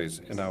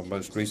nowadays in our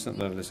most recent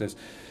analysis?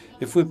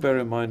 If we bear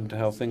in mind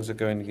how things are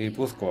going in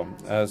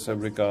Gipuzkoa as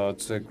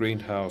regards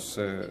greenhouse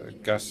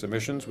gas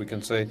emissions, we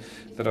can say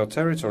that our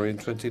territory in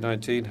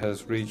 2019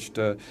 has reached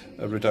a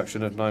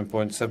reduction of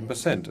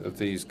 9.7% of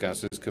these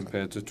gases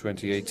compared to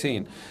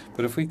 2018.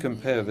 But if we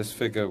compare this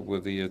figure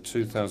with the year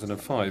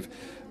 2005,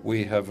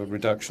 we have a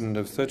reduction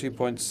of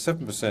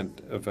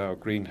 30.7% of our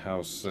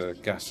greenhouse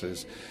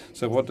gases.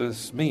 So what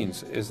this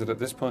means is that at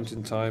this point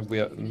in time,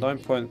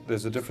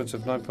 there's a difference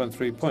of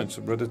 9.3 points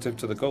relative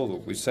to the goal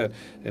that we set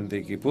in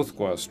the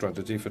Gipuzkoa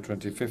strategy for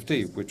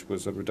 2050, which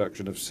was a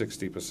reduction of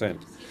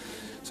 60%.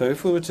 So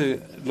if we were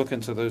to look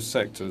into those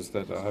sectors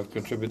that have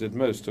contributed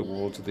most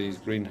towards these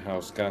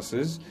greenhouse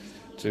gases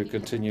to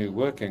continue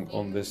working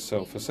on this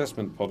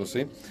self-assessment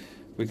policy,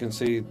 we can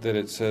see that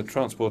it's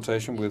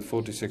transportation with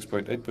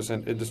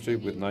 46.8%, industry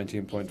with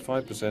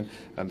 19.5%,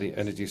 and the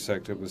energy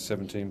sector with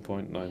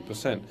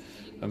 17.9%.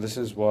 And this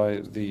is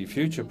why the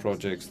future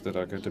projects that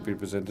are going to be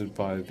presented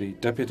by the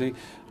deputy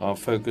are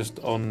focused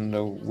on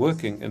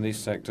working in these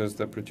sectors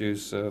that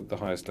produce the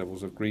highest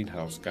levels of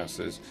greenhouse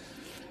gases.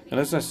 And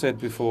as I said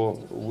before,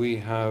 we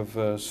have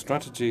a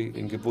strategy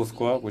in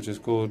Gipuzkoa, which is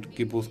called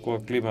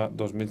Gipuzkoa Clima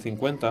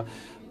 2050,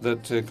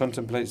 that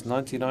contemplates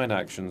 99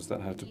 actions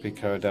that have to be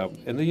carried out.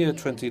 In the year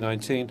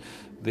 2019,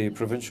 the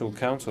Provincial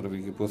Council of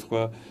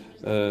Gipuzkoa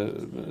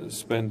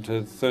spent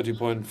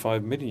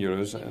 30.5 million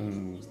euros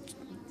in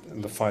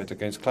the fight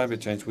against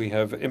climate change. We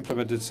have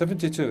implemented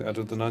 72 out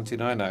of the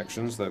 99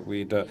 actions that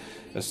we'd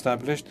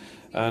established,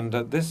 and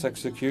at this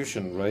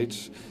execution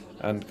rate,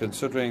 and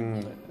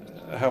considering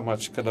how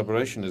much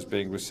collaboration is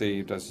being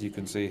received, as you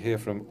can see here,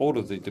 from all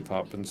of the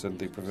departments and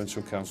the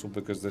Provincial Council,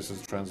 because this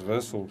is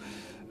transversal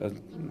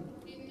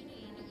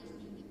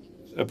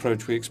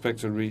approach, we expect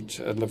to reach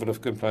a level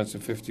of compliance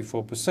of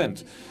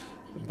 54%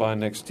 by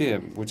next year,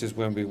 which is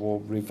when we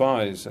will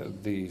revise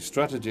the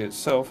strategy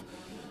itself.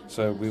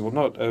 So we will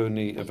not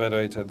only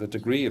evaluate the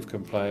degree of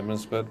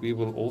compliance, but we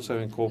will also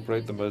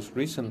incorporate the most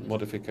recent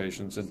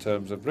modifications in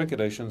terms of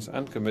regulations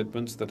and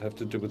commitments that have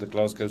to do with the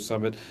Glasgow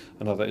Summit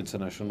and other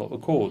international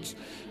accords.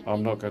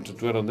 I'm not going to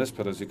dwell on this,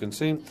 but as you can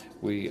see,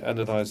 we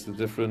analyze the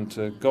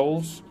different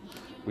goals.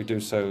 We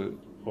do so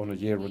on a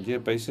year-on-year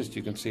basis.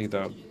 You can see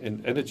that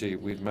in energy,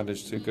 we've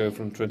managed to go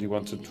from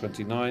 21 to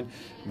 29.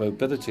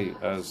 Mobility,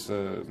 as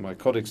my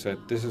colleague said,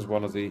 this is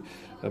one of the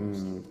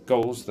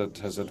goals that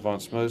has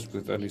advanced most,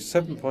 with only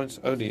 7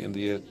 points only in the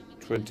year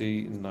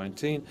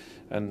 2019,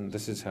 and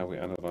this is how we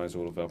analyze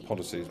all of our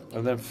policies.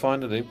 And then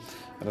finally,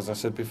 and as I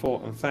said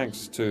before, and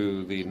thanks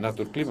to the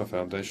Naturklima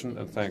Foundation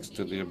and thanks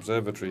to the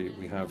observatory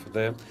we have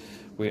there,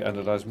 we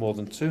analyze more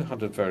than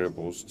 200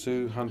 variables,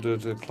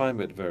 200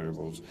 climate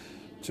variables,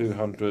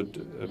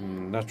 200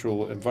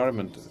 natural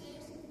environment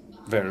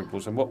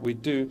variables. And what we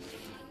do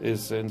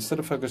is, instead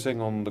of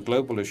focusing on the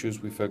global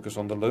issues, we focus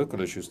on the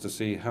local issues to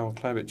see how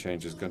climate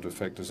change is going to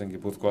affect us in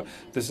Gipuzkoa.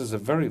 This is a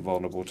very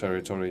vulnerable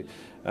territory,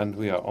 and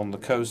we are on the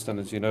coast, and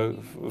as you know,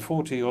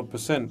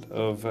 40-odd%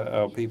 of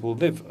our people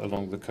live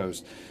along the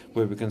coast,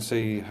 where we can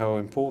see how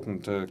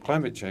important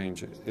climate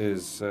change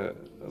is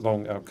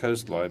along our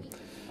coastline.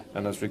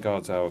 And as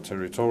regards our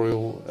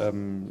territorial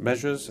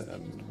measures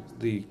and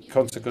the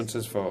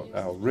consequences for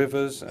our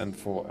rivers and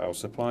for our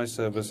supply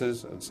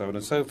services and so on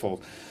and so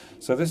forth.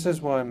 So this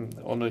is why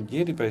on a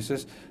yearly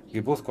basis,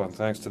 Gipuzkoa,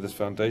 thanks to this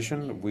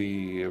foundation,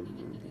 we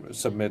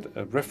submit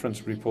a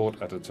reference report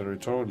at a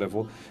territorial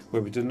level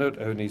where we do not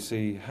only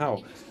see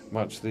how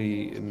much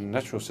the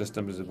natural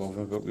system is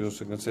evolving, but we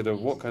also consider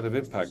what kind of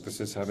impact this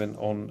is having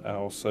on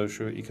our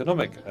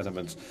socio-economic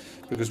elements.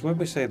 Because when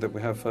we say that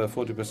we have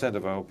 40%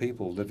 of our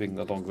people living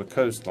along the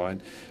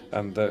coastline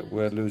and that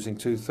we're losing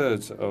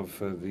 2/3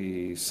 of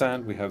the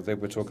sand we have there,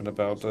 we're talking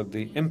about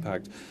the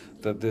impact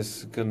that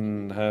this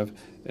can have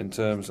in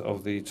terms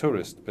of the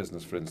tourist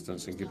business, for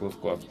instance, in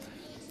Gipuzkoa.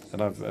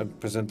 And I've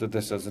presented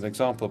this as an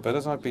example, but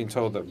as I've been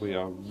told that we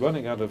are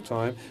running out of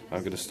time, I'm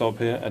going to stop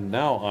here, and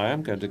now I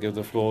am going to give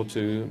the floor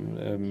to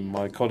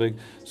my colleague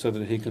so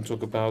that he can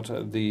talk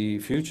about the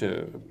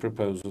future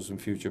proposals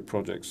and future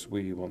projects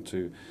we want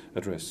to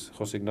address.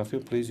 José Ignacio,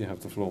 please, you have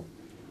the floor.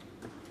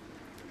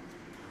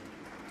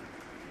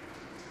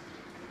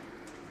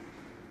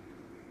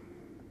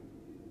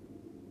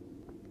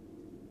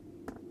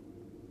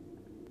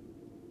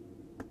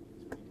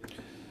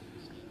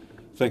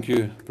 Thank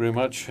you very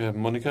much,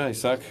 Monica,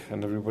 Isaac,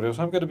 and everybody else.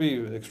 I'm going to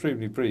be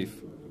extremely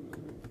brief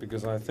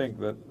because I think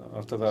that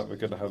after that we're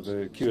going to have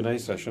the Q&A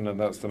session, and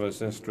that's the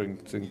most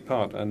interesting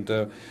part.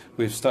 And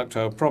we've stuck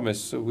to our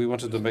promise. We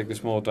wanted to make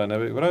this more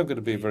dynamic, but I'm going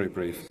to be very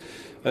brief.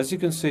 As you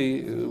can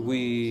see,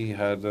 we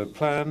had a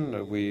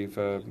plan. We've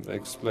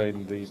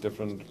explained the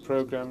different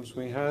programs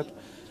we had,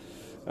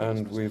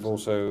 and we've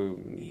also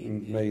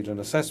made an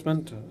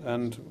assessment.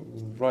 And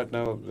right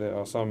now there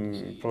are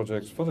some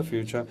projects for the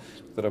future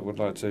that I would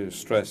like to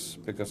stress,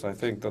 because I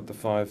think that the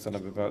 5 that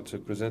I'm about to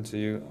present to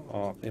you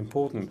are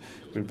important.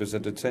 We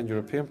presented 10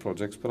 European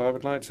projects, but I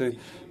would like to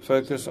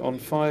focus on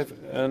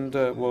 5 and,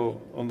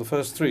 well, on the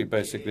first 3,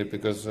 basically,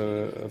 because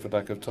of a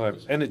lack of time.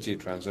 Energy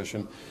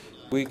transition.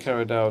 We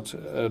carried out,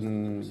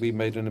 we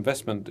made an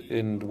investment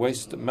in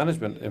waste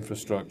management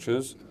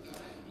infrastructures.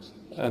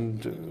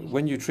 And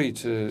when you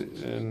treat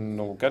an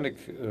organic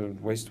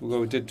waste,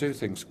 well, we did 2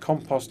 things.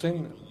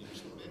 Composting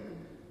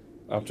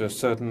up to a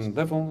certain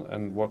level,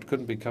 and what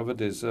couldn't be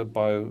covered is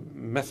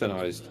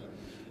biomethanized.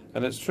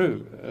 And it's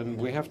true, and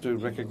we have to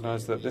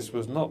recognize that this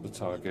was not the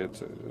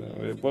target.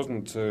 It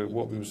wasn't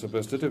what we were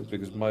supposed to do,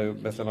 because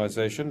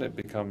biomethanization, it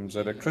becomes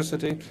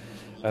electricity,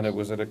 and it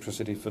was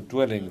electricity for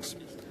dwellings.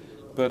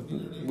 But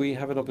we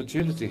have an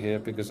opportunity here,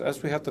 because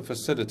as we have the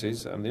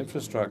facilities and the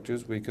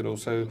infrastructures, we could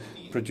also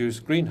produce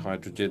green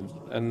hydrogen.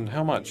 And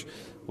how much?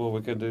 Well, we're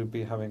going to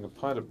be having a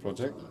pilot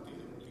project.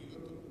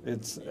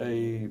 It's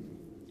a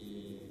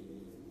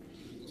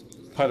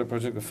pilot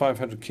project of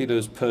 500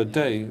 kilos per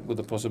day, with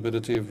the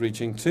possibility of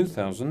reaching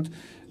 2,000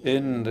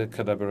 in the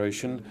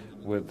collaboration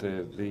with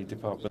the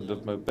Department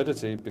of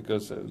Mobility,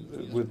 because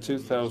with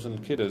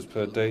 2,000 kilos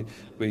per day,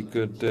 we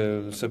could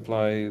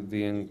supply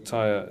the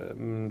entire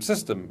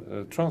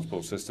system,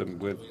 transport system,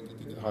 with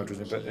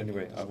hydrogen. But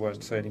anyway, I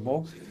won't say any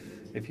more.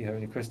 If you have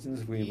any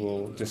questions, we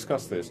will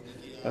discuss this.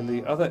 And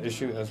the other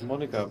issue, as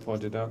Monica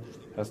pointed out,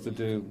 has to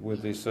do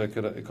with the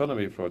circular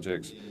economy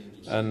projects.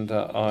 And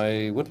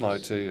I would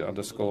like to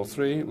underscore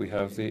 3. We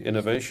have the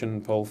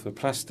innovation pole for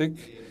plastic.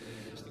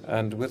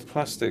 And with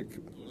plastic,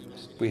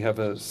 we have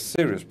a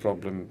serious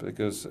problem,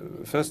 because,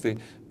 firstly,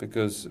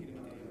 because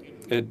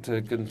it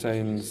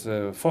contains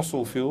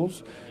fossil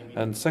fuels,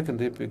 and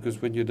secondly,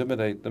 because when you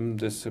eliminate them,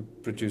 this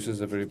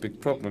produces a very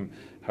big problem.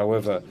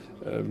 However,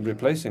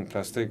 replacing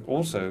plastic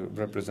also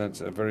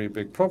represents a very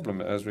big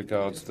problem as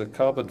regards the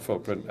carbon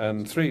footprint.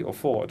 And 3 or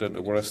 4, I don't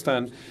know where I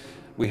stand,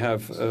 we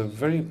have a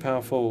very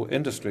powerful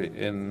industry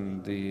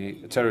in the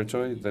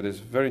territory that is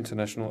very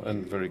international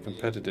and very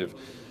competitive.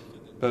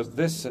 But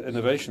this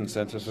innovation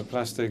center for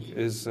plastic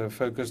is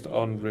focused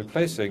on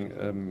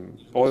replacing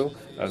oil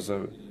as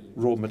a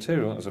raw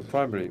material, as a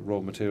primary raw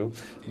material.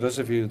 Those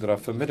of you that are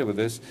familiar with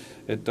this,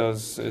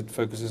 it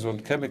focuses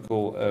on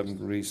chemical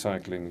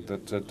recycling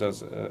that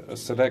does a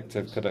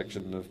selective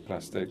collection of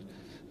plastic.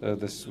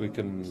 This we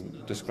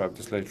can describe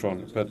this later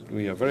on, but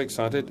we are very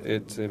excited.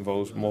 It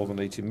involves more than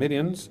 80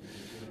 millions,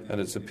 and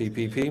it's a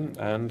PPP,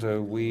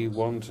 and we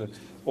want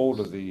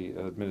all of the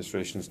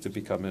administrations to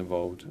become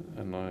involved.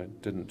 And I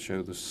didn't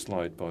show the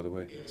slide, by the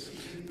way.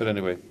 But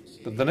anyway,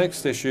 but the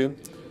next issue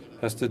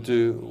has to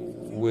do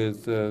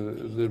with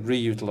the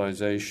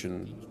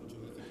reutilization,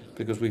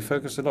 because we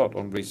focus a lot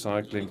on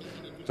recycling,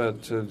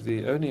 but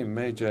the only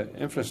major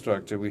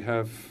infrastructure we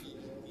have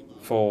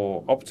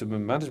for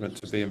optimum management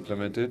to be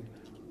implemented,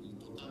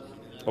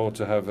 or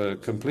to have a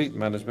complete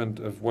management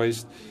of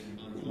waste,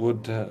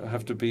 would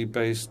have to be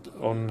based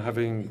on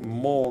having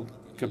more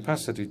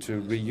capacity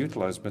to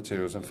reutilize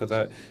materials. And for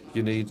that,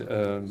 you need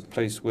a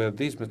place where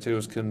these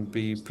materials can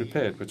be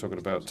prepared. We're talking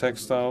about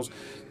textiles,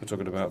 we're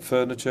talking about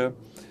furniture,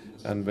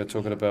 and we're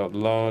talking about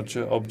large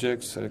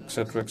objects,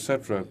 etc.,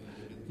 etc.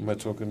 We're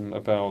talking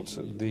about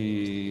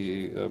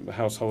the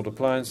household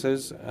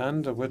appliances,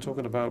 and we're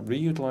talking about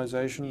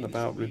reutilization,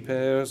 about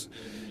repairs,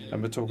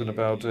 and we're talking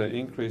about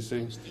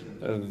increasing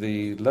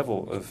the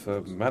level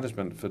of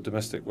management for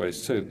domestic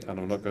waste too. And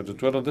I'm not going to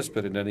dwell on this,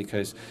 but in any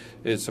case,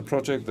 it's a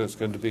project that's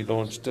going to be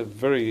launched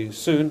very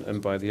soon,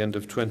 and by the end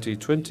of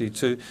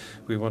 2022,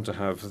 we want to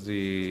have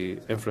the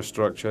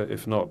infrastructure,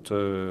 if not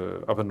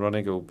up and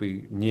running, it will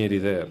be nearly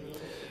there.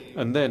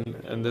 And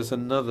there's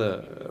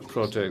another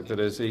project that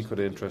is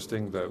equally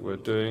interesting that we're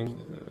doing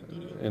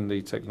in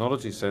the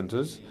technology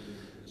centers,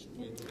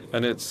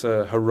 and it's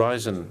a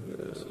Horizon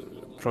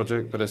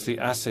project, but it's the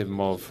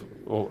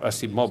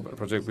ASIMOB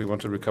project. We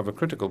want to recover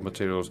critical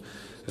materials,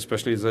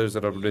 especially those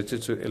that are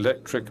related to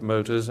electric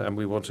motors, and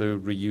we want to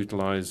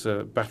reutilize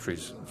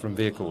batteries from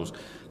vehicles.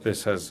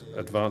 This has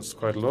advanced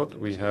quite a lot.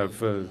 We have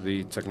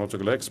the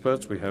technological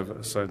experts, we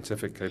have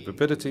scientific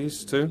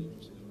capabilities too.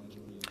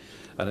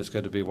 And it's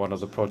going to be one of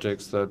the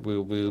projects that we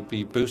will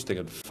be boosting.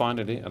 And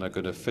finally, and I'm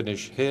going to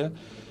finish here,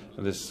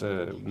 this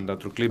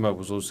Naturclima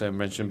was also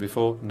mentioned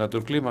before.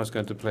 Naturclima is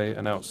going to play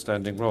an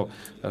outstanding role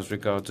as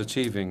regards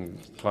achieving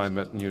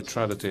climate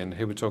neutrality. And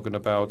here we're talking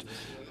about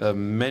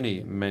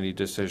many, many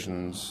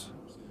decisions.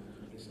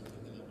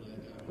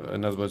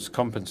 In other words,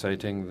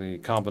 compensating the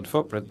carbon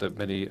footprint that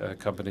many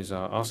companies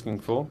are asking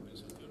for.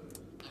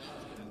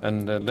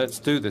 And let's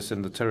do this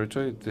in the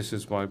territory. This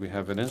is why we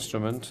have an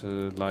instrument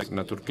like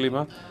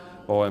Naturklima,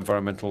 or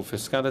environmental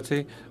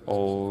fiscality,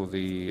 or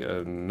the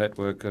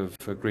network of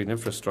green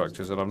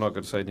infrastructures. And I'm not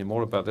going to say any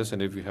more about this,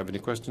 and if you have any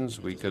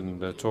questions, we can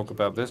talk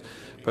about this.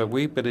 But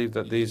we believe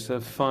that these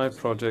 5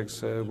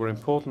 projects were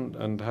important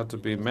and had to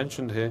be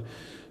mentioned here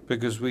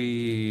because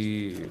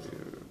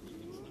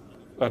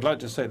I'd like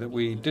to say that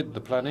we did the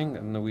planning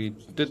and we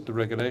did the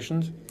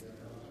regulations,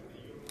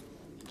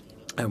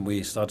 and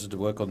we started to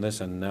work on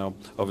this, and now,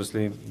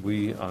 obviously,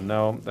 we are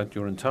now at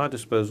your entire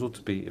disposal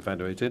to be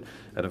evaluated.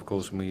 And, of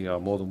course, we are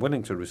more than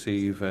willing to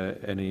receive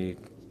any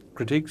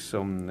critiques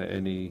on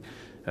any,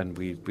 and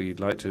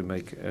we'd like to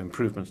make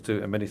improvements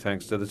too. And many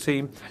thanks to the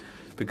team,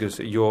 because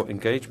your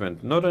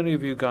engagement, not only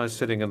of you guys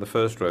sitting in the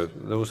first row,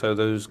 also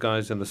those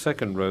guys in the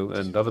second row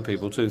and other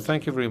people too.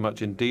 Thank you very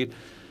much indeed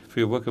for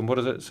your work. And what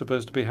is it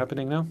supposed to be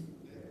happening now?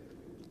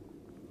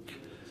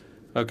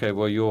 Okay,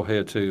 well, you're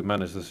here to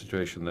manage the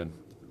situation then.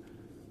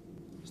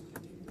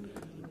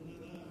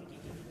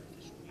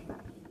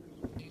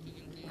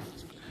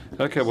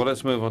 Okay, well,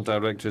 let's move on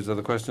directly to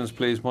the questions,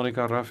 please.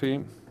 Monica,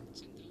 Rafi,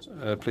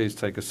 please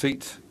take a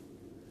seat.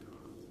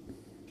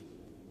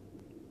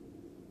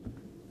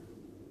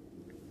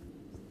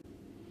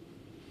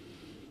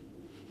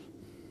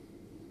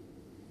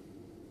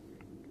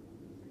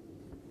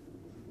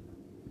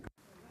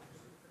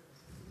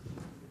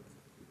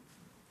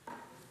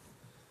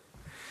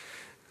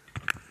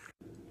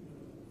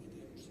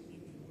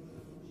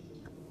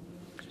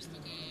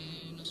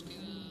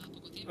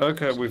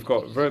 Okay, we've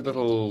got very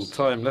little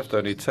time left,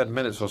 only 10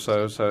 minutes or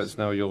so, so it's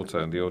now your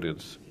turn, the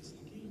audience.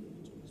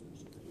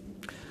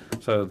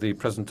 So the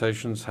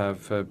presentations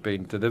have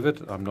been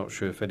delivered. I'm not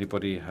sure if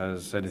anybody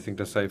has anything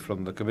to say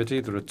from the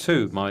committee. There are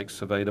 2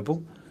 mics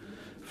available,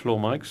 floor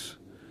mics.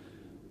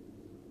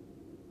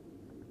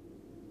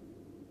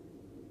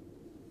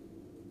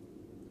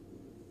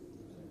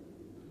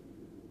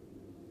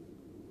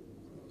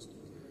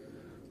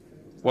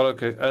 Well,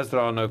 okay, as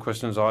there are no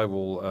questions, I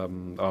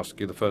will ask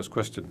you the first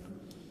question.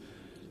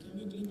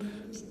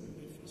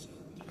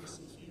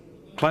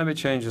 Climate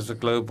change is a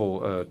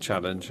global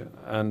challenge,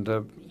 and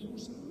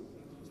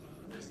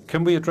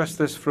can we address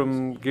this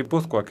from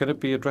Gipuzkoa? Can it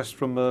be addressed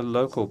from a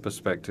local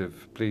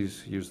perspective?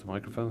 Please use the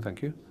microphone.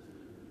 Thank you.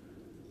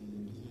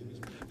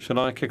 Shall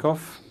I kick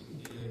off?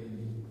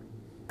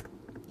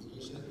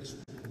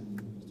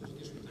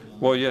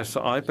 Well, yes,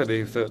 I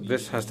believe that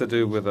this has to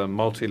do with a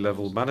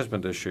multi-level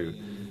management issue.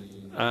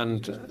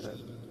 And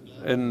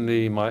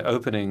in my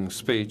opening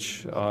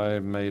speech, I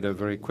made a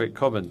very quick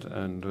comment,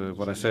 and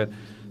when I said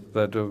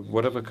that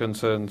whatever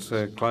concerns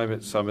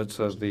climate summits,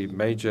 the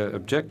major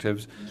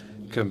objectives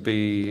can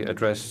be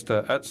addressed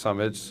at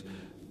summits,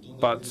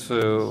 but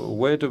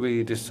where do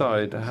we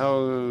decide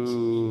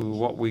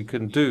what we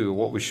can do,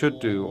 what we should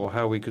do, or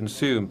how we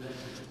consume?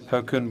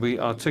 How can we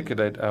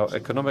articulate our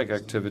economic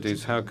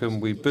activities? How can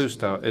we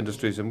boost our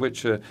industries? In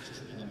which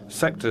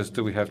sectors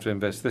do we have to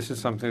invest? This is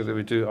something that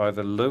we do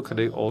either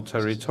locally or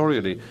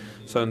territorially.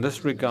 So in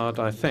this regard,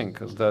 I think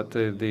that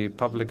the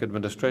public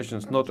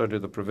administrations, not only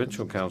the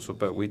provincial council,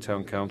 but we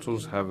town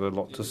councils, have a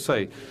lot to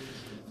say.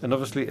 And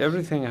obviously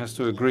everything has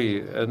to agree,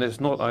 and it's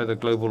not either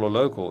global or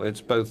local, it's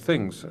both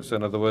things. So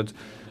in other words,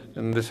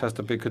 and this has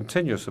to be a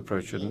continuous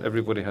approach, and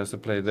everybody has to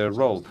play their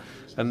role.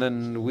 And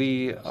then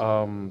we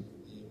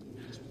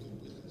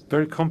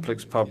very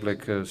complex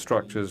public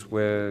structures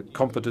where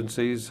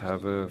competencies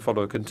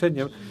follow a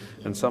continuum,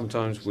 and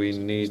sometimes we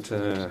need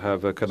to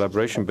have a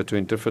collaboration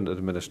between different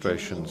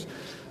administrations.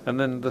 And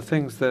then the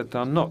things that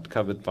are not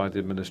covered by the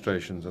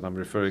administrations, and I'm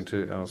referring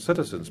to our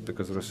citizens,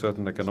 because there are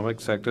certain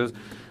economic sectors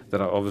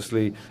that are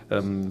obviously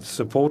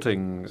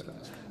supporting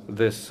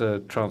this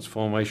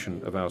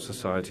transformation of our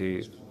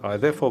society. I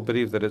therefore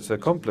believe that it's a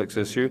complex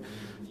issue,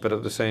 but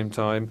at the same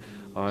time,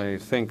 I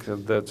think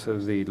that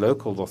the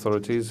local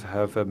authorities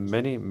have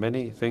many,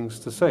 many things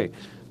to say,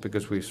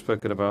 because we've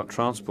spoken about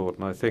transport,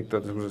 and I think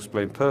that it was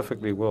explained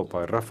perfectly well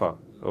by Rafa,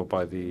 or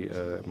by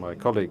my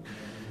colleague,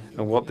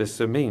 and what this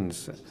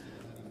means.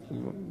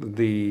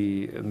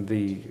 The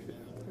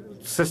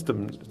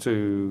system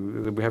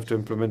that we have to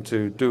implement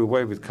to do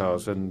away with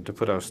cars and to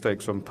put our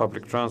stakes on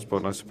public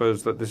transport. And I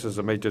suppose that this is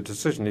a major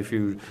decision if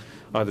you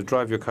either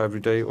drive your car every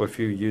day or if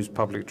you use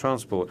public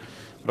transport.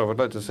 But I would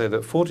like to say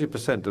that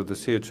 40% of the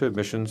CO2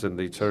 emissions in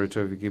the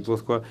territory of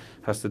Gipuzkoa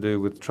has to do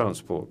with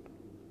transport.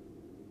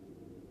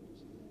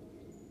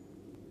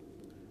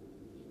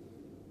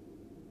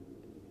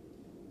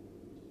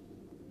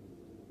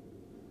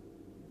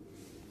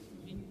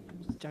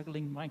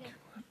 Juggling mic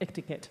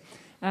etiquette.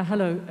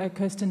 Hello,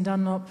 Kirsten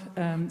Dunlop,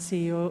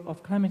 CEO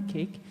of Climate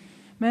Cake.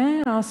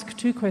 May I ask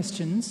 2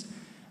 questions?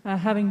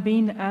 Having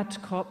been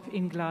at COP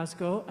in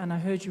Glasgow, and I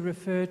heard you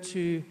refer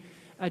to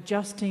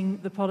adjusting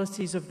the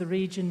policies of the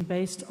region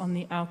based on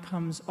the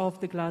outcomes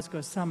of the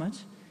Glasgow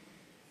summit,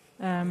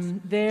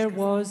 there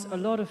was a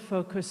lot of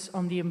focus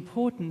on the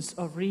importance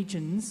of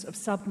regions, of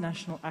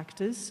subnational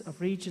actors,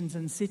 of regions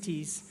and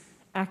cities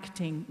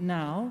acting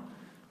now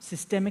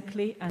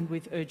systemically and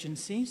with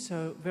urgency,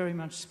 so very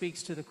much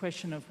speaks to the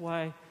question of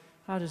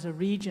how does a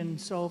region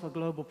solve a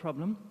global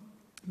problem?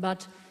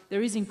 But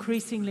there is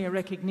increasingly a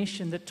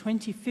recognition that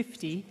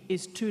 2050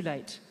 is too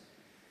late.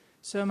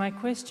 So my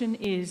question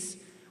is,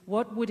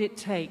 what would it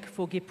take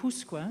for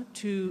Gipuzkoa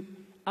to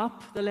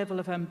up the level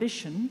of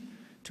ambition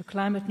to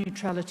climate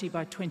neutrality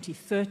by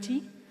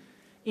 2030,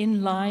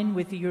 in line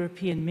with the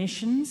European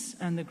missions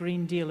and the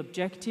Green Deal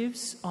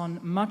objectives on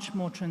much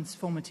more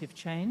transformative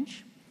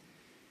change?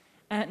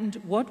 And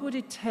what would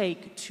it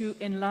take to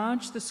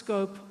enlarge the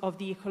scope of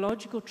the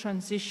ecological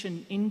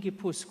transition in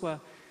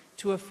Gipuzkoa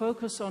to a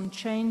focus on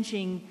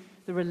changing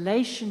the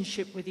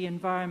relationship with the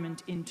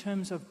environment in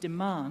terms of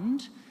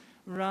demand,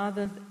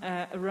 rather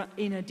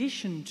in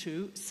addition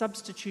to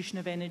substitution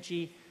of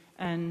energy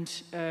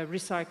and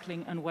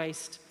recycling and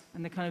waste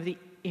and the kind of the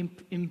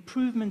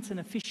improvements and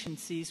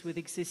efficiencies with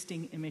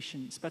existing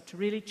emissions, but to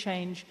really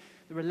change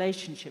the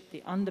relationship,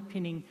 the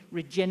underpinning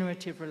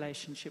regenerative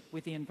relationship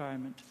with the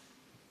environment?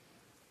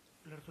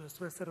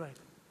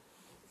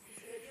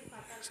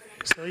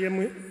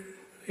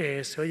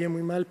 Se oye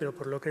muy mal, pero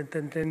por lo que he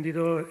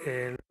entendido...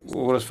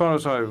 Well, as far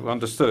as I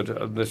understood,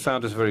 the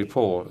sound is very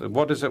poor.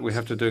 What is it we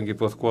have to do in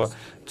Gipuzkoa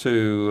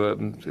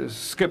to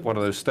skip one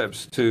of those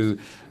steps to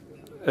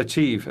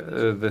achieve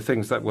the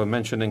things that were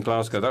mentioned in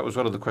Glasgow? That was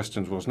one of the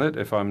questions, wasn't it,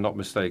 if I'm not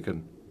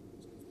mistaken?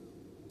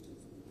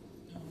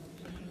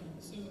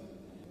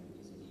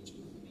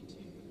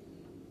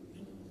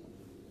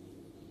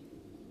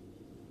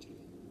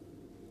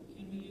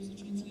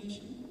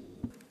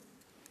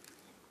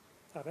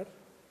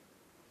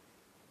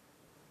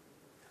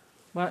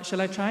 Well,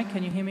 shall I try?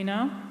 Can you hear me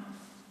now?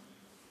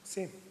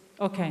 Sí.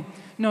 Okay.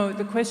 No,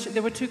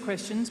 there were two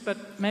questions,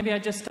 but maybe I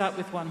just start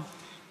with one.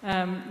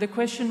 The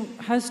question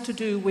has to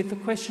do with the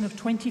question of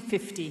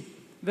 2050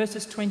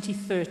 versus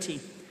 2030.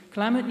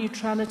 Climate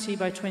neutrality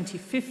by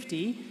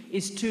 2050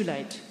 is too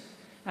late.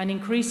 And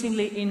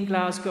increasingly in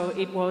Glasgow,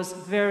 it was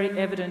very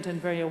evident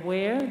and very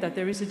aware that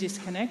there is a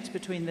disconnect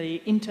between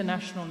the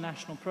international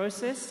national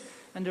process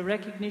and a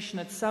recognition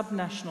at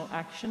sub-national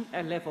action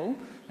level,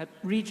 at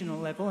regional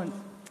level and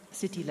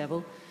city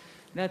level,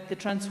 that the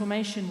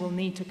transformation will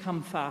need to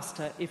come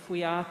faster if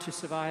we are to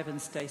survive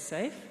and stay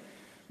safe.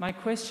 My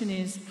question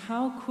is,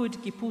 how could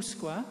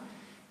Gipuzkoa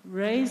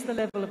raise the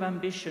level of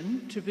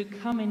ambition to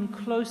becoming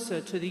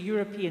closer to the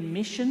European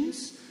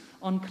missions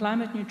on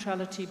climate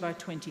neutrality by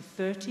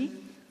 2030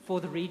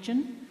 for the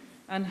region?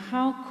 And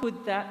how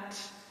could that,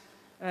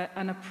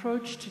 an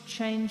approach to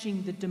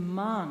changing the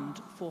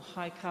demand for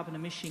high carbon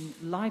emission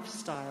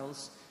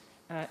lifestyles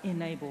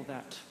enable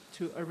that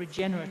to a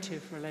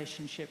regenerative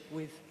relationship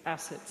with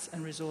assets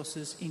and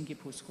resources in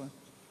Gipuzkoa?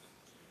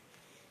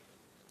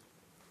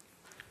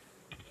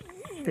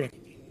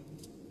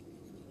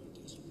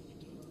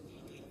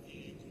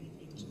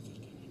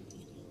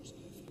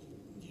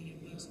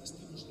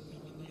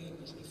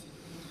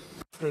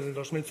 El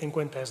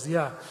 2050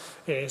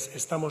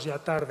 estamos ya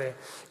tarde.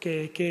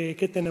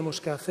 ¿Qué tenemos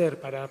que hacer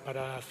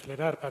para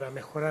acelerar, para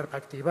mejorar, para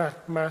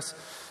activar más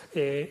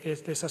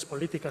esas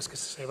políticas que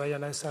se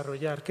vayan a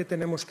desarrollar? ¿Qué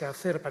tenemos que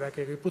hacer para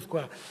que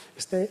Gipuzkoa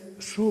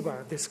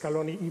suba de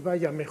escalón y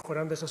vaya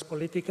mejorando esas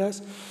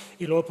políticas?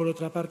 Y luego, por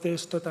otra parte,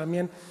 esto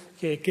también,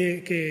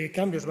 ¿qué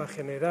cambios va a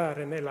generar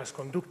en las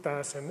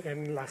conductas,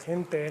 en la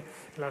gente,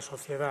 en la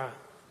sociedad?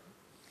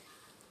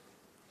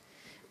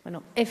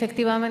 Bueno,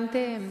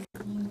 efectivamente.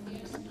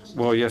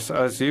 Well, yes,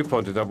 as you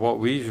pointed out, what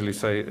we usually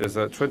say is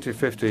that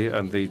 2050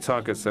 and the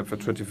target set for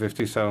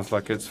 2050 sounds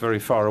like it's very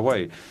far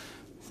away.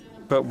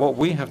 But what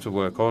we have to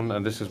work on,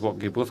 and this is what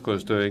Gipuzkoa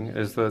is doing,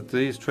 is that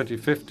these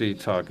 2050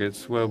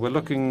 targets, well, we're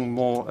looking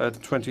more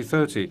at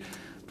 2030,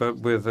 but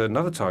with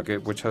another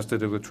target which has to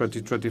do with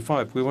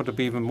 2025. We want to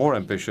be even more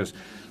ambitious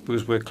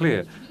because we're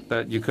clear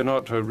that you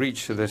cannot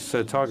reach this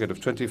target of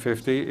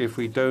 2050 if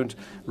we don't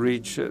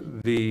reach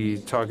the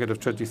target of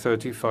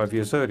 2030 5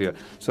 years earlier.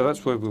 So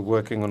that's where we're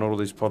working on all of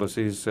these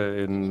policies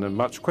in a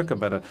much quicker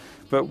manner.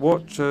 But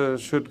what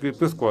should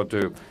Gipuzkoa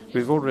do?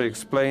 We've already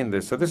explained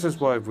this. So this is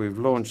why we've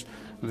launched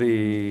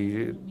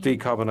the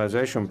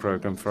decarbonization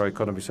program for our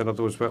economy. So in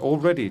other words, we're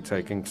already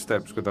taking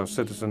steps with our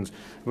citizens.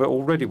 We're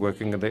already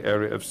working in the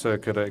area of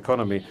circular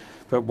economy.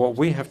 But what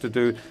we have to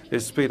do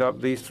is speed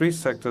up these three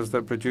sectors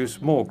that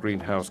produce more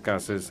greenhouse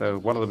gases.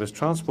 One of them is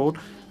transport,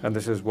 and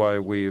this is why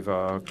we've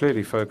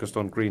clearly focused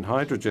on green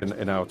hydrogen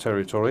in our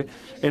territory.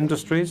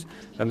 Industries,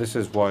 and this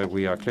is why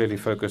we are clearly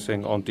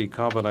focusing on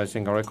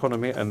decarbonizing our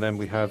economy. And then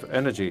we have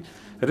energy.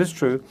 It is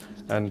true,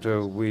 and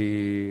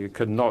we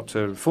cannot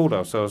fool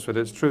ourselves, but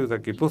it's true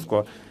that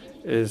Gipuzkoa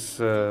is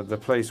the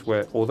place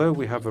where, although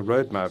we have a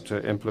roadmap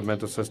to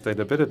implement a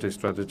sustainability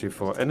strategy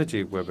for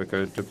energy, where we're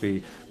going to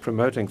be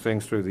promoting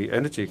things through the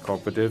energy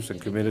cooperatives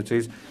and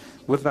communities,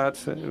 with that,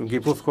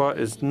 Gipuzkoa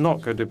is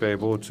not going to be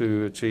able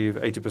to achieve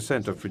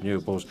 80% of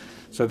renewables.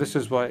 So this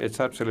is why it's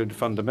absolutely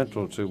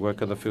fundamental to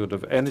work in the field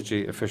of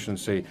energy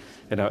efficiency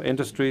in our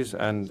industries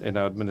and in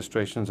our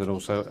administrations and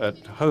also at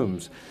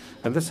homes.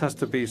 And this has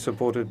to be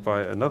supported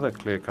by another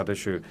clear-cut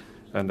issue.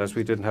 And as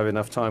we didn't have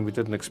enough time, we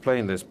didn't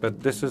explain this.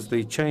 But this is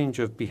the change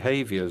of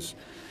behaviors.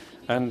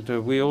 And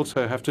we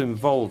also have to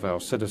involve our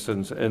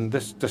citizens in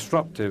this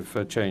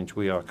disruptive change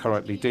we are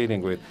currently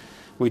dealing with.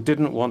 We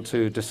didn't want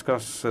to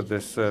discuss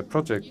this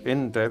project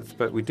in depth,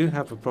 but we do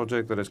have a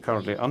project that is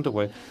currently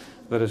underway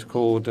that is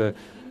called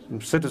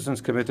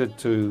Citizens Committed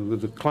to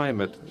the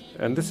Climate.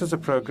 And this is a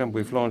program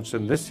we've launched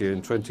in this year,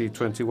 in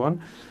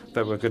 2021,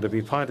 that we're going to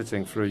be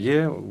piloting for a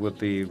year with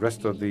the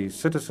rest of the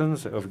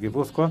citizens of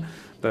Gipuzkoa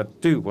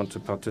that do want to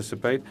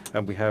participate.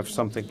 And we have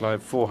something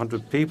like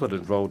 400 people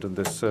enrolled in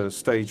this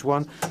stage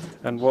one.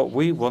 And what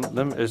we want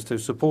them is to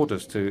support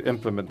us to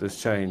implement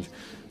this change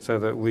so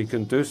that we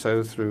can do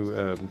so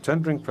through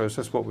tendering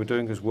process. What we're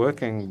doing is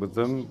working with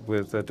them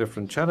with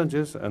different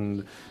challenges,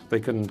 and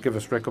they can give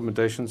us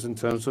recommendations in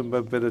terms of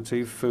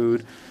mobility,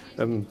 food,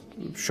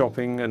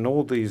 shopping, and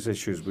all these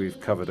issues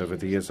we've covered over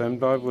the years.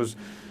 And I was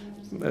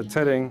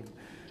telling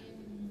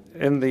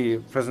in the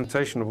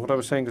presentation, what I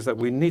was saying is that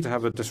we need to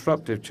have a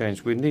disruptive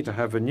change. We need to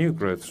have a new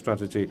growth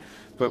strategy,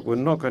 but we're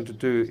not going to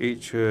do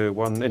each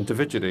one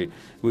individually.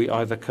 We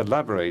either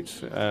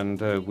collaborate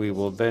and we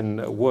will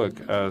then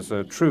work as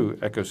a true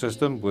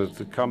ecosystem with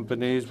the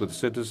companies, with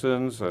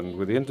citizens, and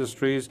with the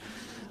industries.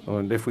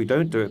 And if we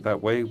don't do it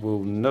that way, we'll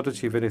not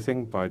achieve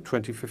anything by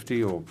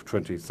 2050 or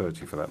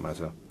 2030 for that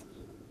matter.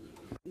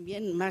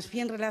 Bien, más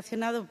bien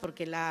relacionado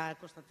porque la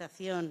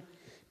constatación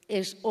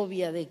es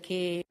obvia de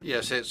que.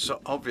 Yes, it's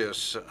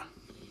obvious,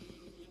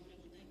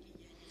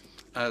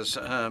 as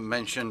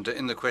mentioned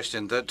in the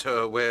question, that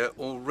we're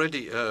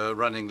already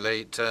running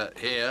late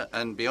here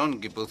and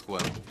beyond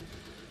Gipuzkoa.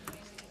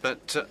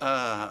 But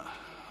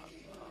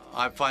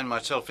I find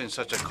myself in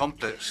such a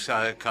complex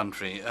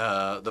country,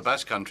 the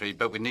Basque country,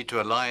 but we need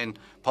to align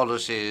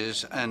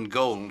policies and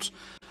goals.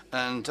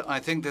 And I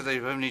think that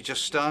they've only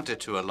just started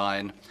to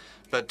align.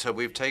 But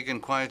we've taken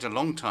quite a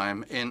long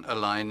time in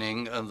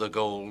aligning the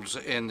goals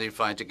in the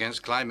fight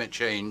against climate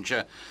change.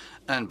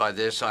 And by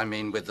this, I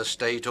mean with the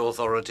state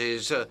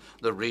authorities,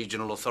 the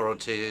regional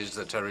authorities,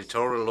 the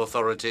territorial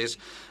authorities.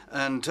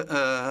 And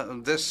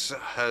this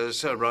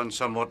has run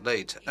somewhat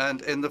late.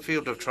 And in the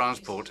field of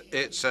transport,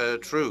 it's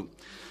true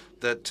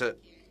that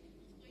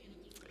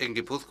in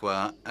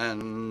Gipuzkoa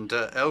and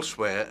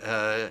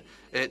elsewhere,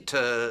 it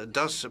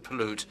does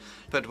pollute.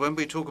 But when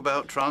we talk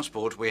about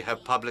transport, we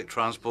have public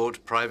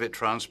transport, private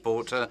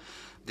transport,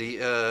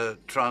 the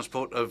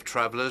transport of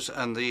travelers,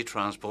 and the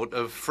transport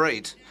of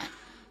freight.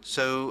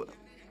 So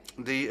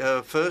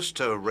the first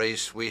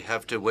race we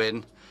have to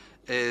win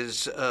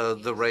is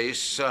the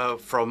race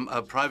from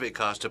private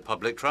cars to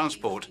public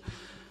transport.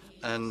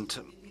 And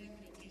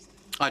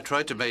I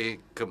tried to make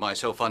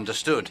myself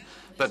understood,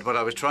 but what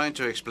I was trying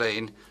to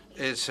explain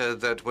is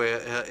that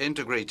we're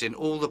integrating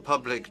all the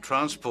public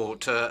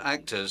transport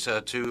actors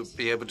to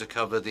be able to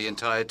cover the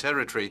entire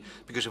territory.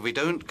 Because if we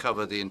don't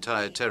cover the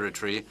entire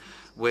territory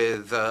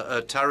with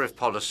a tariff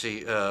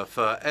policy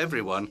for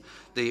everyone,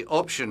 the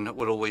option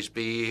will always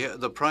be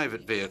the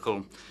private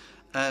vehicle.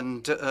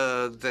 And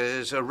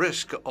there's a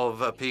risk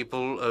of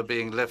people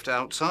being left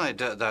outside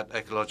that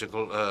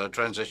ecological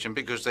transition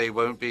because they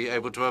won't be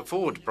able to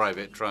afford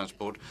private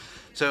transport.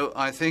 So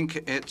I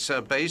think it's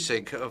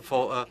basic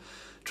for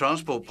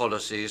transport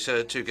policies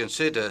to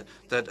consider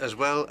that, as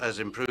well as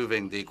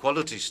improving the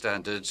quality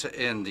standards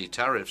in the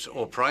tariffs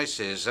or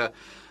prices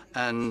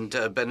and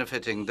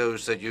benefiting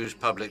those that use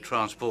public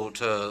transport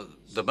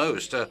the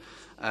most,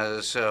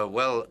 as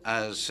well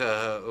as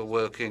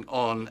working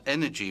on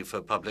energy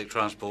for public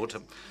transport,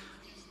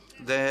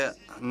 there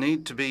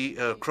need to be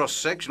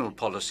cross-sectional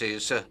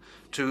policies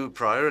to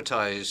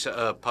prioritize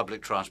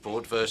public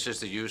transport versus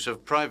the use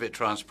of private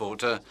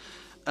transport.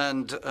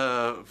 And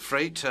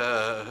freight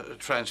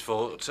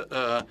transport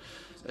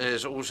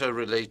is also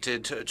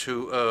related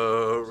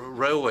to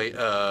railway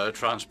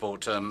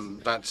transport.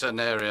 That's an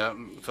area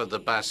for the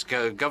Basque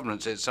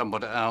government. It's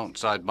somewhat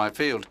outside my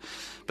field.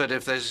 But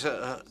if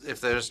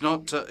there's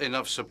not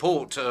enough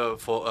support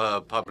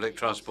for public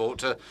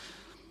transport,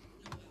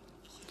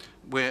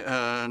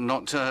 we're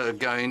not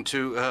going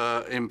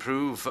to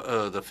improve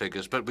the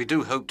figures. But we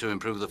do hope to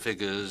improve the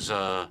figures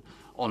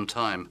on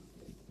time.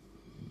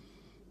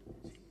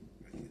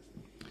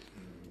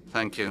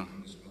 Thank you.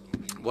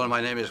 Well,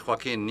 my name is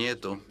Joaquin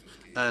Nieto,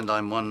 and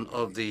I'm one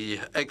of the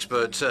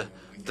experts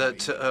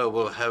that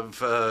will have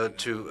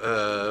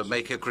to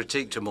make a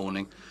critique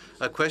tomorrow.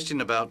 A question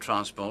about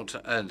transport,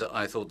 and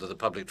I thought that the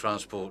public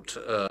transport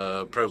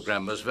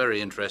program was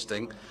very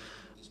interesting.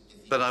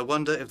 But I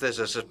wonder if there's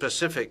a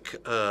specific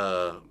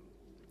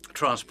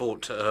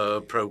transport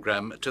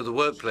program to the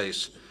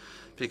workplace,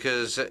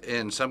 because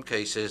in some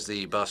cases,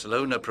 the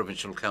Barcelona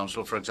Provincial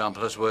Council, for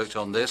example, has worked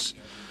on this.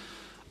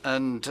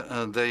 And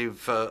they've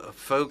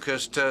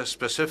focused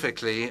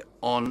specifically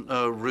on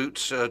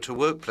routes to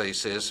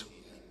workplaces,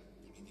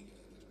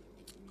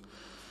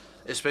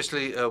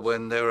 especially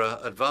when there are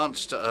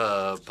advanced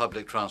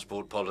public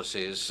transport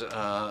policies.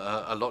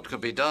 A lot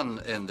could be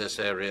done in this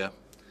area.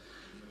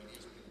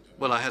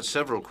 Well, I had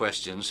several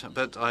questions,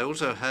 but I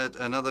also had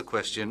another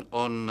question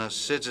on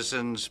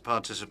citizens'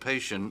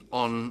 participation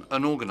on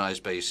an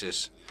organized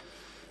basis.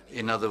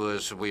 In other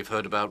words, we've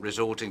heard about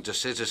resorting to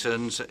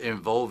citizens,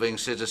 involving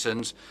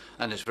citizens,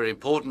 and it's very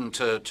important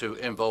to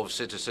involve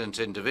citizens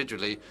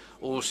individually,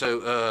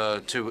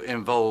 also to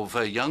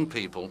involve young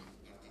people.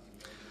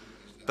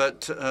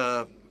 But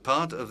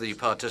part of the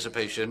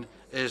participation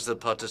is the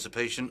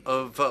participation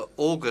of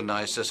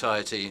organized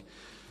society,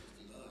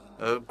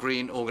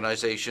 green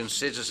organizations,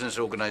 citizens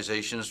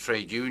organizations,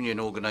 trade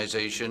union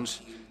organizations.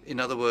 In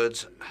other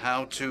words,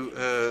 how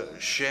to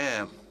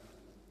share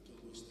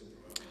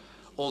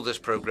all this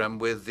program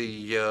with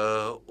the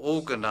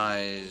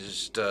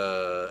organized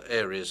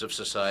areas of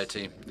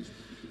society.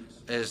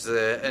 Is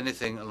there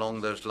anything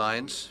along those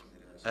lines?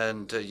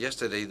 And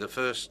yesterday, the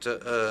first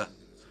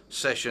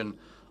session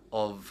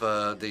of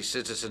the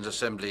Citizens'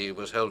 Assembly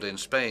was held in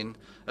Spain,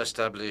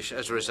 established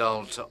as a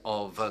result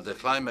of the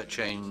Climate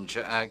Change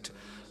Act.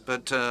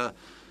 But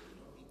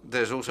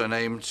there's also an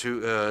aim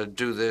to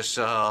do this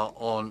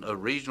on a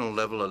regional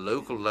level, a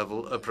local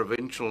level, a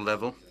provincial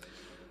level.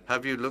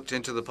 Have you looked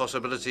into the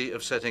possibility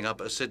of setting up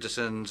a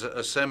citizens'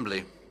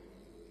 assembly?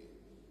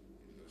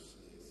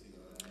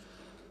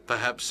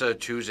 Perhaps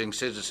choosing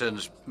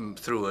citizens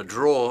through a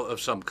draw of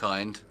some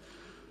kind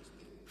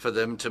for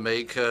them to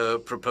make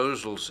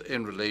proposals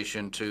in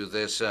relation to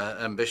this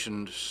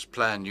ambitious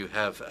plan you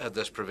have at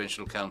this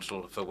provincial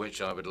council, for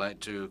which I would like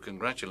to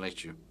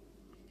congratulate you.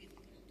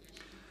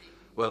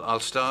 Well, I'll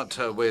start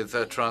with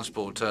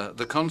transport.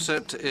 The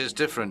concept is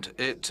different.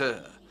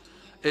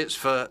 It's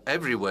for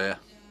everywhere.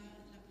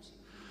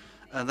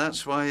 And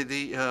that's why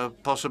the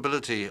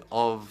possibility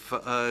of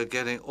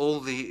getting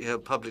all the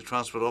public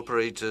transport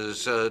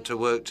operators to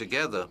work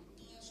together,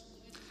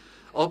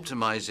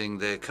 optimizing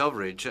their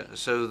coverage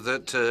so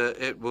that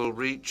it will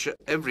reach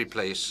every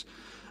place.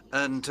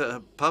 And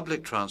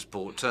public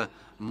transport,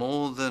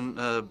 more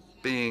than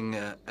being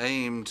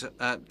aimed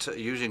at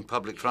using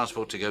public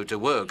transport to go to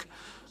work,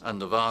 and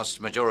the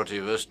vast majority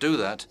of us do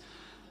that,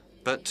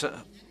 but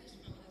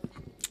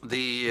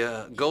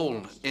the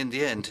goal in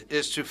the end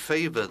is to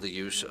favor the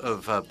use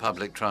of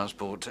public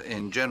transport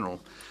in general.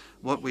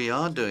 What we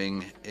are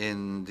doing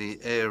in the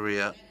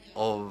area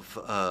of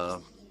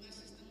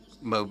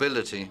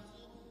mobility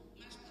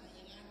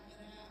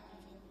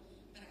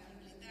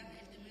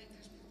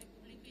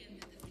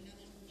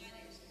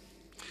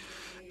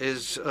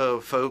is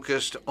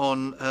focused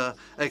on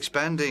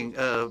expanding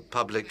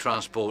public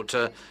transport,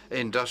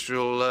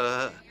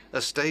 industrial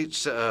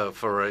estates,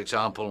 for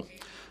example.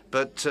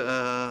 But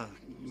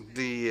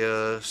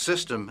the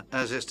system,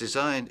 as it's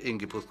designed in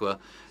Gipuzkoa,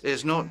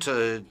 is not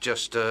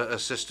just a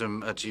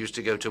system to use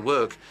to go to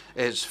work.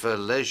 It's for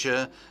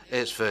leisure,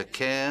 it's for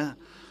care.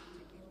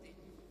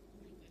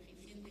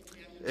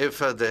 If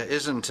there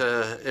isn't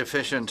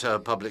efficient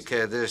public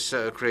care, this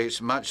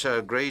creates much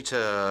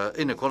greater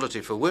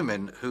inequality for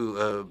women,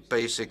 who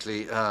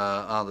basically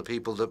are the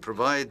people that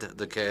provide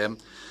the care.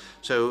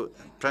 So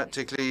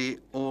practically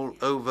all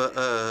over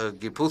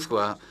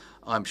Gipuzkoa,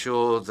 I'm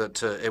sure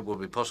that it will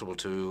be possible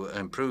to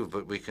improve,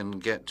 but we can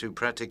get to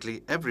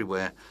practically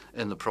everywhere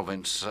in the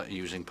province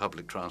using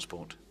public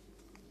transport.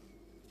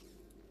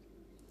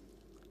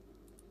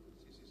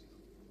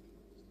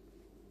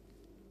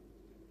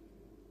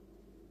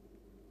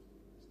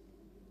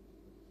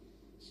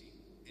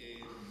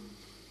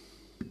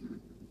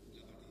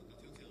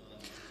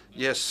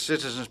 Yes,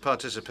 citizens'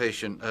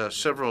 participation,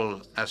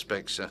 several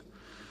aspects.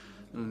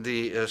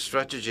 The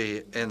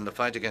strategy in the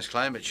fight against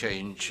climate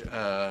change,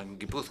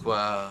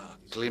 Gipuzkoa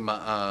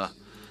Klima,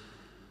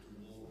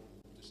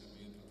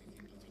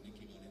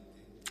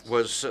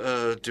 was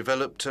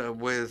developed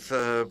with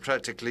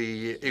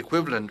practically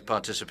equivalent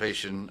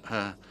participation,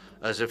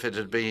 as if it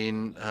had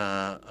been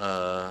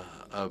a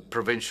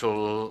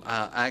provincial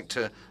act,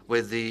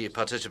 with the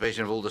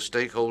participation of all the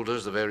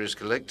stakeholders, the various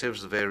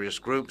collectives, the various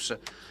groups,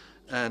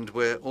 and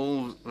where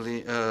all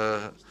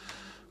the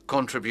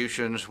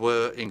contributions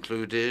were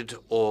included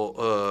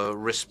or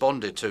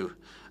responded to.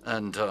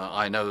 And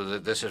I know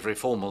that this is very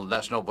formal,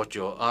 that's not what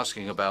you're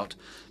asking about,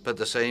 but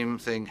the same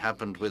thing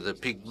happened with the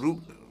peak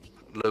group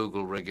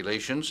local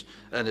regulations,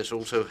 and it's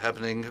also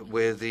happening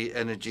with the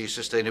energy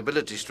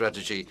sustainability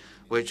strategy,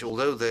 which,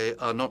 although they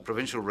are not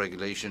provincial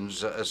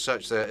regulations as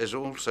such, there is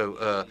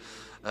also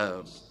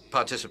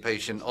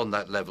participation on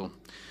that level.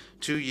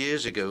 2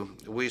 years ago,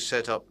 we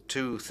set up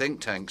 2 think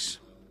tanks.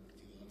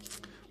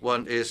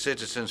 One is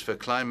Citizens for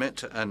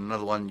Climate, and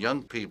another one,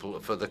 Young People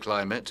for the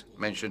Climate,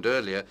 mentioned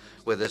earlier,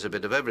 where there's a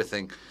bit of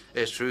everything.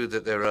 It's true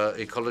that there are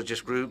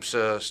ecologist groups,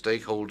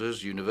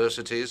 stakeholders,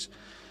 universities,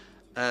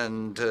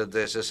 and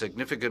there's a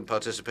significant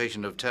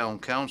participation of town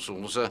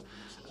councils,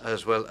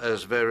 as well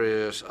as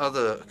various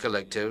other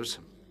collectives.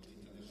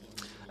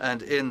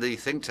 And in the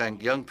think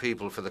tank, Young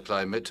People for the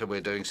Climate,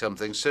 we're doing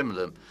something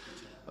similar.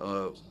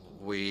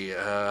 We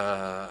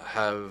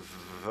have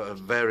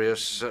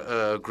various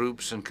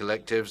groups and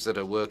collectives that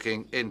are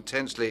working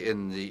intensely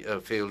in the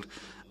field,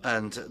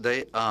 and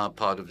they are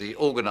part of the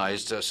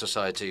organized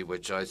society,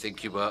 which I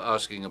think you were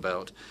asking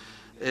about.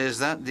 Is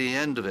that the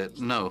end of it?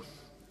 No.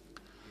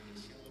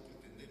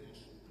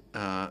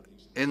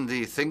 In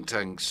the think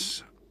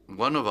tanks,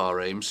 one of our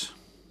aims,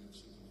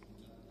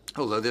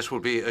 although this will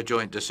be a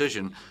joint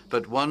decision,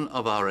 but one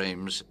of our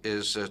aims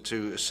is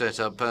to set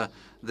up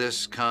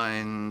this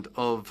kind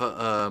of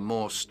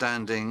more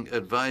standing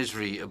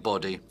advisory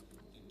body.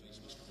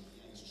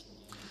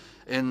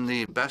 In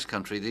the Basque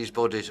Country, these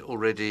bodies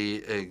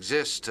already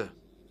exist.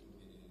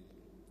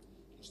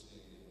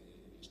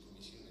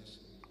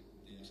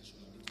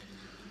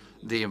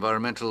 The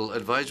environmental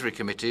advisory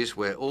committees,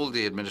 where all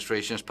the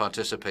administrations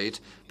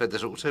participate, but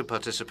there's also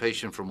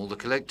participation from all the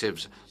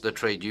collectives, the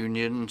trade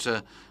unions,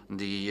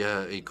 the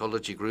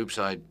ecology groups.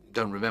 I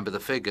don't remember the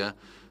figure,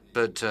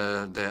 but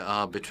there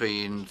are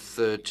between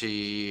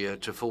 30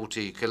 to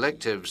 40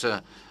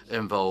 collectives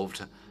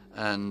involved,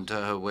 and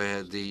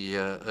where the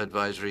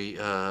advisory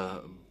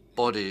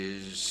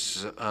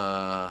bodies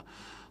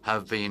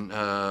have been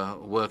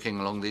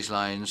working along these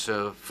lines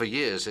for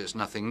years. It's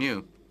nothing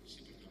new.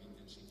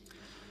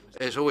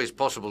 It's always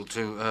possible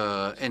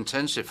to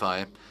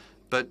intensify,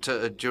 but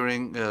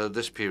during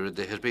this period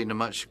there has been a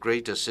much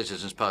greater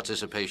citizens'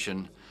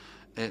 participation.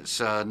 It's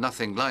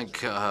nothing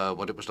like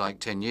what it was like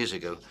 10 years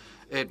ago.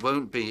 It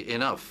won't be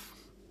enough.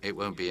 It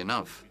won't be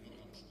enough.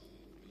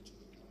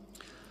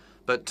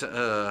 But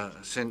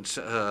since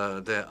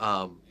there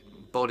are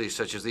bodies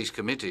such as these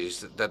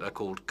committees that are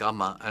called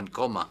Gama and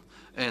Coma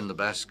in the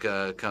Basque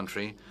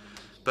Country,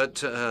 but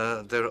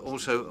there are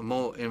also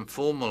more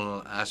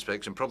informal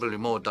aspects and probably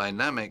more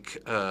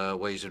dynamic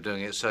ways of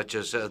doing it, such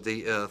as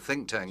the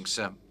think tanks.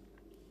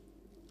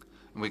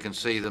 We can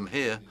see them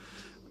here.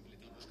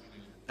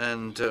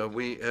 And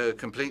we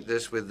complete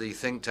this with the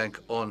think tank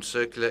on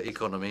circular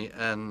economy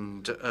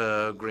and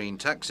green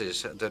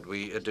taxes that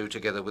we do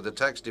together with the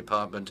tax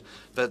department.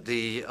 But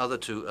the other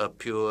two are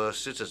pure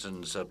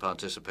citizens'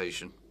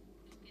 participation.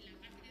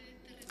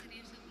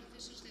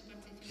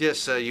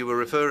 Yes, you were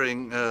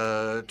referring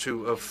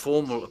to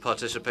formal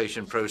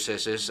participation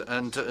processes,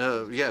 and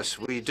yes,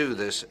 we do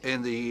this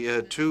in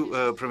the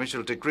two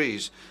provincial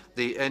decrees,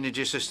 the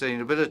energy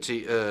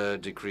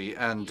sustainability decree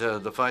and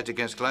the fight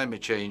against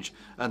climate change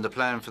and the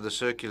plan for the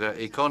circular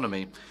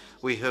economy.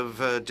 We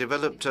have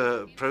developed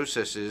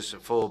processes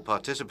for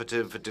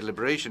participative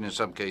deliberation in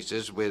some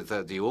cases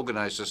with the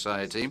organized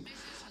society,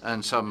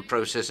 and some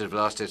processes have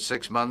lasted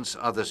 6 months,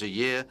 others a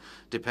year,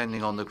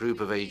 depending on the group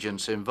of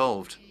agents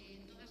involved.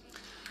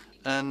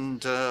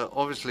 And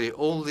obviously,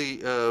 all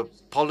the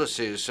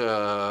policies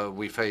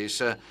we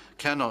face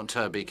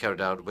cannot be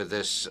carried out with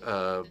this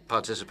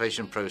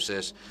participation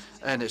process.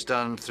 And it's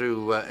done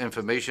through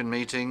information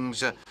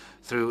meetings,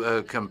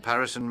 through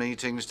comparison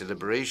meetings,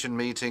 deliberation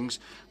meetings,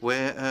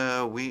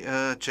 where we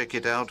check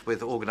it out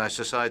with organized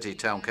society,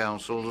 town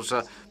councils,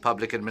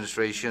 public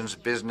administrations,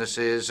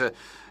 businesses,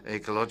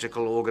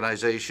 ecological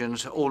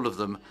organizations, all of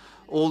them.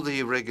 All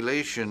the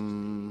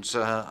regulations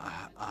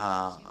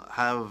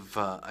have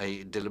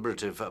a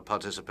deliberative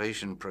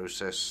participation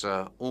process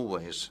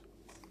always.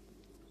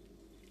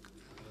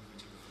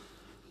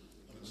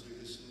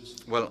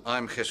 Well,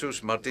 I'm Jesus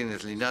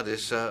Martínez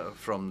Linares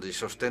from the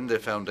Sostende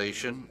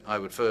Foundation. I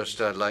would first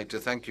like to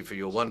thank you for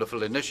your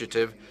wonderful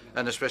initiative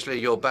and especially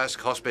your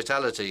Basque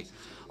hospitality.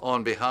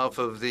 On behalf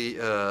of the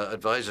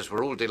advisors,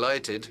 we're all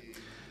delighted.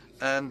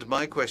 And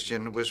my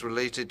question was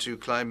related to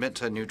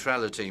climate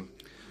neutrality.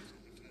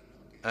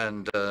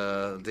 And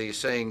the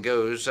saying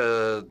goes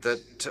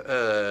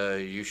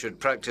that you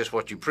should practice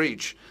what you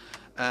preach.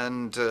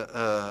 And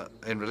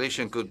in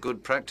relation to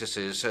good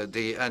practices,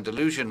 the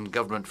Andalusian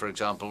government, for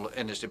example,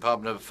 in its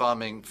Department of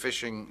Farming,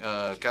 Fishing,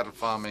 Cattle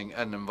Farming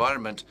and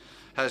Environment,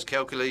 has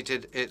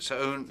calculated its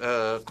own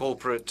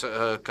corporate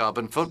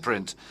carbon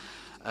footprint.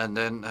 And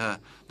then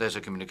there's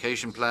a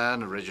communication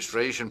plan, a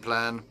registration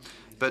plan.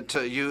 But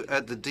you,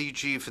 at the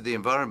DG for the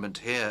Environment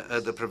here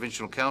at the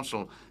Provincial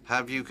Council,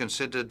 have you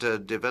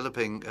considered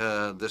developing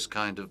this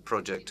kind of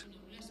project?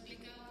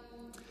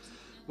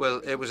 Well,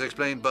 it was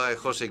explained by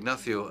José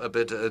Ignacio a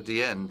bit at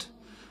the end.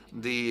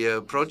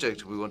 The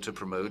project we want to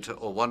promote,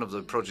 or one of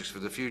the projects for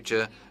the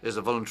future, is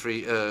a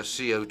voluntary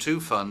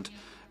CO2 fund,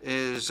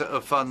 is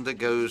a fund that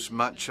goes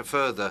much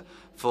further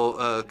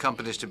for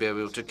companies to be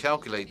able to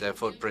calculate their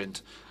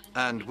footprint.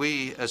 And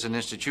we, as an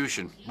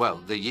institution,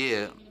 well,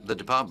 the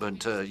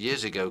department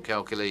years ago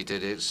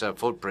calculated its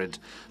footprint,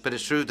 but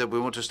it's true that we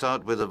want to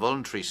start with a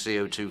voluntary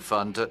CO2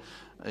 fund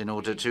in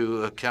order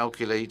to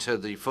calculate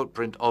the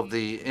footprint of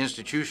the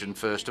institution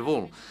first of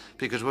all.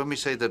 Because when we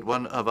say that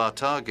one of our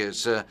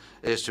targets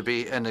is to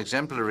be an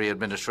exemplary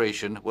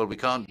administration, well, we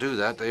can't do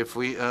that if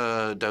we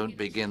don't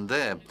begin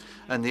there.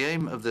 And the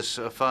aim of this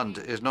fund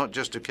is not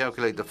just to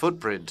calculate the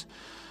footprint,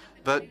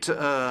 but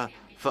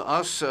for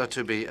us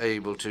to be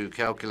able to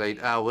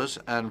calculate ours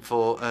and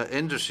for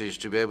industries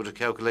to be able to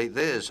calculate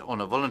theirs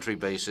on a voluntary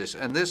basis.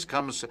 And this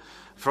comes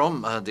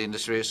from the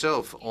industry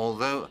itself,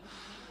 although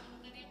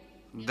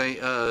they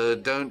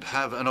don't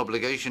have an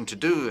obligation to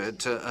do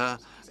it.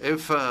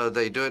 If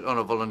they do it on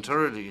a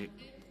voluntary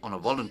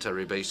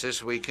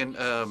basis, we can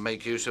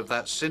make use of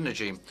that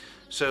synergy.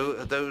 So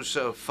those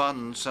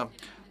funds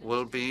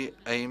will be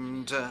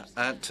aimed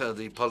at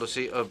the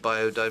policy of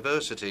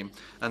biodiversity.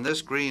 And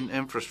this green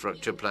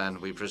infrastructure plan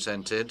we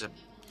presented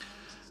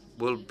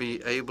will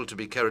be able to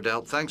be carried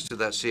out thanks to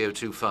that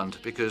CO2 fund,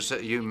 because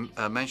you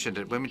mentioned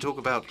it. When we talk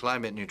about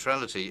climate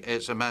neutrality,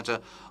 it's a matter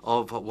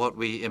of what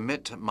we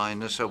emit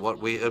minus what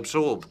we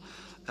absorb.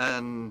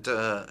 And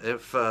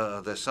if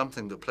there's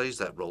something that plays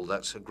that role,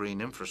 that's a green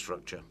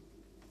infrastructure.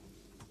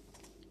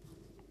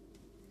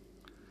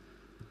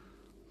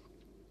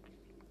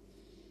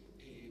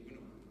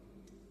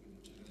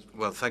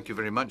 Well, thank you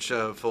very much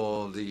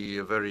for the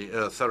very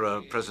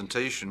thorough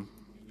presentation.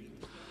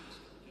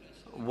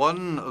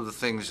 One of the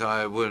things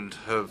I would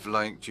have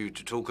liked you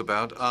to talk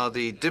about are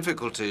the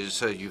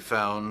difficulties you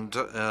found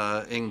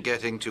in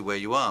getting to where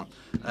you are.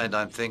 And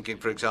I'm thinking,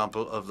 for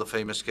example, of the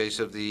famous case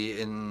of the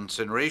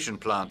incineration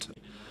plant.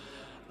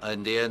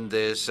 In the end,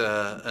 there's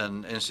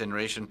an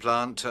incineration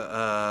plant,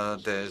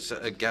 there's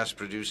a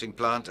gas-producing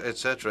plant,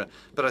 etc.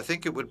 But I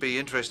think it would be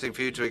interesting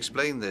for you to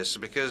explain this,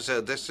 because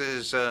this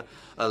is a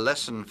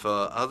lesson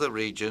for other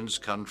regions,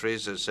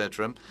 countries,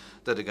 etc.,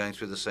 that are going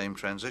through the same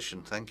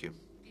transition. Thank you.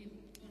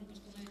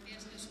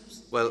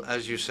 Well,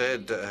 as you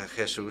said,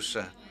 Jesus,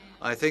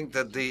 I think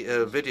that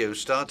the video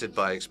started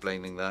by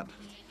explaining that.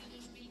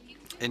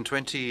 In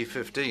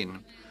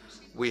 2015,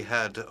 we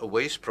had a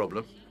waste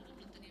problem.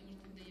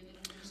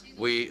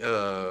 We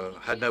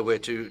had nowhere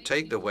to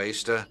take the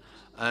waste,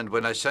 and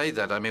when I say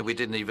that, I mean we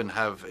didn't even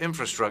have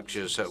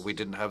infrastructures. We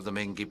didn't have them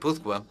in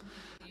Guipúzcoa,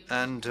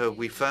 and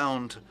we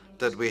found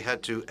that we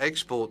had to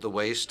export the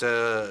waste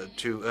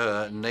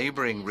to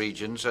neighboring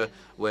regions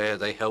where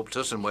they helped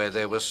us and where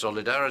there was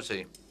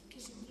solidarity.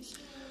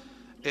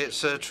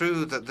 It's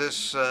true that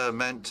this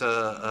meant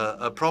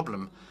a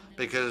problem,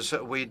 because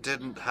we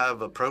didn't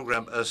have a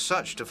program as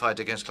such to fight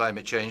against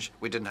climate change.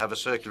 We didn't have a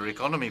circular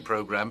economy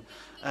program.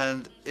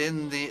 And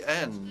in the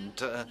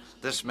end,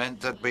 this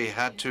meant that we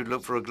had to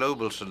look for a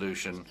global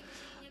solution.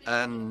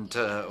 And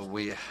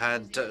we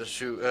had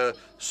to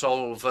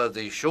solve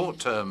the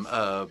short-term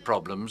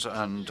problems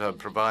and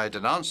provide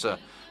an answer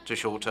to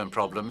short-term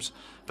problems.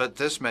 But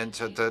this meant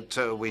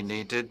that we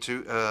needed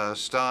to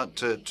start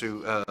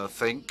to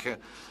think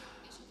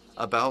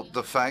about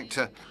the fact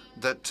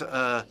that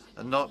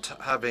not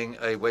having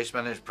a waste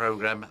management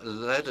program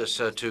led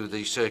us to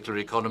the circular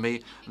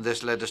economy.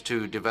 This led us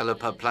to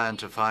develop a plan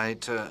to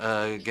fight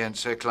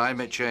against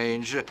climate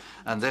change,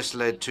 and this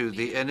led to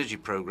the energy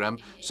program.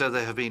 So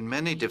there have been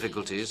many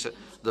difficulties.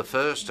 The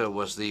first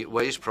was the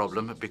waste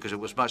problem, because it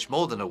was much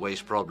more than a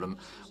waste problem.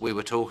 We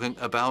were talking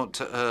about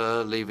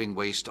leaving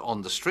waste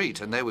on the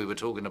street, and there we were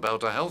talking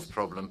about a health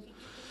problem.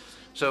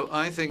 So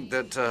I think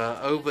that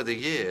over the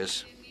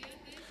years,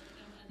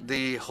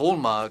 the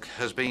hallmark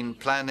has been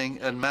planning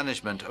and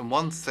management, and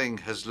one thing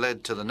has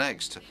led to the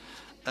next.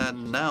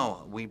 And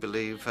now we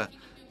believe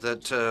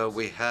that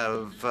we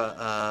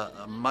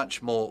have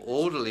much more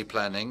orderly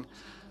planning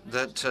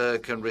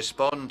that can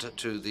respond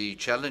to the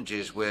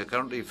challenges we're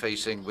currently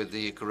facing with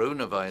the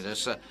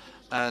coronavirus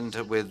and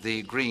with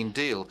the Green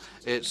Deal.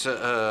 It's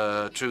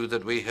true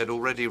that we had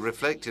already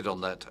reflected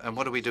on that. And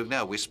what do we do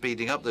now? We're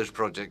speeding up those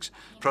projects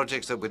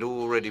that we'd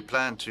already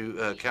planned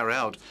to carry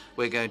out.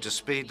 We're going to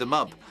speed them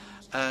up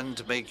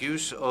and make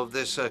use of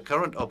this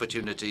current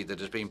opportunity that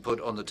has been put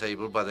on the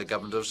table by the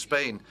government of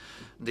Spain.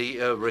 The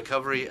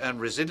Recovery and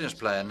Resilience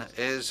Plan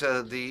is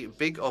the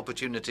big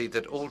opportunity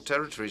that all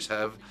territories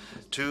have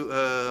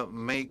to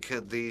make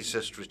these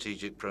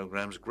strategic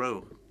programs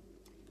grow.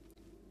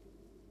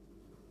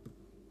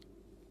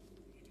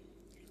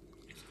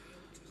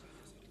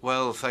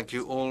 Well, thank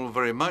you all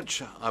very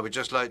much. I would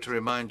just like to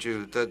remind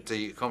you that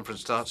the conference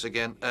starts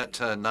again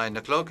at 9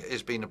 o'clock.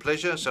 It's been a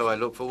pleasure, so I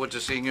look forward to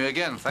seeing you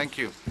again. Thank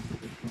you.